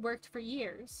likely worked for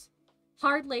years.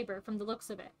 Hard labor from the looks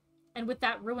of it, and with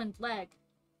that ruined leg.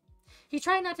 He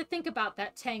tried not to think about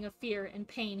that tang of fear and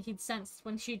pain he'd sensed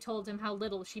when she told him how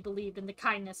little she believed in the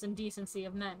kindness and decency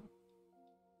of men.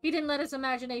 He didn't let his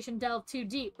imagination delve too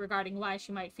deep regarding why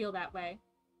she might feel that way.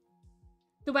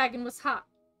 The wagon was hot,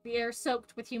 the air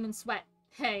soaked with human sweat,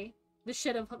 hay, the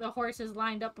shit of the horses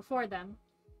lined up before them,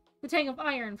 the tang of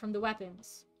iron from the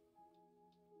weapons.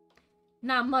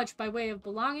 "Not much by way of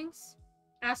belongings?"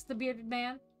 asked the bearded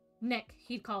man. Nick,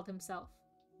 he'd called himself.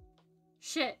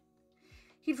 Shit.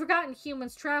 He'd forgotten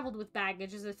humans traveled with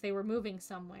baggage as if they were moving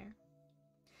somewhere.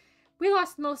 "We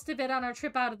lost most of it on our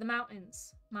trip out of the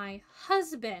mountains. My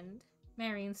husband,"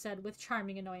 Marion said with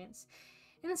charming annoyance,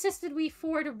 "insisted we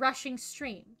ford a rushing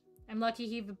stream. I'm lucky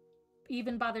he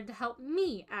even bothered to help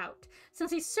me out, since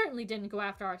he certainly didn't go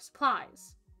after our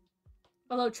supplies."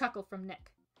 A low chuckle from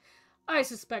Nick. "I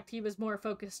suspect he was more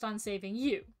focused on saving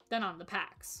you than on the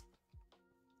packs."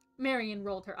 Marion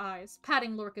rolled her eyes,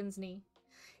 patting Lorcan's knee.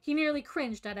 He nearly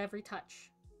cringed at every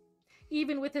touch.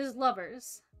 Even with his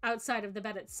lovers, outside of the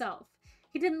bed itself,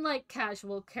 he didn't like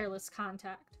casual, careless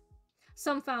contact.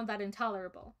 Some found that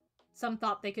intolerable. Some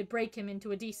thought they could break him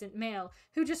into a decent male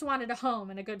who just wanted a home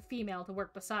and a good female to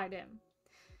work beside him.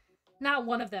 Not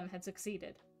one of them had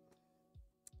succeeded.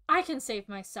 "I can save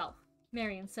myself,"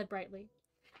 Marion said brightly.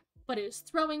 "But his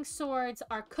throwing swords,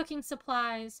 our cooking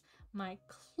supplies, my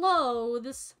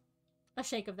clothes—" A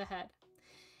shake of the head.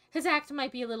 "His act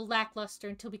might be a little lackluster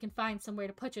until we can find somewhere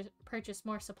to purchase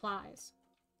more supplies."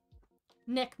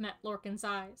 Nick met Lorcan's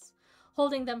eyes,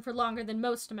 holding them for longer than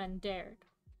most men dared.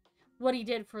 What he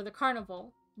did for the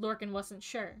carnival, Lorcan wasn't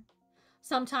sure.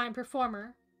 Sometime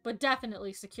performer, but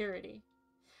definitely security.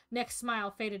 Nick's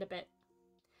smile faded a bit.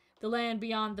 "The land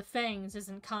beyond the fangs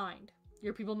isn't kind.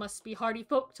 Your people must be hardy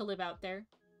folk to live out there."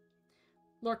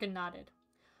 Lorcan nodded.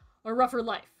 "A rougher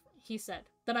life," he said,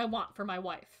 "than I want for my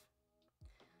wife."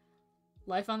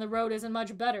 "Life on the road isn't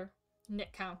much better,"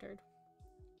 Nick countered.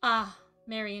 "Ah,"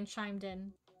 Marion chimed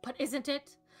in, "but isn't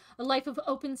it? A life of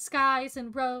open skies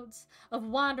and roads, of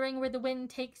wandering where the wind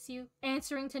takes you,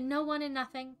 answering to no one and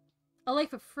nothing. A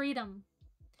life of freedom."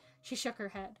 She shook her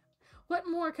head. What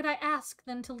more could I ask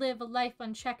than to live a life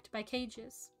unchecked by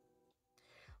cages?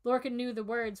 Lorcan knew the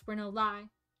words were no lie.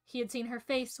 He had seen her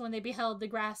face when they beheld the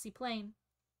grassy plain.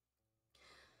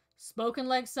 Spoken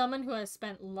like someone who has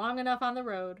spent long enough on the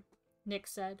road, Nick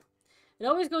said. It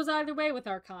always goes either way with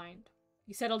our kind.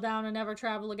 You settle down and never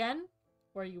travel again,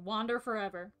 or you wander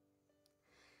forever.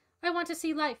 I want to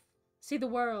see life, see the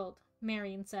world,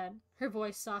 Marion said, her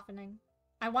voice softening.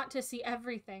 I want to see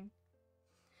everything.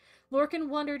 Lorcan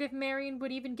wondered if Marion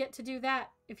would even get to do that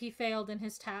if he failed in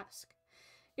his task,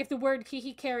 if the word key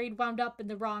he carried wound up in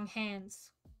the wrong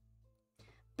hands.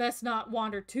 Best not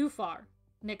wander too far,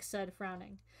 Nick said,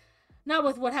 frowning. Not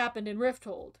with what happened in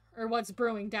Rifthold, or what's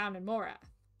brewing down in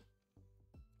Morath.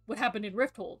 What happened in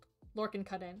Rifthold? Lorcan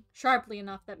cut in, sharply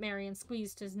enough that Marion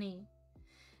squeezed his knee.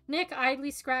 Nick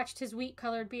idly scratched his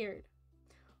wheat-colored beard.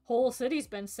 Whole city's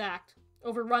been sacked.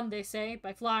 Overrun, they say,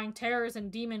 by flying terrors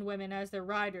and demon women as their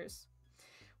riders.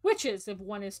 Witches, if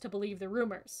one is to believe the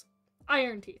rumors.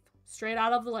 Iron Teeth, straight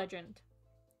out of the legend.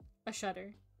 A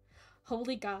shudder.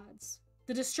 Holy gods.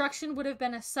 The destruction would have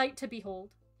been a sight to behold.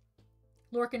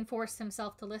 Lorcan forced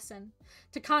himself to listen,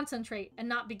 to concentrate and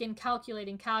not begin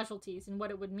calculating casualties and what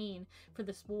it would mean for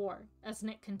this war, as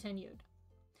Nick continued.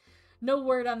 No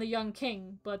word on the young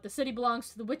king, but the city belongs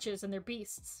to the witches and their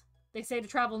beasts. They say to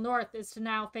travel north is to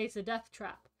now face a death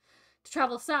trap. To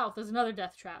travel south is another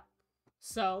death trap.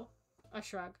 So, a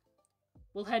shrug.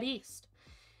 We'll head east.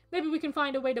 Maybe we can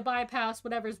find a way to bypass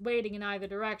whatever's waiting in either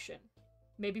direction.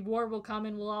 Maybe war will come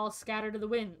and we'll all scatter to the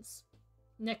winds.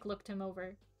 Nick looked him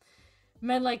over.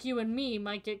 Men like you and me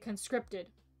might get conscripted.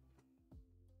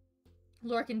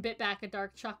 Lorcan bit back a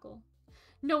dark chuckle.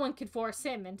 No one could force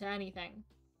him into anything.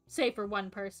 Save for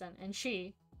one person, and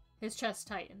she, his chest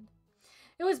tightened.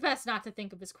 It was best not to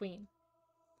think of his queen.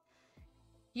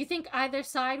 You think either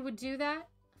side would do that?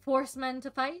 Force men to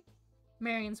fight?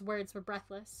 Marion's words were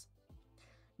breathless.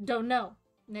 Don't know,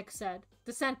 Nick said,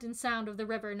 the scent and sound of the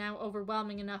river now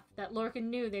overwhelming enough that Lorcan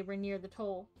knew they were near the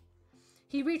toll.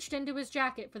 He reached into his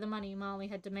jacket for the money Molly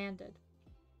had demanded.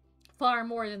 Far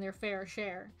more than their fair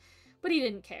share, but he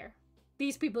didn't care.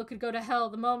 These people could go to hell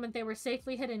the moment they were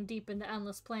safely hidden deep in the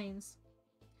endless plains.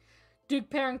 Duke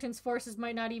Parrington's forces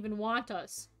might not even want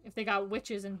us, if they got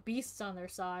witches and beasts on their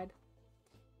side.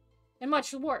 And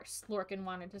much worse, Lorcan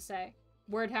wanted to say.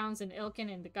 Wordhounds and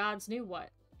Ilkin and the gods knew what.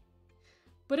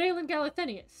 But Aelin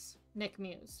Galathinius, Nick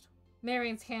mused.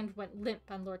 Marion's hand went limp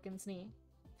on Lorcan's knee.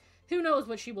 Who knows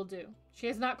what she will do? She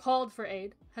has not called for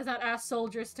aid, has not asked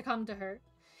soldiers to come to her.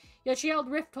 Yet she held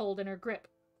Rifthold in her grip,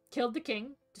 killed the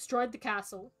king, destroyed the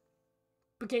castle,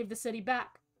 but gave the city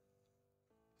back.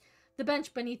 The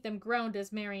bench beneath them groaned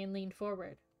as Marion leaned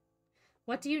forward.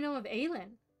 What do you know of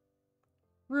Aelin?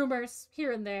 Rumors,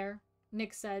 here and there,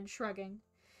 Nick said, shrugging.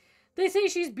 They say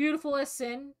she's beautiful as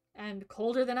sin, and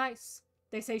colder than ice.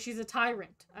 They say she's a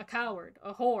tyrant, a coward,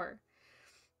 a whore.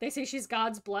 They say she's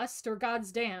God's blessed or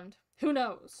God's damned. Who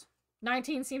knows?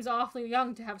 19 seems awfully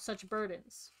young to have such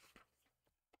burdens.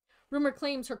 Rumor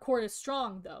claims her court is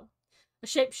strong, though. A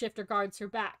shapeshifter guards her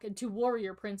back, and 2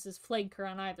 warrior princes flank her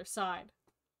on either side.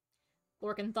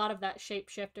 Lorcan thought of that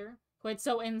shapeshifter, who had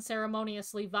so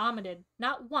unceremoniously vomited,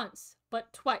 not once,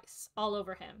 but twice, all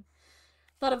over him.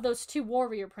 Thought of those 2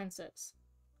 warrior princes.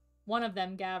 One of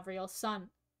them Gavriel's son.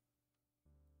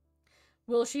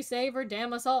 Will she save or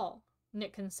damn us all?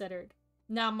 Nick considered,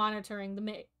 now monitoring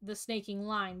the snaking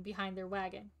line behind their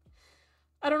wagon.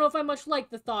 I don't know if I much like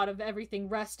the thought of everything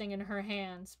resting in her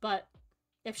hands, but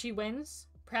if she wins,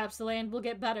 perhaps the land will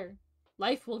get better.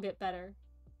 Life will get better.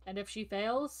 And if she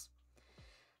fails,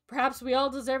 perhaps we all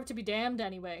deserve to be damned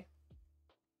anyway.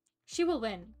 She will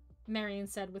win, Marion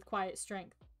said with quiet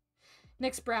strength.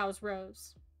 Nick's brows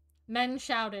rose. Men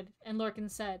shouted, and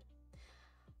Lorcan said,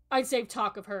 I'd save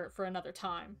talk of her for another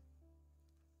time.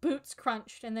 Boots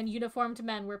crunched, and then uniformed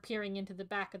men were peering into the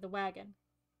back of the wagon.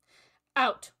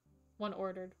 Out, one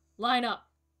ordered. Line up.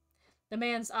 The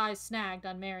man's eyes snagged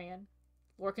on Marion.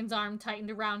 Lorcan's arm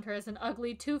tightened around her as an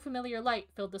ugly, too familiar light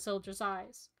filled the soldier's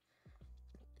eyes.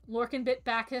 Lorcan bit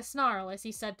back his snarl as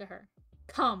he said to her,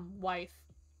 Come, wife.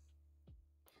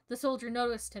 The soldier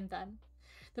noticed him then.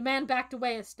 The man backed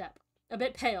away a step, a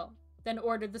bit pale, then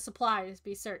ordered the supplies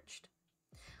be searched.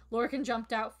 Lorcan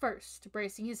jumped out first,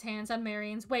 bracing his hands on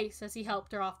Marion's waist as he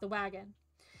helped her off the wagon.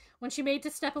 When she made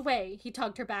to step away, he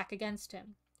tugged her back against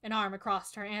him, an arm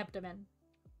across her abdomen.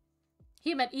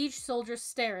 He met each soldier's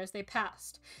stare as they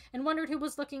passed, and wondered who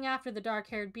was looking after the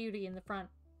dark-haired beauty in the front.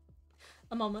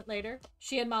 A moment later,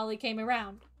 she and Molly came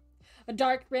around. A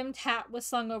dark-rimmed hat was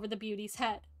slung over the beauty's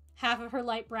head, half of her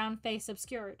light brown face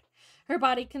obscured, her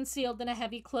body concealed in a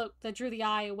heavy cloak that drew the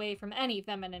eye away from any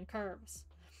feminine curves.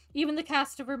 Even the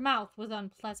cast of her mouth was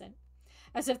unpleasant,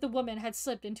 as if the woman had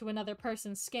slipped into another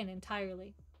person's skin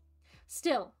entirely.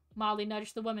 Still, Molly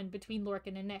nudged the woman between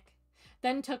Lorcan and Nick,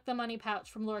 then took the money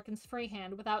pouch from Lorcan's free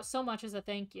hand without so much as a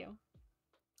thank you.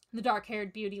 The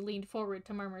dark-haired beauty leaned forward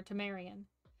to murmur to Marion,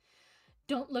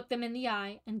 "Don't look them in the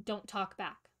eye, and don't talk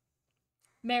back."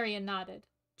 Marion nodded,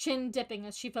 chin dipping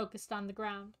as she focused on the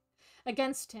ground.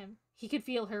 Against him, he could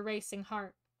feel her racing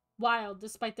heart, wild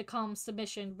despite the calm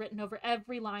submission written over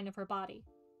every line of her body.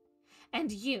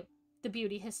 "And you," the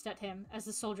beauty hissed at him as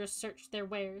the soldiers searched their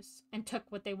wares and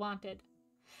took what they wanted.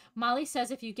 "Molly says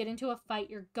if you get into a fight,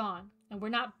 you're gone, and we're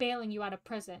not bailing you out of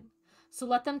prison. So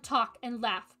let them talk and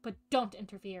laugh, but don't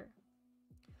interfere."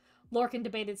 Lorcan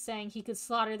debated saying he could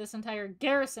slaughter this entire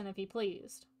garrison if he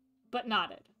pleased, but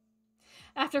nodded.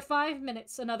 After 5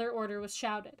 minutes, another order was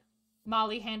shouted.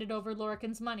 Molly handed over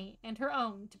Lorcan's money and her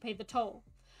own to pay the toll,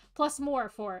 plus more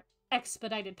for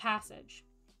expedited passage.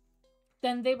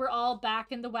 Then they were all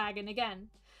back in the wagon again,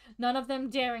 none of them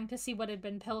daring to see what had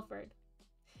been pilfered.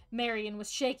 Marion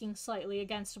was shaking slightly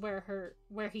against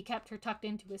where he kept her tucked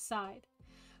into his side,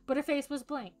 but her face was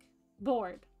blank,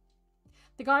 bored.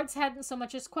 The guards hadn't so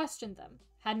much as questioned them,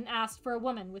 hadn't asked for a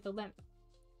woman with a limp.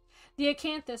 The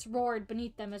acanthus roared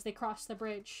beneath them as they crossed the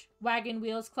bridge, wagon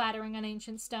wheels clattering on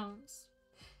ancient stones.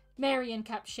 Marion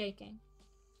kept shaking.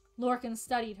 Lorcan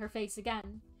studied her face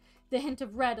again, the hint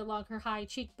of red along her high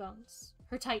cheekbones,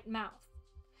 her tight mouth.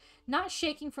 Not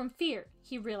shaking from fear,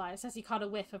 he realized as he caught a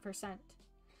whiff of her scent.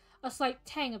 A slight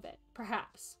tang of it,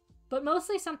 perhaps, but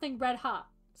mostly something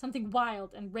red-hot, something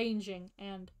wild and ranging,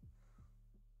 and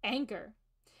anger.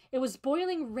 It was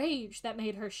boiling rage that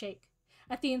made her shake,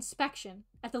 at the inspection,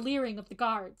 at the leering of the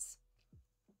guards.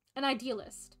 An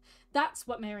idealist. That's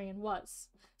what Marion was.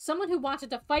 Someone who wanted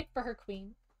to fight for her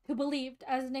queen, who believed,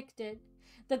 as Nick did,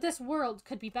 that this world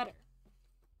could be better.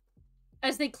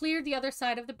 As they cleared the other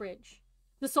side of the bridge,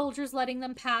 the soldiers letting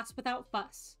them pass without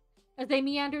fuss, as they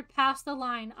meandered past the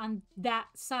line on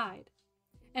that side,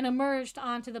 and emerged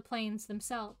onto the plains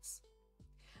themselves.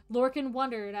 Lorcan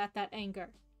wondered at that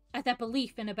anger, at that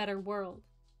belief in a better world.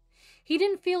 He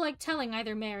didn't feel like telling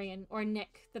either Marion or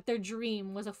Nick that their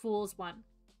dream was a fool's one.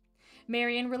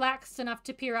 Marion relaxed enough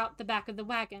to peer out the back of the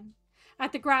wagon,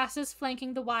 at the grasses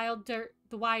flanking the wide dirt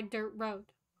road,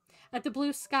 at the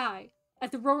blue sky,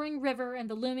 at the roaring river and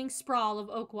the looming sprawl of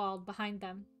Oakwald behind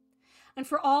them. And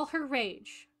for all her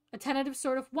rage, a tentative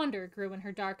sort of wonder grew in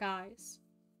her dark eyes.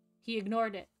 He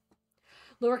ignored it.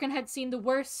 Lorcan had seen the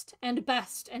worst and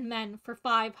best in men for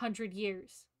 500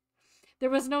 years. There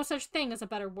was no such thing as a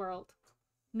better world.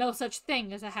 No such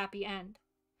thing as a happy end.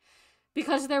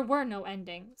 Because there were no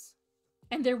endings.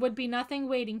 And there would be nothing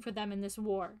waiting for them in this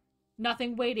war.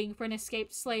 Nothing waiting for an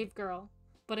escaped slave girl,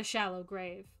 but a shallow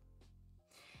grave.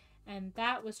 And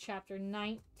that was chapter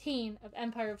 19 of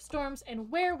Empire of Storms,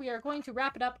 and where we are going to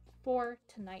wrap it up for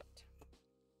tonight.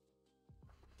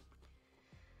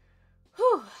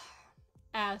 Whew.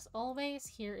 As always,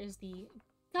 here is the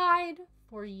guide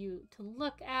for you to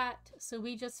look at. So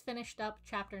we just finished up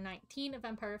chapter 19 of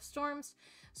Empire of Storms.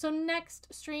 So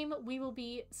next stream, we will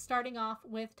be starting off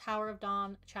with Tower of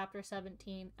Dawn chapter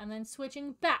 17, and then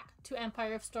switching back to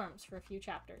Empire of Storms for a few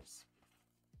chapters.